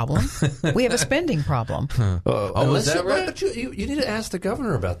revenue problem. We have a spending problem. Is that right? But you need to ask the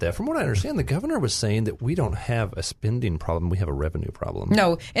governor about that. From what I understand, the governor was saying that we don't have a spending problem. We have a revenue problem.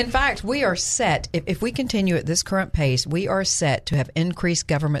 No. In fact, we are set. If we continue at this current pace, we are set to have increased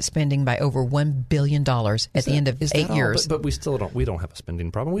government spending by over $1 billion at the end of 8 years. But we still don't. We don't have a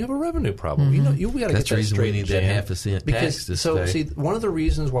spending problem. We have a revenue problem. We got to get that straight. That's the reason we need that 0.5% tax to stay. See, one of the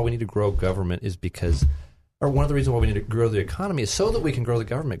reasons why we need to grow government is one of the reasons why we need to grow the economy is so that we can grow the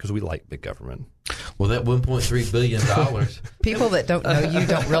government, because we like big government. Well, that $1.3 billion. People that don't know you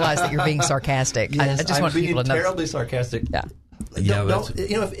don't realize that you're being sarcastic. Yes, I just want people to know. Terribly sarcastic. Yeah.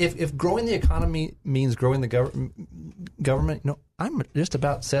 if growing the economy means growing the government, I'm just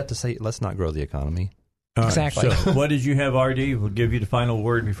about set to say let's not grow the economy. Exactly. Right, so what did you have, RD? We'll give you the final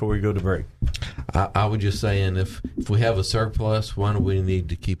word before we go to break. I was just saying, if we have a surplus, why do we need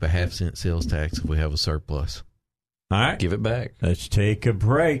to keep a 0.5-cent sales tax if we have a surplus? All right. Give it back. Let's take a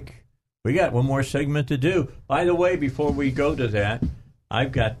break. We got one more segment to do. By the way, before we go to that,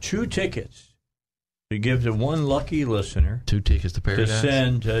 I've got 2 tickets to give to one lucky listener. 2 tickets to paradise? To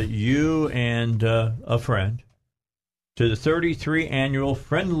send you and a friend to the 33 annual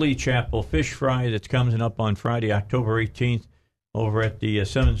Friendly Chapel Fish Fry that's coming up on Friday, October 18th, over at the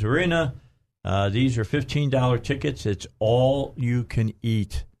Simmons Arena. These are $15 tickets. It's all you can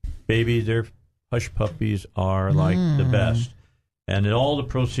eat. Baby, their hush puppies are like the best. And all the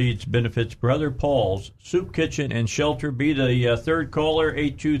proceeds benefits Brother Paul's Soup Kitchen and Shelter. Be the third caller,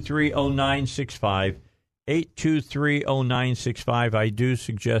 823-0965. 823-0965. I do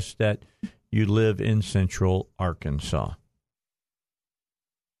suggest that you live in Central Arkansas.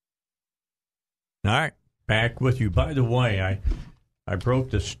 All right, back with you. By the way, I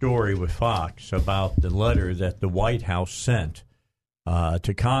broke the story with Fox about the letter that the White House sent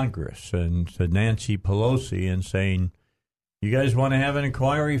to Congress and to Nancy Pelosi and saying, you guys want to have an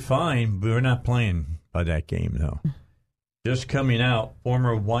inquiry? Fine, but we're not playing by that game, though. Just coming out,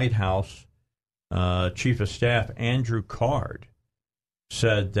 former White House Chief of Staff Andrew Card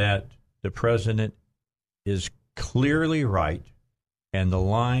said that the president is clearly right, and the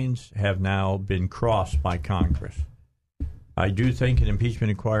lines have now been crossed by Congress. I do think an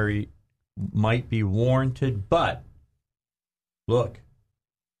impeachment inquiry might be warranted, but look, the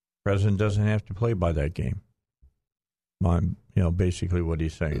president doesn't have to play by that game. Basically what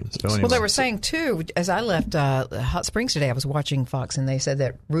he's saying. So anyway. Well, they were saying, too, as I left Hot Springs today, I was watching Fox, and they said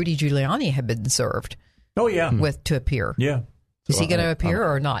that Rudy Giuliani had been served. Oh, yeah. To appear. Yeah. Is he going to appear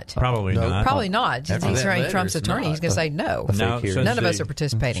or not? Probably not. Probably not. He's Trump's attorney. He's going to say no. Now, none of us are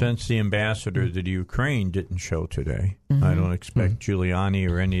participating. Since the ambassador to the Ukraine didn't show today, I don't expect Giuliani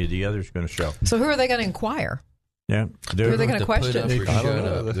or any of the others going to show. So who are they going to inquire? Yeah. Who are they going to question? They're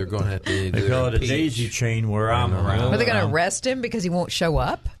going to have to. They call it a daisy chain where I'm around. Are they going to arrest him because he won't show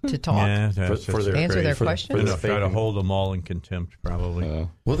up to talk? Yeah, answer their questions? They'll try to hold them all in contempt, probably.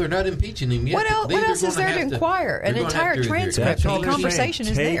 Well, they're not impeaching him yet. What else is there to inquire? An entire transcript of the conversation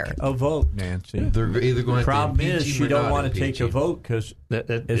is there. Take a vote, Nancy. They're either going to problem is you don't want to take a vote because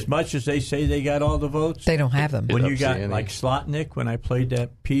as much as they say they got all the votes, they don't have them. When you got like Slotnick, when I played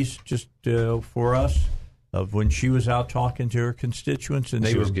that piece just for us, of when she was out talking to her constituents and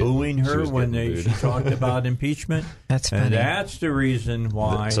they were booing her when she talked about impeachment. That's funny. And that's the reason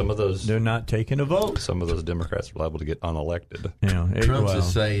why they're not taking a vote. Some of those Democrats are liable to get unelected. Trump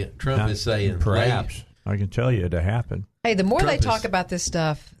is saying perhaps. I can tell you to happen. Hey, the more they talk about this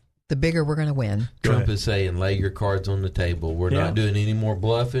stuff, the bigger we're going to win. Trump is saying, lay your cards on the table. We're not doing any more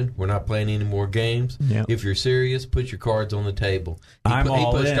bluffing. We're not playing any more games. Yeah. If you're serious, put your cards on the table.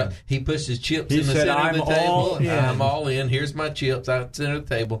 He pushed his chips in the center of the table. I'm all in. Here's my chips out the center of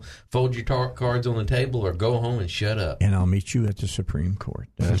the table. Fold your cards on the table or go home and shut up. And I'll meet you at the Supreme Court.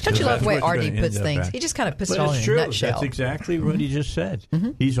 Don't you love the way RD puts things? He just kind of puts it all in a nutshell. That's exactly what he just said.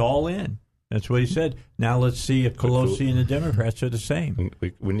 He's all in. That's what he said. Now let's see if Pelosi and the Democrats are the same.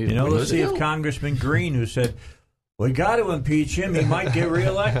 Let's see if Congressman Green, who said, we got to impeach him, he might get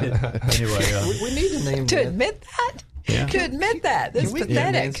reelected. Anyway. We need to name admit that? Yeah. To admit that. That's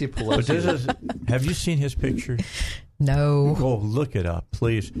pathetic. Nancy Pelosi. Have you seen his picture? No. Go look it up,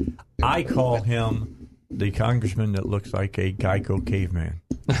 please. I call him the congressman that looks like a Geico caveman.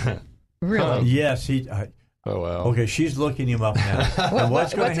 Really? Yes, he... Oh, wow. Okay, she's looking him up now.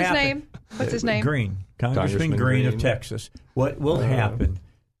 What's going to happen? His name? What's his name? Green. Congressman Green of Texas. What will happen?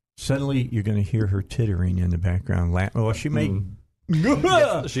 Suddenly, you're going to hear her tittering in the background. Well, she may...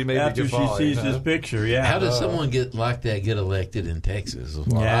 she may after she sees this picture, How does someone get elected in Texas?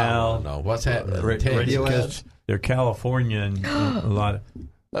 Well, I don't know. What's happening in Texas? Because they're California and a lot of...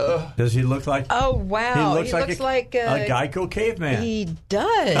 Does he look like? Oh wow! He looks like a Geico caveman. He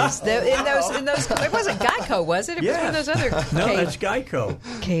does. In those, it wasn't Geico, was it? It was one of those other. No, that's Geico.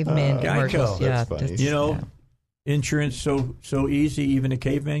 Caveman commercials. Geico. Yeah, that's funny. Insurance so easy, even a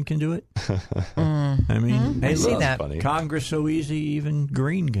caveman can do it. I mean, hey, see that. Congress so easy, even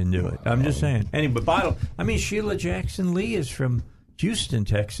Green can do it. I'm just saying. Anyway, Sheila Jackson Lee is from Houston,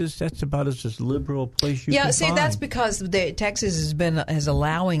 Texas. That's about as liberal a place you can find. That's because Texas is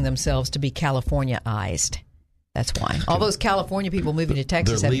allowing themselves to be California-ized. That's why. All those California people moving to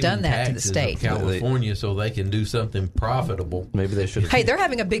Texas have done that to the state. California, so they can do something profitable. Maybe they should. Hey, they're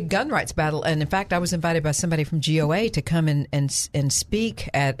having a big gun rights battle, and in fact, I was invited by somebody from GOA to come and speak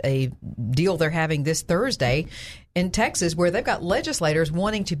at a deal they're having this Thursday in Texas, where they've got legislators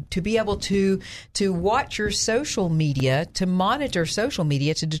wanting to be able to watch your social media, to monitor social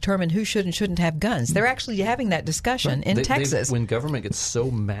media, to determine who should and shouldn't have guns. They're actually having that discussion in Texas. When government gets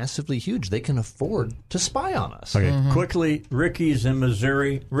so massively huge, they can afford to spy on us. Okay, quickly, Ricky's in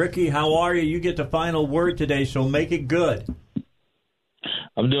Missouri. Ricky, how are you? You get the final word today, so make it good.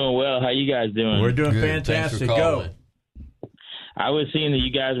 I'm doing well. How you guys doing? We're doing fantastic. Go. I was seeing that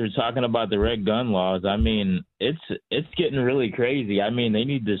you guys were talking about the red gun laws. I mean, it's getting really crazy. I mean, they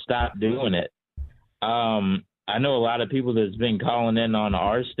need to stop doing it. I know a lot of people that's been calling in on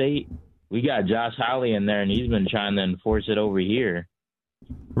our state. We got Josh Hawley in there, and he's been trying to enforce it over here.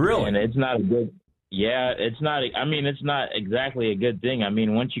 Really? And it's not a good. Yeah, it's not. I mean, it's not exactly a good thing. I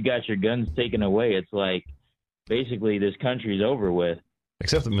mean, once you got your guns taken away, it's like basically this country's over with.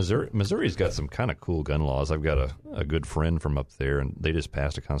 Except that Missouri's got some kind of cool gun laws. I've got a good friend from up there, and they just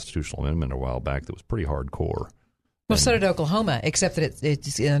passed a constitutional amendment a while back that was pretty hardcore. Well, so did Oklahoma, except that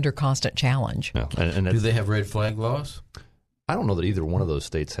it's under constant challenge. Yeah, and do they have red flag laws? I don't know that either one of those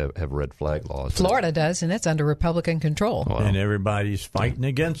states have red flag laws. Florida does, and it's under Republican control. Well, and everybody's fighting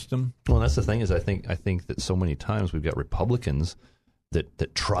against them. Well, that's the thing is I think that so many times we've got Republicans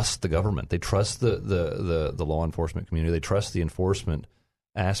that trust the government. They trust the law enforcement community. They trust the enforcement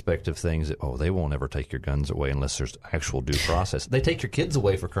aspect of things that, they won't ever take your guns away unless there's actual due process. They take your kids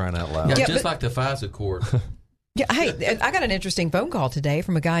away for crying out loud. Yeah, just like the FISA court. Yeah, hey, I got an interesting phone call today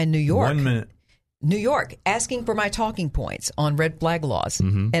from a guy in New York. 1 minute. New York, asking for my talking points on red flag laws.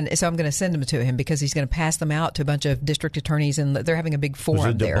 Mm-hmm. And so I'm going to send them to him because he's going to pass them out to a bunch of district attorneys, and they're having a big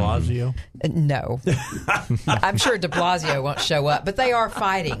forum there. Was it de Blasio? No. I'm sure de Blasio won't show up, but they are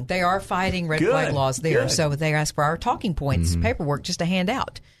fighting. They are fighting red flag laws there. Good. So they ask for our talking points paperwork just to hand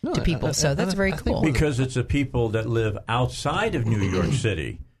out to people. So that's very cool. Because it's the people that live outside of New York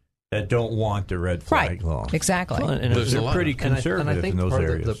City that don't want the red flag law. Exactly. Well, and they're pretty conservative and I think in those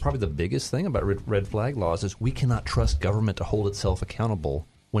areas. Probably the biggest thing about red flag laws is we cannot trust government to hold itself accountable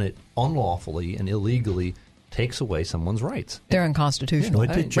when it unlawfully and illegally takes away someone's rights. They're unconstitutional.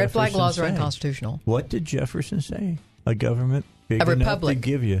 Red flag laws are say? unconstitutional. What did Jefferson say? A government big a enough republic. to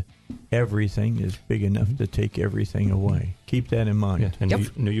give you everything is big enough to take everything away. Keep that in mind. Yeah.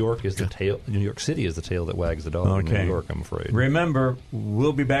 And New York is the tail. New York City is the tail that wags the dog. In New York, I'm afraid. Remember,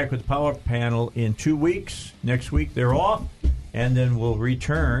 we'll be back with the Power Panel in 2 weeks. Next week they're off, and then we'll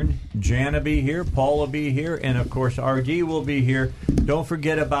return. Jan will be here, Paul will be here, and of course RD will be here. Don't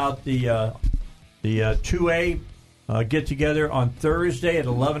forget about the 2A get together on Thursday at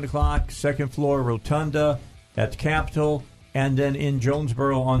 11 o'clock, second floor Rotunda at the Capitol. And then in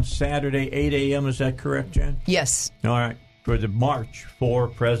Jonesboro on Saturday, 8 a.m. Is that correct, Jen? Yes. All right. For the March for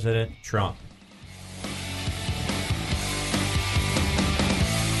President Trump.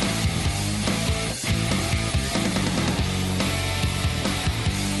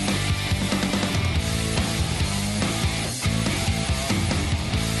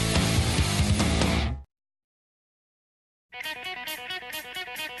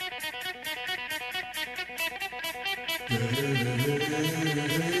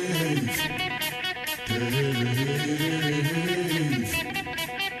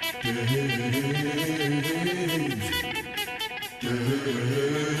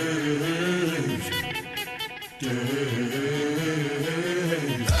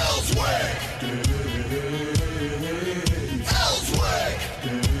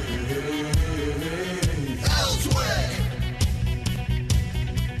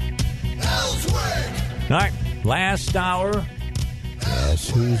 All right, last hour. Guess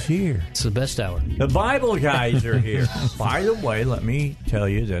who's here? It's the best hour. The Bible guys are here. By the way, let me tell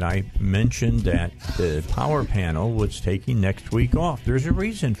you that I mentioned that the Power Panel was taking next week off. There's a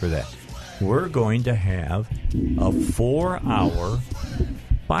reason for that. We're going to have a 4-hour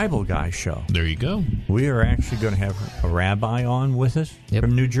Bible guy show. There you go. We are actually going to have a rabbi on with us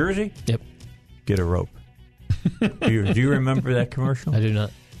from New Jersey. Yep. Get a rope. Do you remember that commercial? I do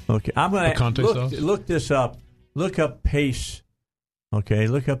not. Okay, I'm going to look this up. Look up Pace. Okay,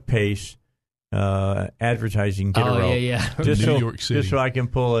 look up Pace. Advertising. Get a rope. Yeah. Just New York City. Just so I can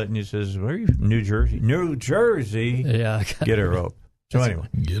pull it. And he says, "Where are you from? New Jersey? New Jersey? Yeah. Get a rope." So anyway,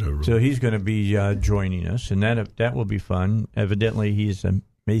 get a rope. So he's going to be joining us, and that will be fun. Evidently, he's a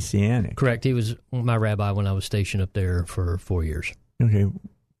Messianic. Correct. He was my rabbi when I was stationed up there for 4 years. Okay,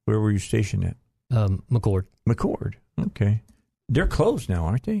 where were you stationed at? McCord. McCord. Okay. They're closed now,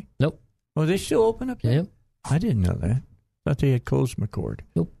 aren't they? Nope. Oh, they still open up there? Yep. I didn't know that. Thought they had closed McCord.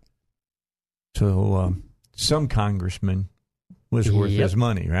 Nope. So some congressman was worth his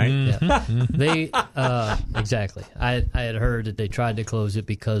money, right? Yeah. They exactly. I had heard that they tried to close it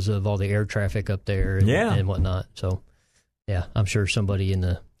because of all the air traffic up there and whatnot. So, yeah, I'm sure somebody in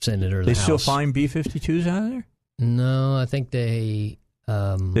the Senate or the House. They still find B-52s out of there? No, I think they...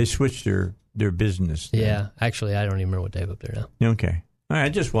 they switched their business. Then. Yeah, actually, I don't even remember what they have up there now. Okay. All right, I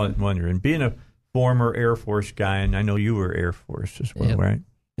just wondering, being a former Air Force guy, and I know you were Air Force as well, right?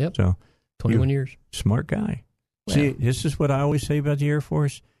 Yep. So 21 years. Smart guy. Wow. See, this is what I always say about the Air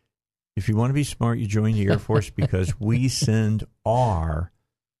Force. If you want to be smart, you join the Air Force because we send our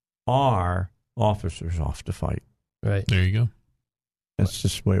officers off to fight. Right. There you go. That's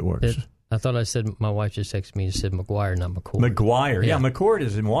just the way it works. I thought I said, my wife just texted me and said McGuire, not McCord. McGuire. Yeah, McCord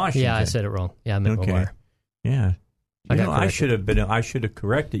is in Washington. Yeah, I said it wrong. Yeah, I meant McGuire. Yeah. I should have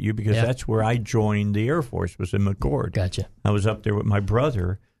corrected you because that's where I joined the Air Force, was in McCord. Gotcha. I was up there with my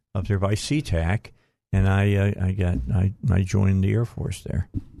brother up there by SeaTac, and I joined the Air Force there.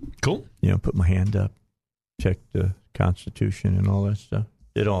 Cool. Put my hand up, checked the Constitution and all that stuff.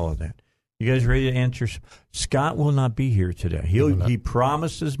 Did all of that. You guys ready to answer? Scott will not be here today. He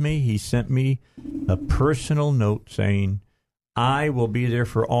promises me. He sent me a personal note saying I will be there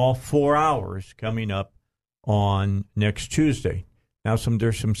for all 4 hours coming up on next Tuesday. Now,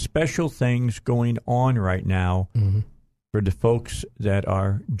 there's some special things going on right now for the folks that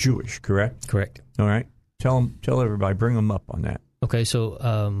are Jewish, correct? Correct. All right. Tell everybody, bring them up on that. Okay,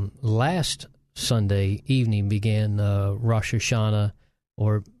 so last Sunday evening began Rosh Hashanah,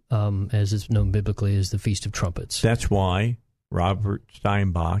 or as it's known biblically as the Feast of Trumpets. That's why Robert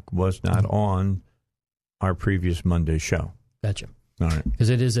Steinbach was not on our previous Monday show. Gotcha. All right. Because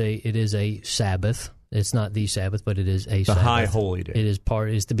it is a Sabbath. It's not the Sabbath, but it is a the Sabbath. high holy day. It is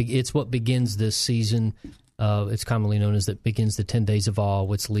it's what begins this season. It's commonly known as that begins the 10 days of awe,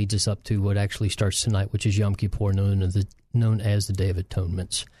 which leads us up to what actually starts tonight, which is Yom Kippur, known as the Day of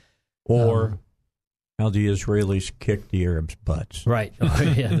Atonements. Or how the Israelis kicked the Arabs' butts. Right.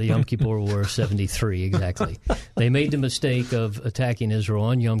 Yeah, the Yom Kippur War of 73, exactly. They made the mistake of attacking Israel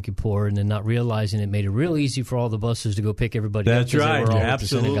on Yom Kippur and then not realizing it made it real easy for all the buses to go pick everybody up. That's right.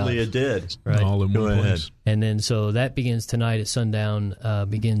 Absolutely it did. Right. All in one place. And then so that begins tonight at sundown,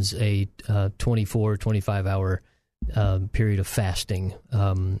 begins a 24, 25-hour period of fasting.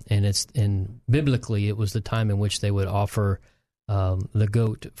 And biblically, it was the time in which they would offer the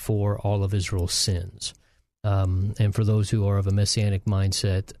goat for all of Israel's sins. And for those who are of a messianic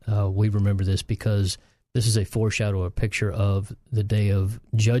mindset, we remember this because this is a foreshadow, a picture of the day of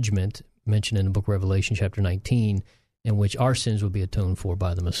judgment mentioned in the book of Revelation chapter 19, in which our sins will be atoned for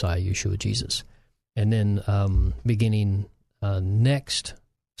by the Messiah, Yeshua Jesus. And then beginning next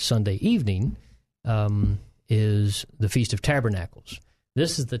Sunday evening is the Feast of Tabernacles.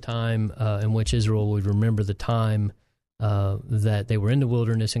 This is the time in which Israel would remember the time that they were in the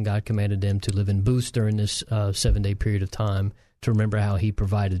wilderness and God commanded them to live in booths during this 7-day period of time to remember how he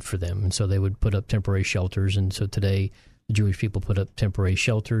provided for them. And so they would put up temporary shelters. And so today the Jewish people put up temporary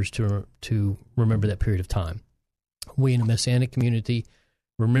shelters to remember that period of time. We in the Messianic community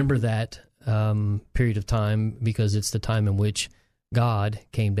remember that period of time because it's the time in which God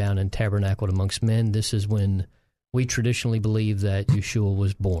came down and tabernacled amongst men. This is when we traditionally believe that Yeshua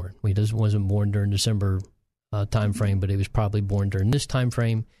was born. He wasn't born during December time frame, but he was probably born during this time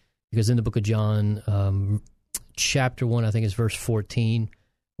frame because in the book of John, chapter 1, I think it's verse 14,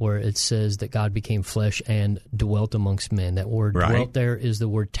 where it says that God became flesh and dwelt amongst men. That word dwelt there is the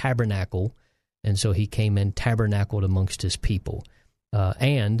word tabernacle, and so he came and tabernacled amongst his people.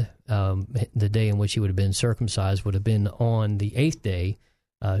 And the day in which he would have been circumcised would have been on the 8th day,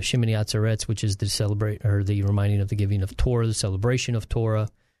 Shemini Atzeretz, which is the reminding of the giving of Torah, the celebration of Torah.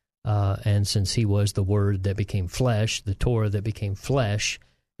 And since he was the Word that became flesh, the Torah that became flesh,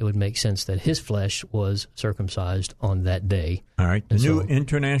 it would make sense that his flesh was circumcised on that day. All right. The New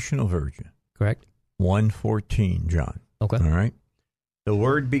International Version. Correct. 1:14, John. Okay. All right. The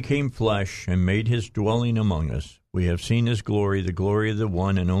Word became flesh and made his dwelling among us. We have seen his glory, the glory of the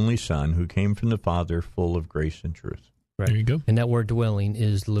one and only Son, who came from the Father, full of grace and truth. Right. There you go. And that word dwelling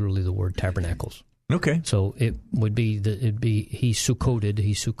is literally the word tabernacles. Okay. So it would be he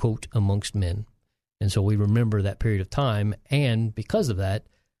sukkot amongst men. And so we remember that period of time. And because of that,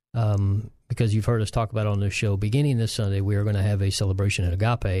 because you've heard us talk about on this show, beginning this Sunday, we are going to have a celebration at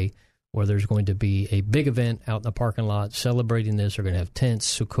Agape where there's going to be a big event out in the parking lot celebrating this. We're going to have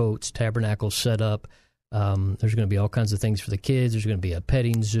tents, sukkots, tabernacles set up. There's going to be all kinds of things for the kids. There's going to be a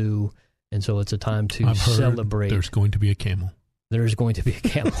petting zoo. And so it's a time to celebrate. There's going to be a camel. There's going to be a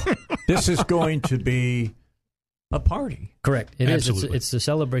camel. This is going to be a party. Correct. It is. It's the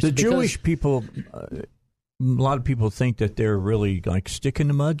celebration. The Jewish people, a lot of people think that they're really like stick in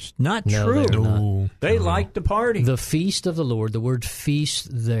the muds. Not true. Not. They like to party. The feast of the Lord, the word feast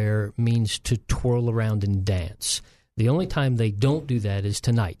there means to twirl around and dance. The only time they don't do that is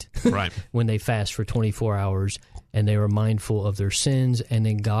tonight, right? When they fast for 24 hours and they are mindful of their sins, and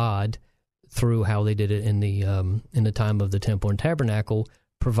then God, through how they did it in the time of the temple and tabernacle,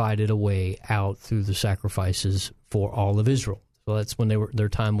 provided a way out through the sacrifices for all of Israel. So that's when their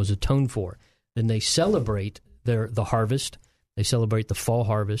time was atoned for. Then they celebrate the harvest. They celebrate the fall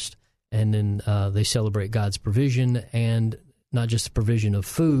harvest, and then they celebrate God's provision, and not just the provision of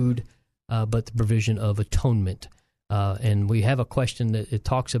food, but the provision of atonement. And we have a question that it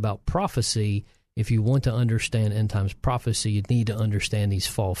talks about prophecy. If you want to understand end times prophecy, you need to understand these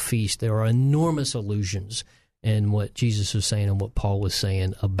fall feasts. There are enormous allusions in what Jesus was saying and what Paul was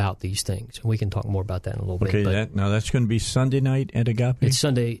saying about these things. And we can talk more about that in a little bit. Okay, now that's going to be Sunday night at Agape? It's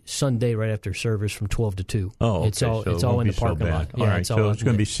Sunday right after service from 12 to 2. Oh, okay. It's all in the parking lot. All right, so it's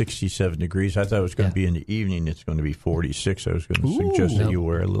going to be 67 degrees. I thought it was going to be in the evening. It's going to be 46. I was going to suggest that you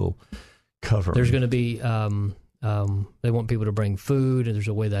wear a little cover. There's going to be, they want people to bring food, and there's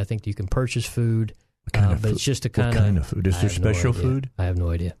a way that I think you can purchase food. But it's just a kind of food? Is there special food? I have no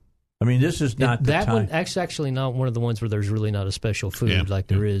idea. I mean, this is not that one. Actually, not one of the ones where there's really not a special food like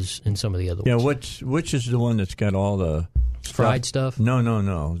there is in some of the other ones. Yeah, which is the one that's got all the fried stuff?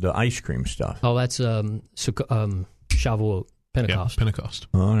 No, the ice cream stuff. Oh, that's Shavuot, Pentecost. Yeah, Pentecost.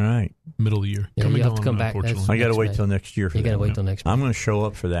 All right, middle of the year. Yeah, you have to come back. I got to wait till next year for that. You got to wait till next. I'm going to show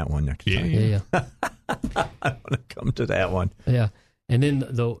up for that one next time. Yeah. I want to come to that one. Yeah. And then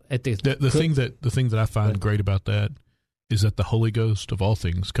the thing that I find great about that is that the Holy Ghost of all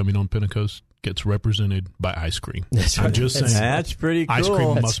things coming on Pentecost gets represented by ice cream. I'm just saying that's pretty cool. Ice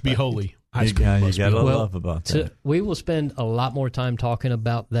cream must be holy. Ice cream must be holy. Love about that. So we will spend a lot more time talking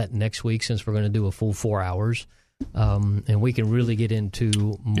about that next week, since we're going to do a full 4 hours, and we can really get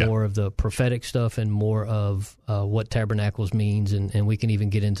into more of the prophetic stuff and more of what tabernacles means, and we can even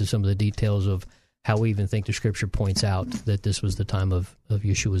get into some of the details of how we even think the Scripture points out that this was the time of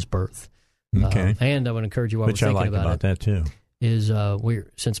Yeshua's birth. Okay. And I would encourage you, while Which we're thinking I like about that too, is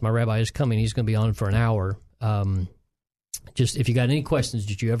since my rabbi is coming, he's going to be on for an hour. Just if you got any questions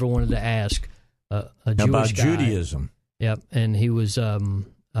that you ever wanted to ask a Jewish about guy, Judaism. Yep, and he was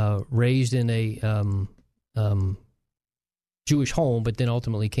raised in a Jewish home, but then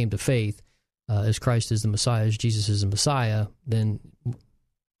ultimately came to faith as Christ is the Messiah, as Jesus is the Messiah. Then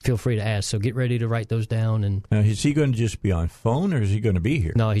feel free to ask. So get ready to write those down. And now, is he going to just be on phone, or is he going to be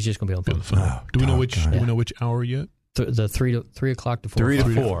here? No, he's just going to be on phone. Oh, do we know which hour yet? The 3 o'clock to 4. 3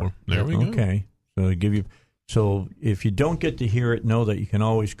 to 4. There we go. Okay, so give you. So if you don't get to hear it, know that you can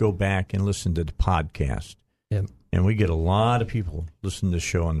always go back and listen to the podcast. Yep. And we get a lot of people listening to the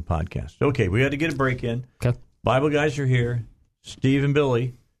show on the podcast. Okay, we had to get a break in. Okay. Bible guys are here. Steve and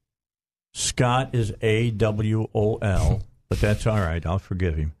Billy. Scott is AWOL, but that's all right. I'll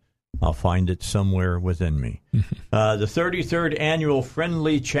forgive him. I'll find it somewhere within me. The 33rd Annual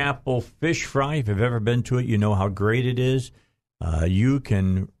Friendly Chapel Fish Fry. If you've ever been to it, you know how great it is. You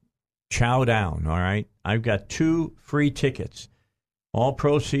can chow down, all right? I've got 2 free tickets. All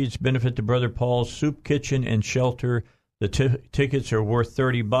proceeds benefit the Brother Paul's Soup Kitchen and Shelter. The tickets are worth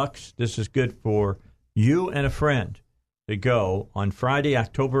 $30. This is good for you and a friend to go on Friday,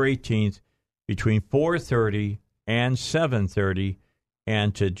 October 18th, between 4:30 and 7:30,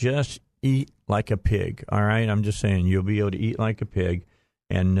 and to just eat like a pig, all right? I'm just saying, you'll be able to eat like a pig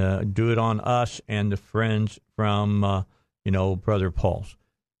and do it on us and the friends from, Brother Paul's.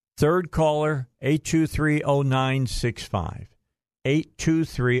 Third caller, 823-0965.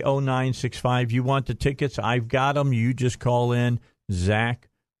 823-0965. You want the tickets? I've got them. You just call in. Zach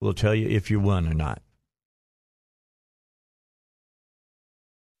will tell you if you won or not.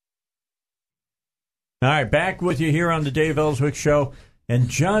 All right, back with you here on the Dave Elswick Show. And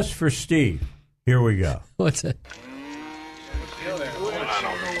just for Steve, here we go. What's that?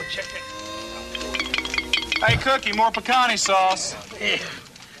 Hey, Cookie, more pecani sauce.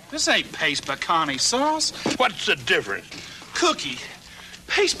 This ain't paste pecani sauce. What's the difference? Cookie,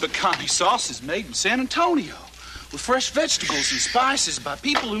 paste pecani sauce is made in San Antonio with fresh vegetables and spices by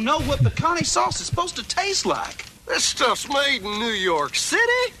people who know what pecani sauce is supposed to taste like. This stuff's made in New York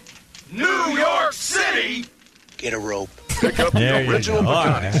City? New York City? Get a rope. Pick up there the original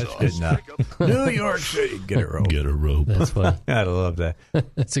pecani that's sauce. good enough. New York City, get a rope. Get a rope. That's funny. I love that.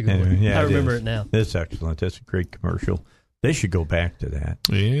 That's a good one. Yeah, I remember it now. That's excellent. That's a great commercial. They should go back to that.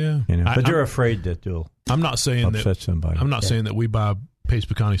 Yeah. But they're afraid that they'll I'm not saying upset somebody. I'm not saying that we buy paste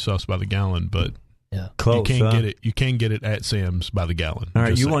pecani sauce by the gallon, but Yeah, close. You can't get it. You can get it at Sam's by the gallon. All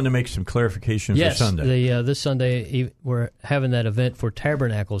right, you want to make some clarifications for Sunday? Yes, this Sunday we're having that event for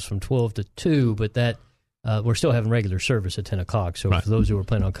Tabernacles from 12 to 2, but that we're still having regular service at 10 o'clock. So for those who are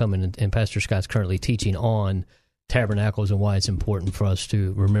planning on coming, and Pastor Scott's currently teaching on Tabernacles and why it's important for us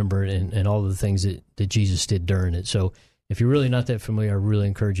to remember it and all of the things that Jesus did during it. So if you're really not that familiar, I really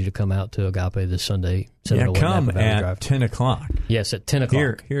encourage you to come out to Agape this Sunday. Come at 10 o'clock. Yes, at 10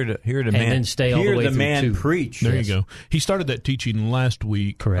 o'clock. Hear the man. And then stay all the way through 2. Preach. There you go. He started that teaching last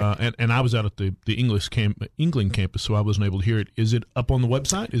week. Correct. And I was out at the England campus, so I wasn't able to hear it. Is it up on the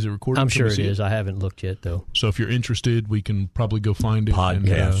website? Is it recorded? I'm sure it is. I haven't looked yet, though. So if you're interested, we can probably go find it.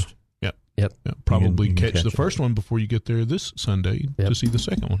 Podcast. Yep. Probably you can catch the first one before you get there this Sunday to see the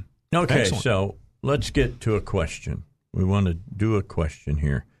second one. Okay, Excellent. So let's get to a question. We want to do a question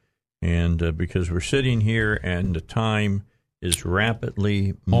here. And because we're sitting here and the time is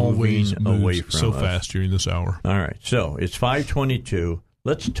rapidly moving away from so us. fast during this hour. All right, so it's 5:22.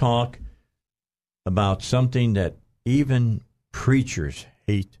 Let's talk about something that even preachers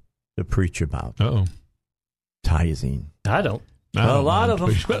hate to preach about. Uh-oh. Tithing. I don't. Well, a lot of them,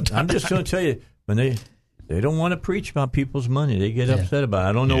 I'm just going to tell you, when they don't want to preach about people's money. They get upset about it.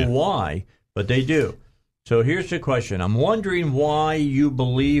 I don't know why, but they do. So here's the question. I'm wondering why you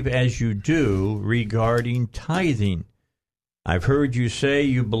believe as you do regarding tithing. I've heard you say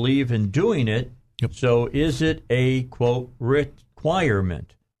you believe in doing it. Yep. So is it a, quote,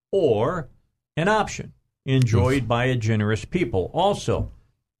 requirement or an option enjoyed by a generous people? Also,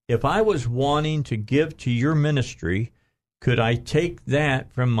 if I was wanting to give to your ministry, could I take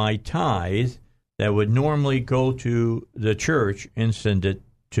that from my tithe that would normally go to the church and send it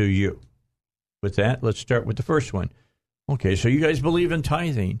to you? With that, let's start with the first one. Okay, so you guys believe in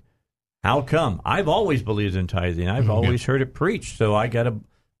tithing. How come? I've always believed in tithing. I've always heard it preached. So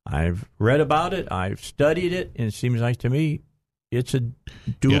I've read about it. I've studied it, and it seems like to me it's a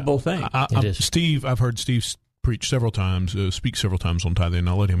doable thing. It is. Steve, I've heard Steve preach several times, speak several times on tithing, and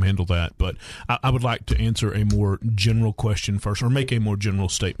I'll let him handle that. But I would like to answer a more general question first, or make a more general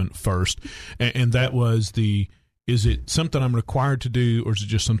statement first, and that was is it something I'm required to do, or is it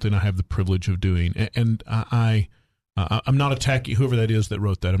just something I have the privilege of doing? And I'm not attacking whoever that is that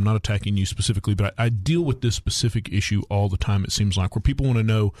wrote that. I'm not attacking you specifically, but I deal with this specific issue all the time, it seems like, where people want to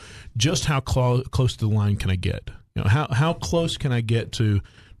know just how close to the line can I get? You know, how close can I get to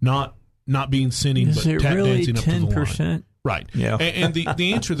not being sinning, is but it tap really dancing up to the 10%? line? Right. Yeah. And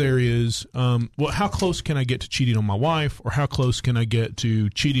the answer there is, well, how close can I get to cheating on my wife, or how close can I get to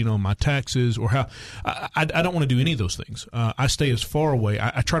cheating on my taxes, or how I don't want to do any of those things. I stay as far away.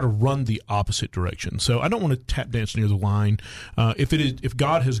 I try to run the opposite direction. So I don't want to tap dance near the line. If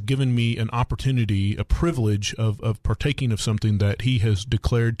God has given me an opportunity, a privilege of partaking of something that He has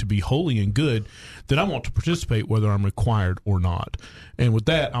declared to be holy and good, then I want to participate whether I'm required or not. And with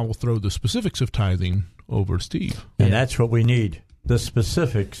that, I will throw the specifics of tithing over to Steve. And that's what we need, the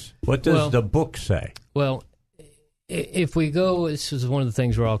specifics. What does the book say? Well, if we go, this is one of the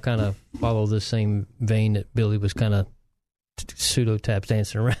things where I'll kind of follow the same vein that Billy was kind of pseudo-tap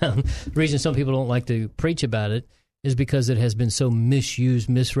dancing around. The reason some people don't like to preach about it is because it has been so misused,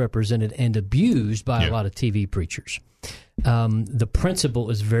 misrepresented, and abused by a lot of TV preachers. The principle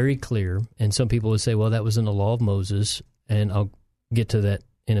is very clear, and some people would say, well, that was in the law of Moses, and I'll get to that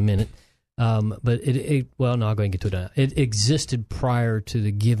in a minute. But well, no, I'll go and get to it now. It existed prior to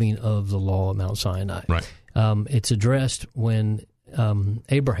the giving of the law at Mount Sinai. Right. It's addressed when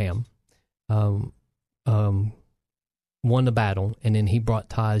Abraham won the battle, and then he brought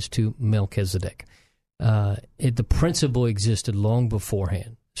tithes to Melchizedek. The principle existed long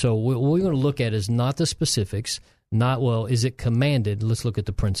beforehand. So what we're going to look at is not the specifics, not, well, is it commanded? Let's look at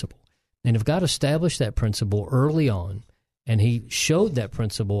the principle. And if God established that principle early on, and He showed that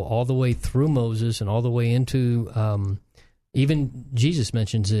principle all the way through Moses and all the way into, even Jesus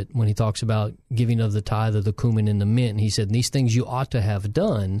mentions it when He talks about giving of the tithe of the cumin and the mint. And He said, these things you ought to have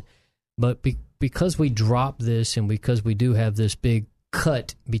done, but because we drop this and because we do have this big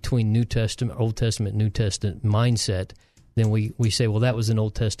cut between New Testament, Old Testament, New Testament mindset, then we say, well, that was an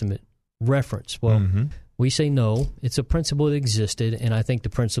Old Testament reference. Well, we say no, it's a principle that existed, and I think the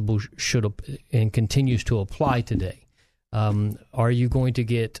principle should and continues to apply today. Are you going to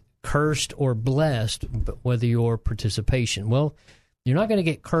get cursed or blessed, whether your participation? Well, you're not going to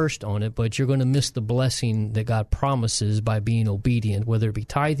get cursed on it, but you're going to miss the blessing that God promises by being obedient, whether it be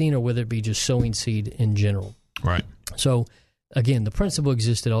tithing or whether it be just sowing seed in general. Right. So, again, the principle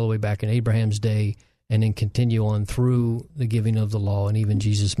existed all the way back in Abraham's day and then continue on through the giving of the law, and even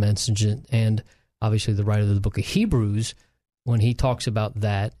Jesus mentions it. And obviously the writer of the book of Hebrews when he talks about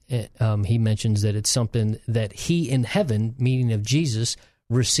that, he mentions that it's something that he in heaven, meaning of Jesus,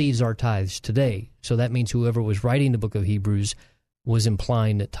 receives our tithes today. So that means whoever was writing the book of Hebrews was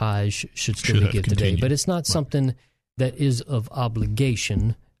implying that tithes should still be given today. But it's not something that is of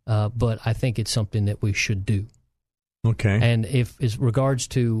obligation, but I think it's something that we should do. Okay. And if as regards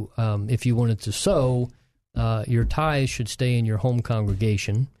to if you wanted to sow, your tithes should stay in your home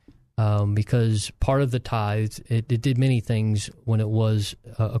congregation, because part of the tithe, it did many things when it was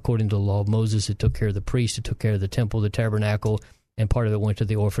according to the law of Moses. It took care of the priest, it took care of the temple, the tabernacle, and part of it went to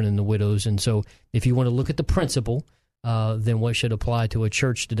the orphan and the widows. And so if you want to look at the principle, then what should apply to a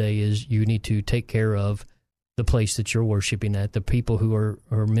church today is you need to take care of the place that you're worshiping at, the people who are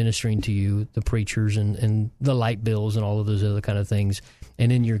ministering to you, the preachers and the light bills and all of those other kind of things.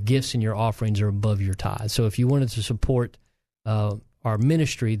 And then your gifts and your offerings are above your tithe. So if you wanted to support our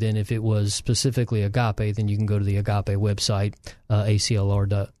ministry, then if it was specifically Agape, then you can go to the Agape website,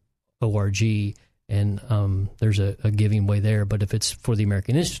 aclr.org, and there's a giving way there. But if it's for the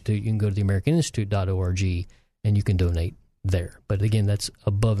American Institute, you can go to the americaninstitute.org and you can donate there. But again, that's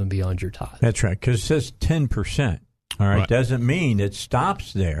above and beyond your tithe. That's right, because it says 10%. All right, doesn't mean it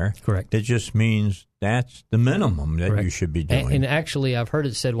stops there. Correct. It just means that's the minimum that you should be doing. And actually, I've heard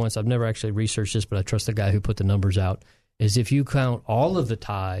it said once, I've never actually researched this, but I trust the guy who put the numbers out, is if you count all of the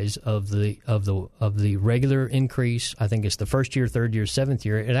tithes of the regular increase, I think it's the first year, third year, seventh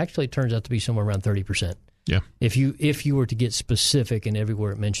year, it actually turns out to be somewhere around 30%. Yeah. If you were to get specific and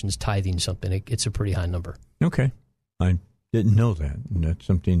everywhere it mentions tithing something, it's a pretty high number. Okay. I didn't know that. And that's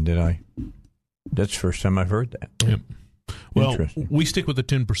something that's the first time I've heard that. Yep. Well, we stick with the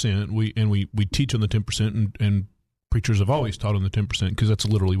 10%. We teach on the 10%, and preachers have always taught on the 10% because that's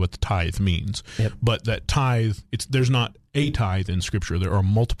literally what the tithe means. Yep. But that tithe, there's not a tithe in Scripture. There are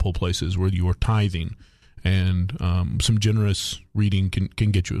multiple places where you are tithing, and some generous reading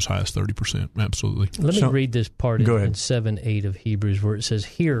can get you as high as 30%. Absolutely. Let me read this part in 7:8 of Hebrews where it says,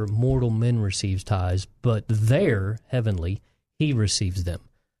 "Here mortal men receives tithes, but there, heavenly, he receives them."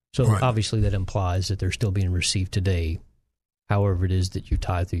 So obviously that implies that they're still being received today, however it is that you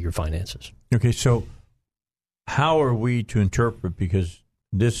tithe through your finances. Okay, so how are we to interpret, because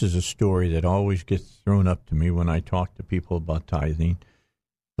this is a story that always gets thrown up to me when I talk to people about tithing,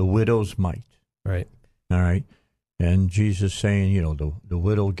 the widow's mite. Right. All right. And Jesus saying, the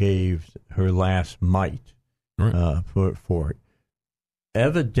widow gave her last mite for it.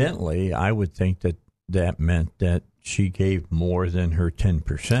 Evidently, I would think that meant that she gave more than her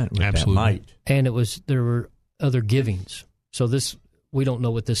 10% with that mite. And there were other givings. So we don't know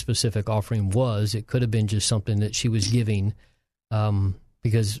what this specific offering was. It could have been just something that she was giving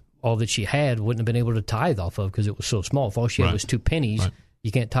because all that she had wouldn't have been able to tithe off of because it was so small. If all she had was 2 pennies,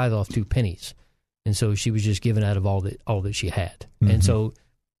 you can't tithe off 2 pennies. And so she was just giving out of all that she had. Mm-hmm. And so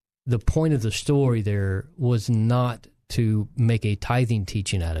the point of the story there was not to make a tithing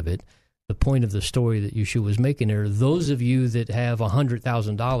teaching out of it. The point of the story that Yeshua was making there, those of you that have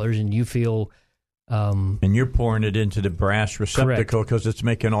 $100,000 and you feel... and you're pouring it into the brass receptacle because it's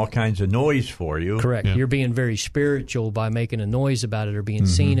making all kinds of noise for you. Correct. Yeah. You're being very spiritual by making a noise about it or being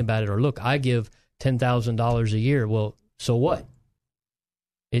seen about it. Or, look, I give $10,000 a year. Well, so what?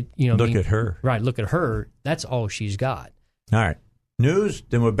 Look at her. Right, look at her. That's all she's got. All right. News,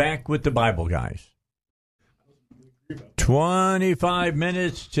 then we're back with the Bible guys. 25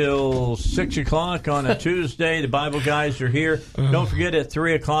 minutes till 6 o'clock on a Tuesday. The Bible guys are here. Don't forget, at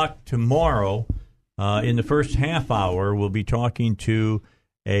 3 o'clock tomorrow, in the first half hour, we'll be talking to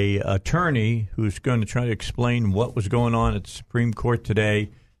a attorney who's going to try to explain what was going on at the Supreme Court today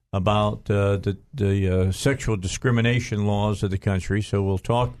about the sexual discrimination laws of the country. So we'll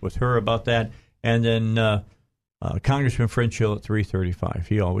talk with her about that. And then Congressman French Hill at 3:35.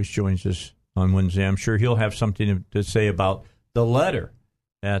 He always joins us on Wednesday. I'm sure he'll have something to say about the letter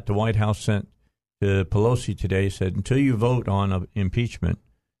that the White House sent to Pelosi today. Said, until you vote on impeachment,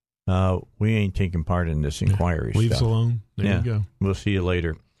 we ain't taking part in this inquiry. Leave us alone. There you go. We'll see you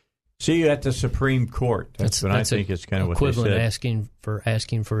later. See you at the Supreme Court. That's what I think is kind of what they said. Equivalent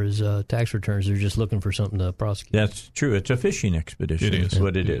asking for his tax returns. They're just looking for something to prosecute. That's true. It's a fishing expedition. It is.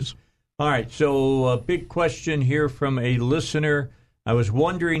 What it is. All right. So a big question here from a listener. I was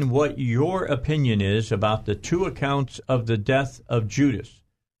wondering what your opinion is about the 2 accounts of the death of Judas.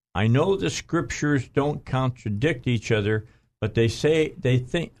 I know the scriptures don't contradict each other, but I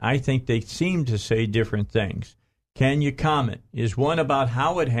think they seem to say different things. Can you comment? Is one about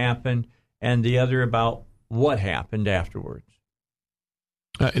how it happened and the other about what happened afterwards?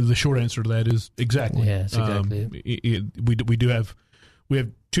 The short answer to that is exactly. Yes, exactly. We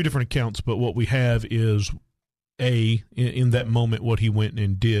have 2 different accounts, but what we have is in that moment what he went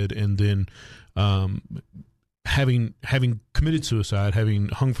and did, and then having committed suicide, having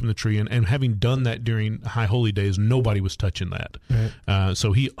hung from the tree, and having done that during High Holy Days, nobody was touching that. Right.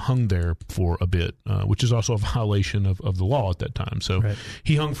 So he hung there for a bit, which is also a violation of the law at that time. So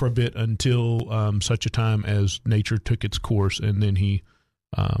he hung for a bit until such a time as nature took its course, and then he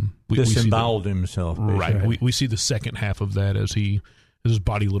disemboweled himself. Right. We see the second half of that as his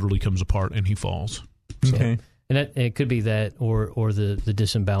body literally comes apart and he falls. So. Okay. And it could be that, or the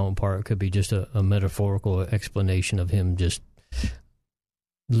disembowelment part could be just a metaphorical explanation of him just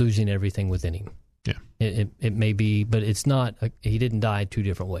losing everything within him. Yeah. It may be, but it's not. He didn't die 2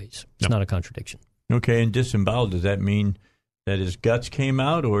 different ways. It's not a contradiction. Okay, and disemboweled, does that mean that his guts came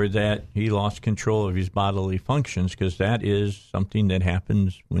out, or that he lost control of his bodily functions? Because that is something that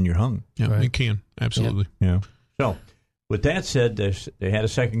happens when you're hung. Yeah, it can. Absolutely. Yeah. So, with that said, they had a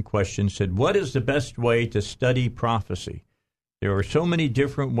second question, said, what is the best way to study prophecy? There are so many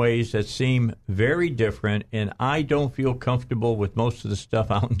different ways that seem very different, and I don't feel comfortable with most of the stuff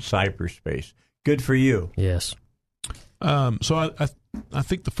out in cyberspace. Good for you. Yes. So I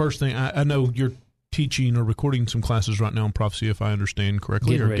think the first thing, I know you're teaching or recording some classes right now on prophecy, if I understand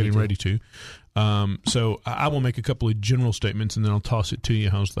correctly, getting ready to. So I will make a couple of general statements, and then I'll toss it to you.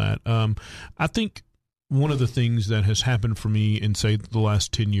 How's that? I think one of the things that has happened for me in, say, the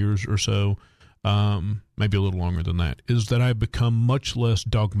last 10 years or so, maybe a little longer than that, is that I've become much less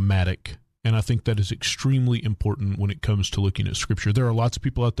dogmatic. And I think that is extremely important when it comes to looking at Scripture. There are lots of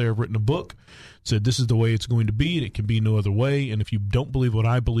people out there who have written a book, said this is the way it's going to be, and it can be no other way. And if you don't believe what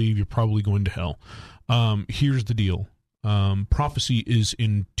I believe, you're probably going to hell. Here's the deal. Prophecy is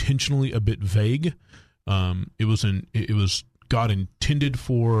intentionally a bit vague. It was God intended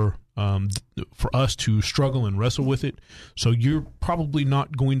for us to struggle and wrestle with it. So you're probably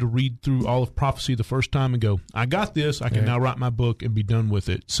not going to read through all of prophecy the first time and go, I got this, I can now write my book and be done with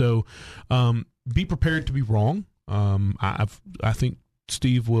it. So be prepared to be wrong. I think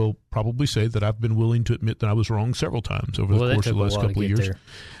Steve will probably say that I've been willing to admit that I was wrong several times over the course of the last couple of years.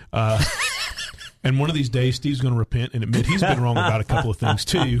 And one of these days, Steve's going to repent and admit he's been wrong about a couple of things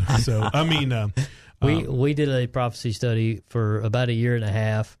too. So, I mean, we did a prophecy study for about a year and a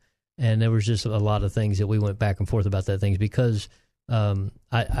half. And there was just a lot of things that we went back and forth about that things because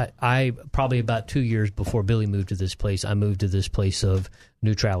I probably about 2 years before Billy moved to this place, I moved to this place of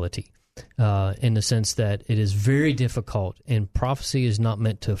neutrality in the sense that it is very difficult, and prophecy is not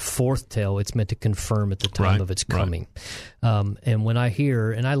meant to foretell, it's meant to confirm at the time of its coming. And when I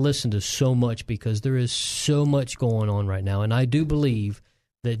hear, and I listen to so much because there is so much going on right now, and I do believe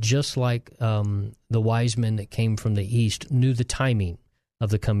that just like the wise men that came from the east knew the timing of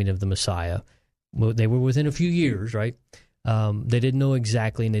the coming of the Messiah. Well, they were within a few years, right? They didn't know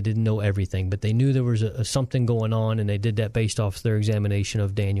exactly, and they didn't know everything, but they knew there was something going on, and they did that based off their examination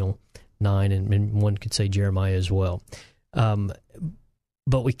of Daniel 9, and one could say Jeremiah as well.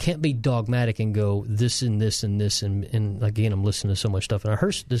 But we can't be dogmatic and go this and this and this, and again, I'm listening to so much stuff, and I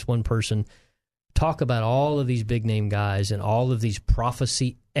heard this one person talk about all of these big-name guys and all of these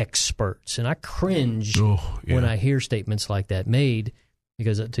prophecy experts, and I cringe when I hear statements like that made.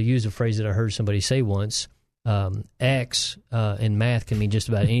 Because to use a phrase that I heard somebody say once, X in math can mean just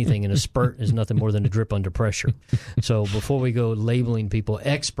about anything, and a spurt is nothing more than a drip under pressure. So before we go labeling people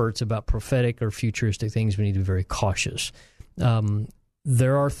experts about prophetic or futuristic things, we need to be very cautious.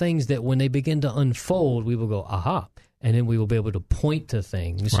 There are things that when they begin to unfold, we will go, aha, and then we will be able to point to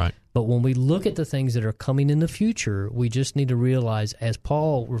things. Right. But when we look at the things that are coming in the future, we just need to realize, as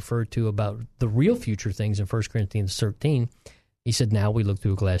Paul referred to about the real future things in 1 Corinthians 13, he said, now we look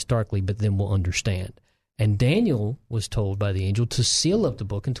through a glass darkly, but then we'll understand. And Daniel was told by the angel to seal up the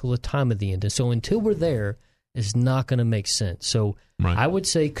book until the time of the end. And so until we're there, it's not going to make sense. So I would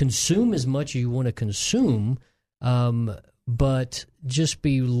say consume as much as you want to consume, but just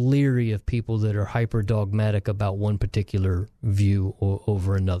be leery of people that are hyper-dogmatic about one particular view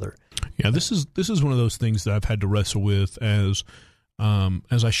over another. Yeah, this is one of those things that I've had to wrestle with as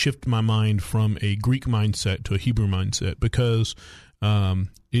I shift my mind from a Greek mindset to a Hebrew mindset, because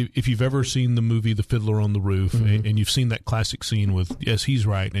if you've ever seen the movie The Fiddler on the Roof, and you've seen that classic scene with, yes, he's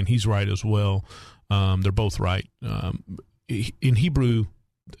right, and he's right as well, they're both right. In Hebrew,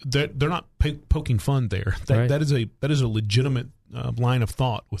 they're not poking fun there. That is a legitimate line of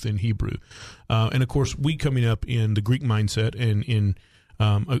thought within Hebrew. And, of course, we coming up in the Greek mindset and in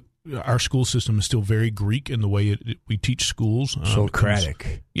our school system is still very Greek in the way we teach schools.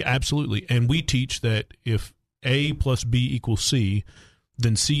 Socratic. Yeah, absolutely. And we teach that if A plus B equals C,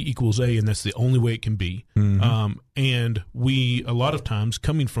 then C equals A, and that's the only way it can be. And we, a lot of times,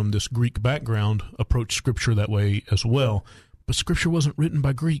 coming from this Greek background, approach Scripture that way as well. But Scripture wasn't written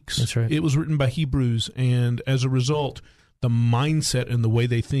by Greeks. That's right. It was written by Hebrews, and as a result, the mindset and the way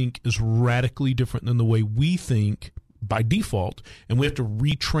they think is radically different than the way we think by default, and we have to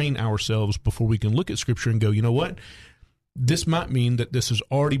retrain ourselves before we can look at Scripture and go, you know what? This might mean that this has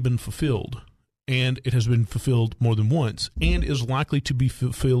already been fulfilled, and it has been fulfilled more than once, and is likely to be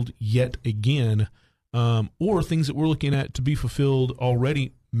fulfilled yet again, or things that we're looking at to be fulfilled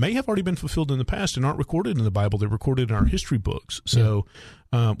already may have already been fulfilled in the past and aren't recorded in the Bible. They're recorded in our history books. So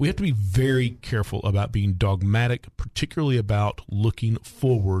we have to be very careful about being dogmatic, particularly about looking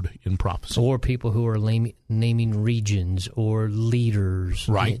forward in prophecy. Or people who are naming regions or leaders.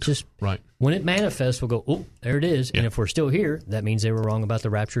 Right. Just right. When it manifests, we'll go, oh, there it is. Yeah. And if we're still here, that means they were wrong about the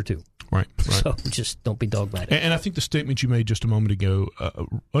rapture too. Right. So just don't be dogmatic. And I think the statement you made just a moment ago,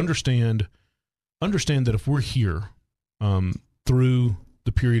 understand that if we're here through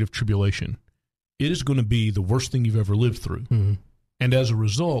the period of tribulation, it is going to be the worst thing you've ever lived through. Mm-hmm. And as a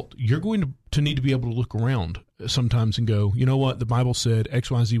result, you're going to need to be able to look around sometimes and go, you know what, the Bible said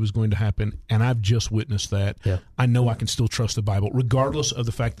XYZ was going to happen, and I've just witnessed that. Yeah. I know I can still trust the Bible, regardless of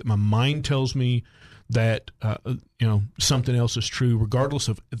the fact that my mind tells me that something else is true, regardless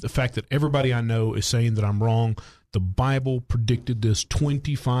of the fact that everybody I know is saying that I'm wrong. The Bible predicted this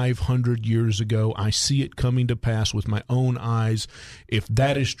 2,500 years ago. I see it coming to pass with my own eyes. If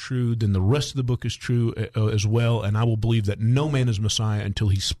that is true, then the rest of the book is true as well, and I will believe that no man is Messiah until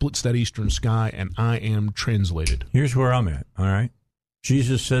he splits that eastern sky and I am translated. Here's where I'm at, all right?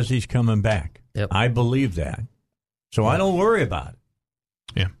 Jesus says he's coming back. Yep. I believe that. So I don't worry about it.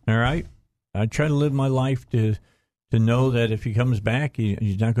 Yeah. All right? I try to live my life to know that if he comes back,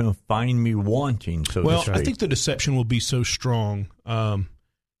 he's not going to find me wanting. So well, I think the deception will be so strong,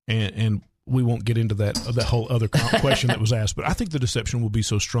 and we won't get into that whole other question that was asked. But I think the deception will be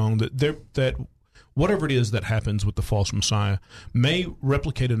so strong that whatever it is that happens with the false Messiah may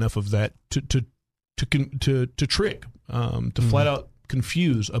replicate enough of that to trick, to flat out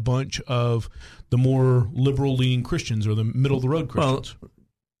confuse a bunch of the more liberal leaning Christians or the middle of the road Christians. Well,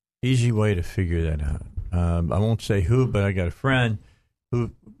 easy way to figure that out. I won't say who, but I got a friend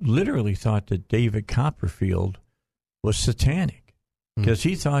who literally thought that David Copperfield was satanic because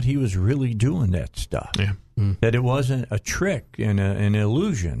he thought he was really doing that stuff. Yeah. That it wasn't a trick and an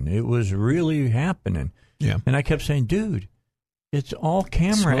illusion. It was really happening. Yeah. And I kept saying, dude, it's all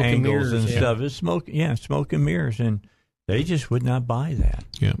camera angles and stuff. It's smoke and mirrors. And they just would not buy that.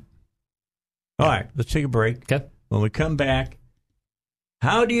 Yeah. All right, let's take a break. Okay. When we come back,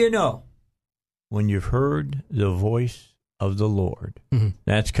 how do you know when you've heard the voice of the Lord?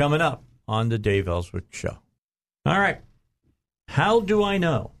 That's coming up on the Dave Elswick Show. All right. How do I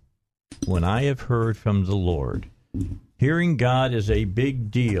know when I have heard from the Lord? Hearing God is a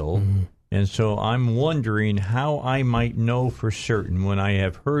big deal, and so I'm wondering how I might know for certain when I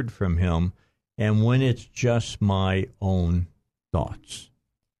have heard from him and when it's just my own thoughts.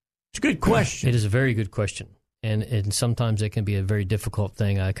 It's a good question. It is a very good question. And sometimes it can be a very difficult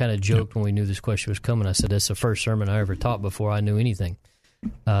thing. I kind of joked when we knew this question was coming. I said, that's the first sermon I ever taught before I knew anything.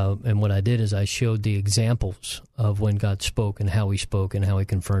 And what I did is I showed the examples of when God spoke and how he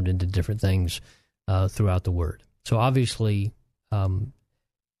confirmed into different things throughout the Word. So obviously, we'll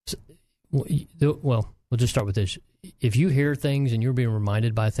just start with this. If you hear things and you're being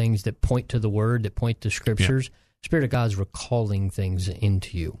reminded by things that point to the Word, that point to Scriptures, Spirit of God is recalling things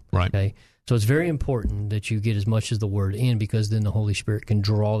into you. Right. Okay? So it's very important that you get as much as the Word in, because then the Holy Spirit can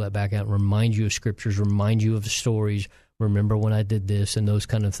draw that back out and remind you of Scriptures, remind you of stories, remember when I did this and those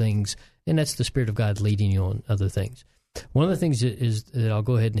kind of things. And that's the Spirit of God leading you on other things. One of the things is that I'll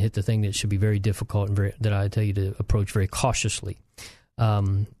go ahead and hit the thing that should be very difficult and that I tell you to approach very cautiously,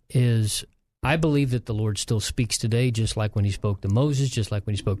 is I believe that the Lord still speaks today, just like when he spoke to Moses, just like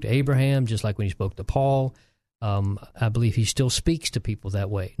when he spoke to Abraham, just like when he spoke to Paul. I believe he still speaks to people that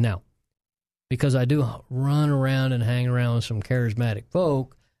way. Now, because I do run around and hang around with some charismatic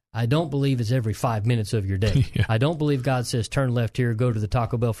folk, I don't believe it's every 5 minutes of your day. I don't believe God says, turn left here, go to the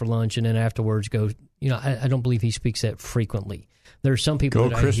Taco Bell for lunch, and then afterwards go, I don't believe he speaks that frequently. There are some people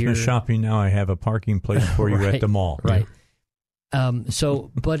that Christmas I hear, shopping now, I have a parking place for you at the mall. Right.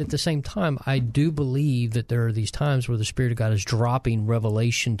 But at the same time, I do believe that there are these times where the Spirit of God is dropping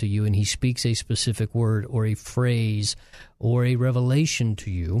revelation to you, and he speaks a specific word or a phrase or a revelation to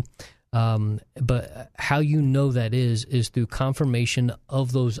you. But how you know that is through confirmation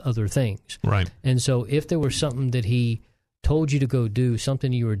of those other things. Right. And so if there was something that he told you to go do,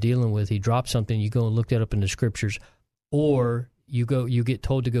 something you were dealing with, he dropped something, you go and look that up in the Scriptures, or you get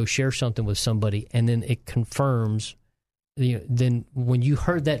told to go share something with somebody, and then it confirms. Then when you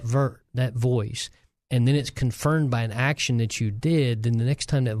heard that voice, and then it's confirmed by an action that you did, then the next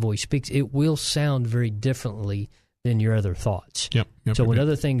time that voice speaks, it will sound very differently than your other thoughts. Yep. So when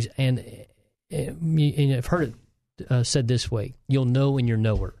other things, and I've heard it said this way: you'll know when you're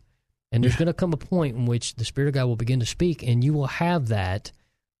knower. And there's going to come a point in which the Spirit of God will begin to speak, and you will have that.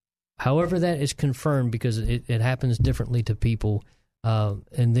 However, that is confirmed, because it happens differently to people,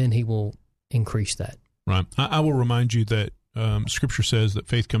 and then He will increase that. Right. I will remind you that Scripture says that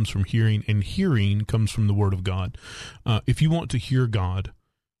faith comes from hearing, and hearing comes from the Word of God. If you want to hear God,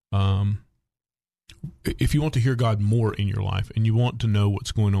 if you want to hear God more in your life, and you want to know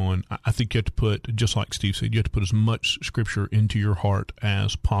what's going on, I think you have to put, just like Steve said, you have to put as much Scripture into your heart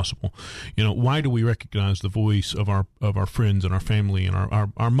as possible. Why do we recognize the voice of our friends and our family and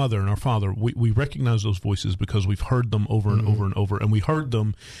our mother and our father? We recognize those voices because we've heard them over and over and over, and we heard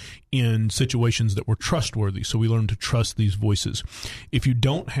them in situations that were trustworthy, so we learn to trust these voices. If you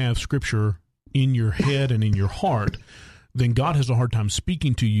don't have Scripture in your head and in your heart, then God has a hard time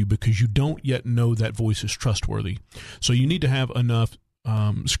speaking to you because you don't yet know that voice is trustworthy. So you need to have enough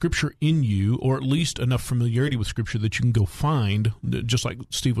Scripture in you, or at least enough familiarity with Scripture that you can go find, just like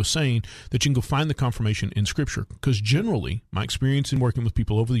Steve was saying, that you can go find the confirmation in Scripture. Because generally, my experience in working with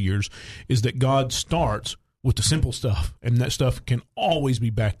people over the years is that God starts with the simple stuff, and that stuff can always be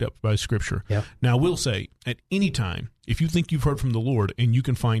backed up by Scripture. Yep. Now, we'll say, at any time, if you think you've heard from the Lord and you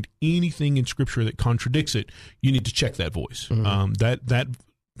can find anything in Scripture that contradicts it, you need to check that voice. That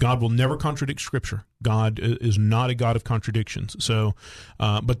God will never contradict Scripture. God is not a God of contradictions. So,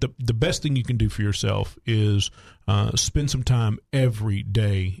 but the best thing you can do for yourself is spend some time every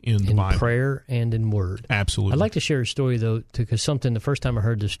day in the Bible. In prayer and in word. Absolutely. I'd like to share a story, though, because the first time I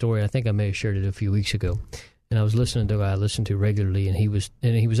heard this story, I think I may have shared it a few weeks ago, and I was listening to a guy I listen to regularly, and he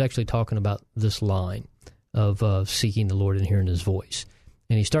was actually talking about this line of seeking the Lord and hearing His voice.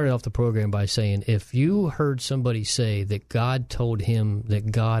 And he started off the program by saying, if you heard somebody say that God told him that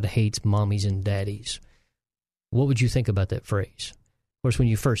God hates mommies and daddies, what would you think about that phrase? Of course, when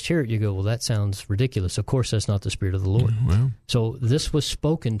you first hear it, you go, well, that sounds ridiculous. Of course, that's not the Spirit of the Lord. Well. So this was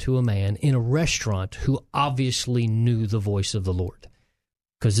spoken to a man in a restaurant who obviously knew the voice of the Lord.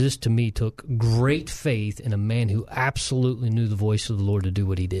 Because this, to me, took great faith in a man who absolutely knew the voice of the Lord to do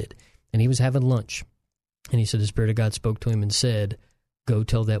what he did. And he was having lunch. And he said the Spirit of God spoke to him and said, go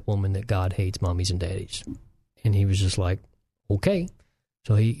tell that woman that God hates mommies and daddies. And he was just like, okay.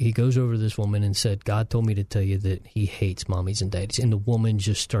 So he goes over to this woman and said, God told me to tell you that He hates mommies and daddies. And the woman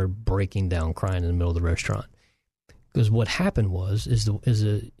just started breaking down, crying in the middle of the restaurant. Because what happened was, as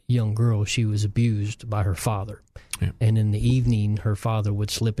a young girl, she was abused by her father. Yeah. And in the evening, her father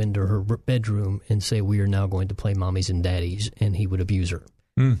would slip into her bedroom and say, we are now going to play mommies and daddies, and he would abuse her.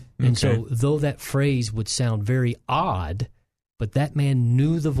 Okay. And so, though that phrase would sound very odd, but that man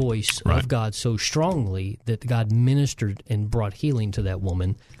knew the voice of God so strongly that God ministered and brought healing to that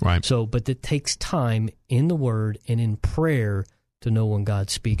woman. Right. So, but it takes time in the Word and in prayer to know when God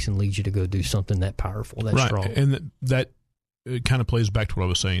speaks and leads you to go do something that powerful, that strong. And that kind of plays back to what I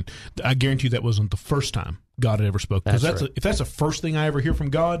was saying. I guarantee that wasn't the first time God had ever spoken. Because if that's the first thing I ever hear from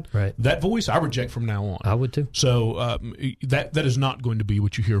God, that voice I reject from now on. I would too. So that is not going to be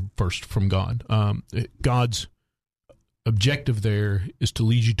what you hear first from God. God's objective there is to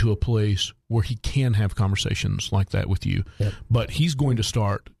lead you to a place where He can have conversations like that with you. Yep. But He's going to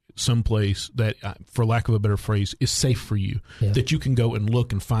start someplace that, for lack of a better phrase, is safe for you, that you can go and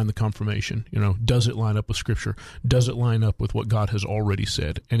look and find the confirmation. Does it line up with Scripture? Does it line up with what God has already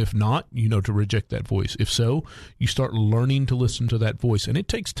said? And if not, to reject that voice. If so, you start learning to listen to that voice, and it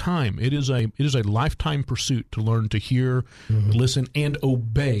takes time. It is a lifetime pursuit to learn to hear, listen, and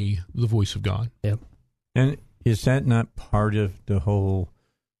obey the voice of God. Yep. And is that not part of the whole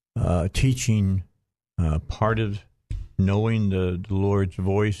teaching, part of knowing the Lord's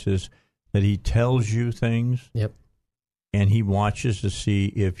voice is that He tells you things? Yep. And He watches to see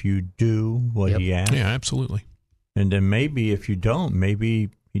if you do what He asks? Yeah, absolutely. And then maybe if you don't, maybe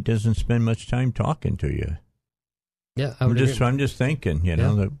He doesn't spend much time talking to you. Yeah, I'm just thinking,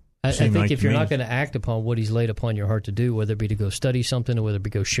 that I think if you're not going to act upon what He's laid upon your heart to do, whether it be to go study something or whether it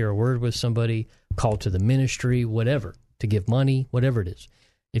be go share a word with somebody, call to the ministry, whatever, to give money, whatever it is.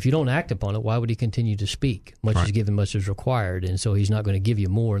 If you don't act upon it, why would He continue to speak? Much is given, much is required. And so He's not going to give you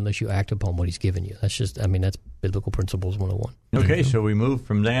more unless you act upon what He's given you. That's that's Biblical Principles 101. Okay, so we move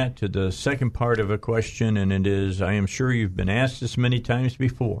from that to the second part of a question, and it is, I am sure you've been asked this many times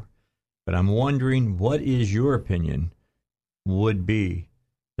before, but I'm wondering, what is your opinion would be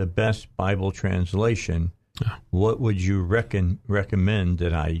the best Bible translation what would you recommend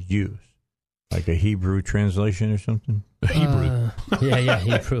that I use? Like a Hebrew translation or something? Hebrew.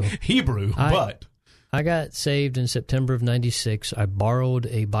 Hebrew. Hebrew, I got saved in September of 96. I borrowed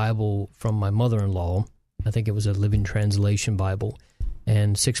a Bible from my mother-in-law. I think it was a Living Translation Bible.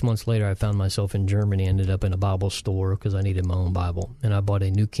 And 6 months later, I found myself in Germany, ended up in a Bible store because I needed my own Bible. And I bought a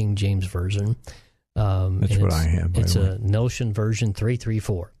New King James Version. That's what I have, It's a Nelson version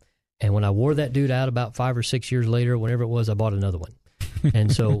 334. And when I wore that dude out about 5 or 6 years later, whenever it was, I bought another one.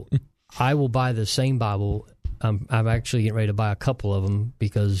 And so I will buy the same Bible. I'm actually getting ready to buy a couple of them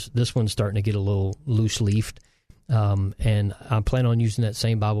because this one's starting to get a little loose-leafed. And I plan on using that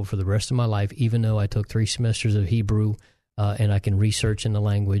same Bible for the rest of my life, even though I took 3 semesters of Hebrew and I can research in the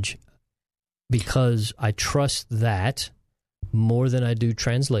language, because I trust that more than I do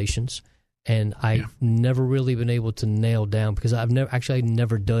translations. And I've never really been able to nail down, because I've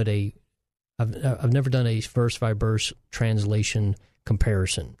never done a verse by verse translation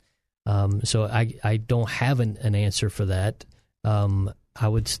comparison. So I don't have an answer for that. I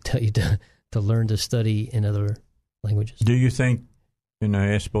would tell you to learn to study in other languages. Do you think, and I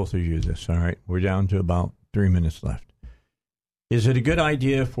ask both of you this, all right, we're down to about 3 minutes left. Is it a good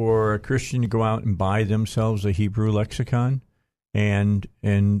idea for a Christian to go out and buy themselves a Hebrew lexicon and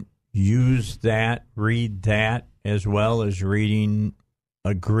use that, read that, as well as reading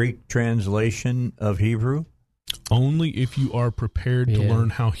a Greek translation of Hebrew? Only if you are prepared to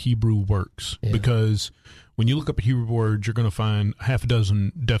learn how Hebrew works. Yeah. Because when you look up a Hebrew word, you're going to find half a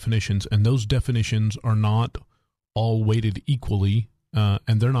dozen definitions, and those definitions are not all weighted equally,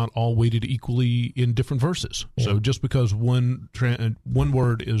 and they're not all weighted equally in different verses. Yeah. So just because one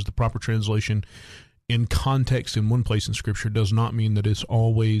word is the proper translation in context in one place in Scripture does not mean that it's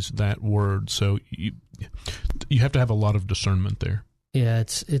always that word. So you have to have a lot of discernment there. Yeah,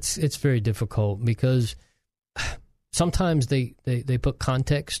 it's very difficult because sometimes they put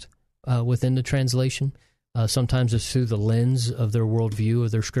context within the translation. Sometimes it's through the lens of their worldview,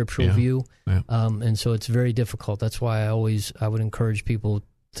 of their scriptural view. Yeah. And so it's very difficult. That's why I would encourage people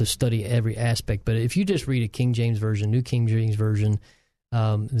to study every aspect. But if you just read a King James Version, New King James Version,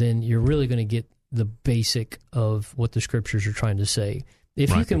 then you're really going to get the basic of what the scriptures are trying to say.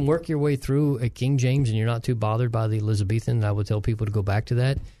 If you can work your way through a King James and you're not too bothered by the Elizabethan, I would tell people to go back to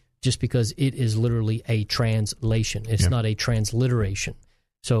that, just because it is literally a translation. It's not a transliteration.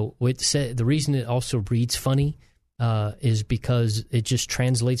 So the reason it also reads funny is because it just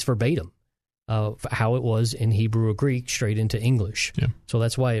translates verbatim how it was in Hebrew or Greek straight into English. Yeah. So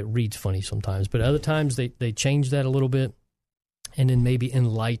that's why it reads funny sometimes. But other times they change that a little bit, and then maybe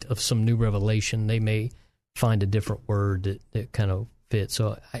in light of some new revelation, they may find a different word that kind of fits.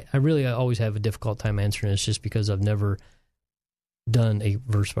 So I always have a difficult time answering this, just because I've never done a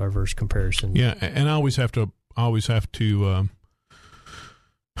verse by verse comparison. Yeah, and I always have to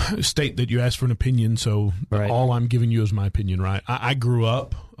state that you asked for an opinion, so all I'm giving you is my opinion, right? I grew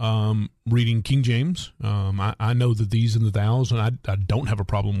up reading King James. I know the these and the thous, and I don't have a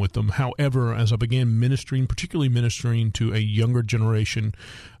problem with them. However, as I began particularly ministering to a younger generation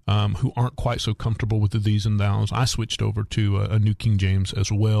who aren't quite so comfortable with the these and thous, I switched over to a New King James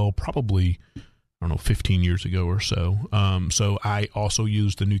as well, probably 15 years ago or so. So I also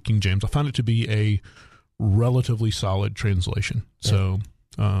used the New King James. I found it to be a relatively solid translation. Yeah. So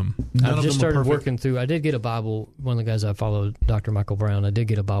I've just started working through. I did get a Bible. One of the guys I follow, Dr. Michael Brown, I did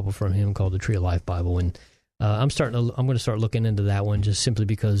get a Bible from him called the Tree of Life Bible, and I'm going to start looking into that one, just simply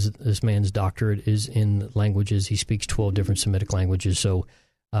because this man's doctorate is in languages. He speaks 12 different Semitic languages, so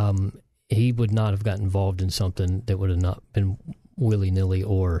he would not have gotten involved in something that would have not been willy-nilly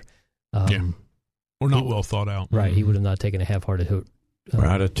or not well thought out. Right. Mm-hmm. He would have not taken a half-hearted hook. We're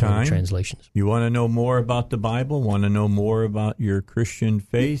out of time. Translations. You want to know more about the Bible? Want to know more about your Christian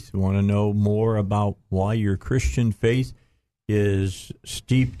faith? Want to know more about why your Christian faith is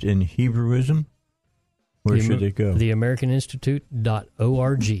steeped in Hebrewism? Where should they go?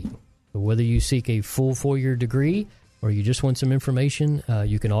 theamericaninstitute.org. So whether you seek a full 4-year degree or you just want some information,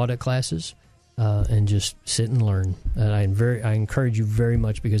 you can audit classes and just sit and learn. And I encourage you very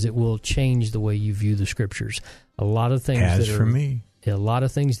much, because it will change the way you view the Scriptures. A lot of things for me. A lot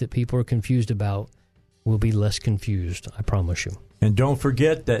of things that people are confused about will be less confused, I promise you. And don't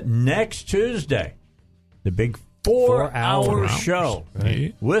forget that next Tuesday, the big 4-hour show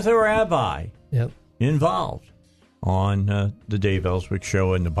with a rabbi involved on the Dave Elswick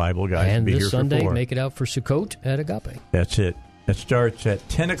Show and the Bible Guys. And be this here Sunday, for 4. make it out for Sukkot at Agape. That's it. That starts at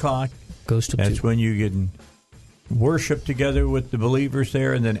 10 o'clock. Goes to That's 2. when you can worship together with the believers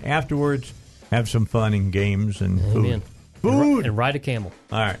there, and then afterwards have some fun and games and food. Food. And ride a camel.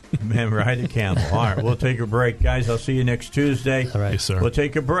 All right. Man, ride a camel. All right. We'll take a break. Guys, I'll see you next Tuesday. All right. Yes, sir. We'll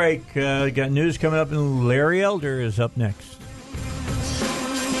take a break. Got news coming up, and Larry Elder is up next.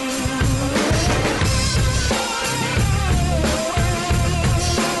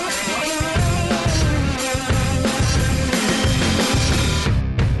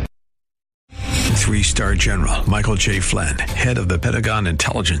 Three-star General Michael J. Flynn, head of the Pentagon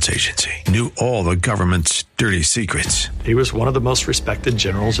Intelligence Agency, knew all the government's dirty secrets. He was one of the most respected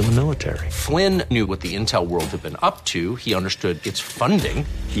generals in the military. Flynn knew what the intel world had been up to. He understood its funding.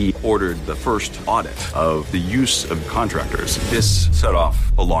 He ordered the first audit of the use of contractors. This set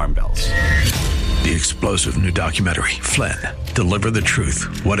off alarm bells. The explosive new documentary, Flynn, Deliver the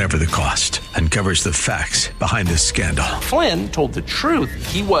Truth, Whatever the Cost, uncovers the facts behind this scandal. Flynn told the truth.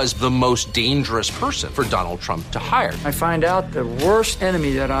 He was the most dangerous person for Donald Trump to hire. I find out the worst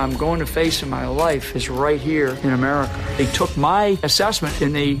enemy that I'm going to face in my life is right here in America. They took my assessment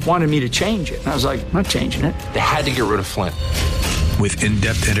and they wanted me to change it. And I was like, I'm not changing it. They had to get rid of Flynn. With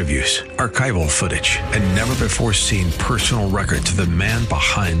in-depth interviews, archival footage, and never-before-seen personal records of the man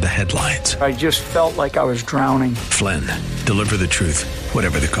behind the headlines. I just felt like I was drowning. Flynn, Deliver the Truth,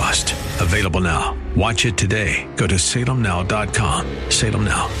 Whatever the Cost. Available now. Watch it today. Go to salemnow.com.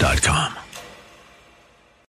 salemnow.com.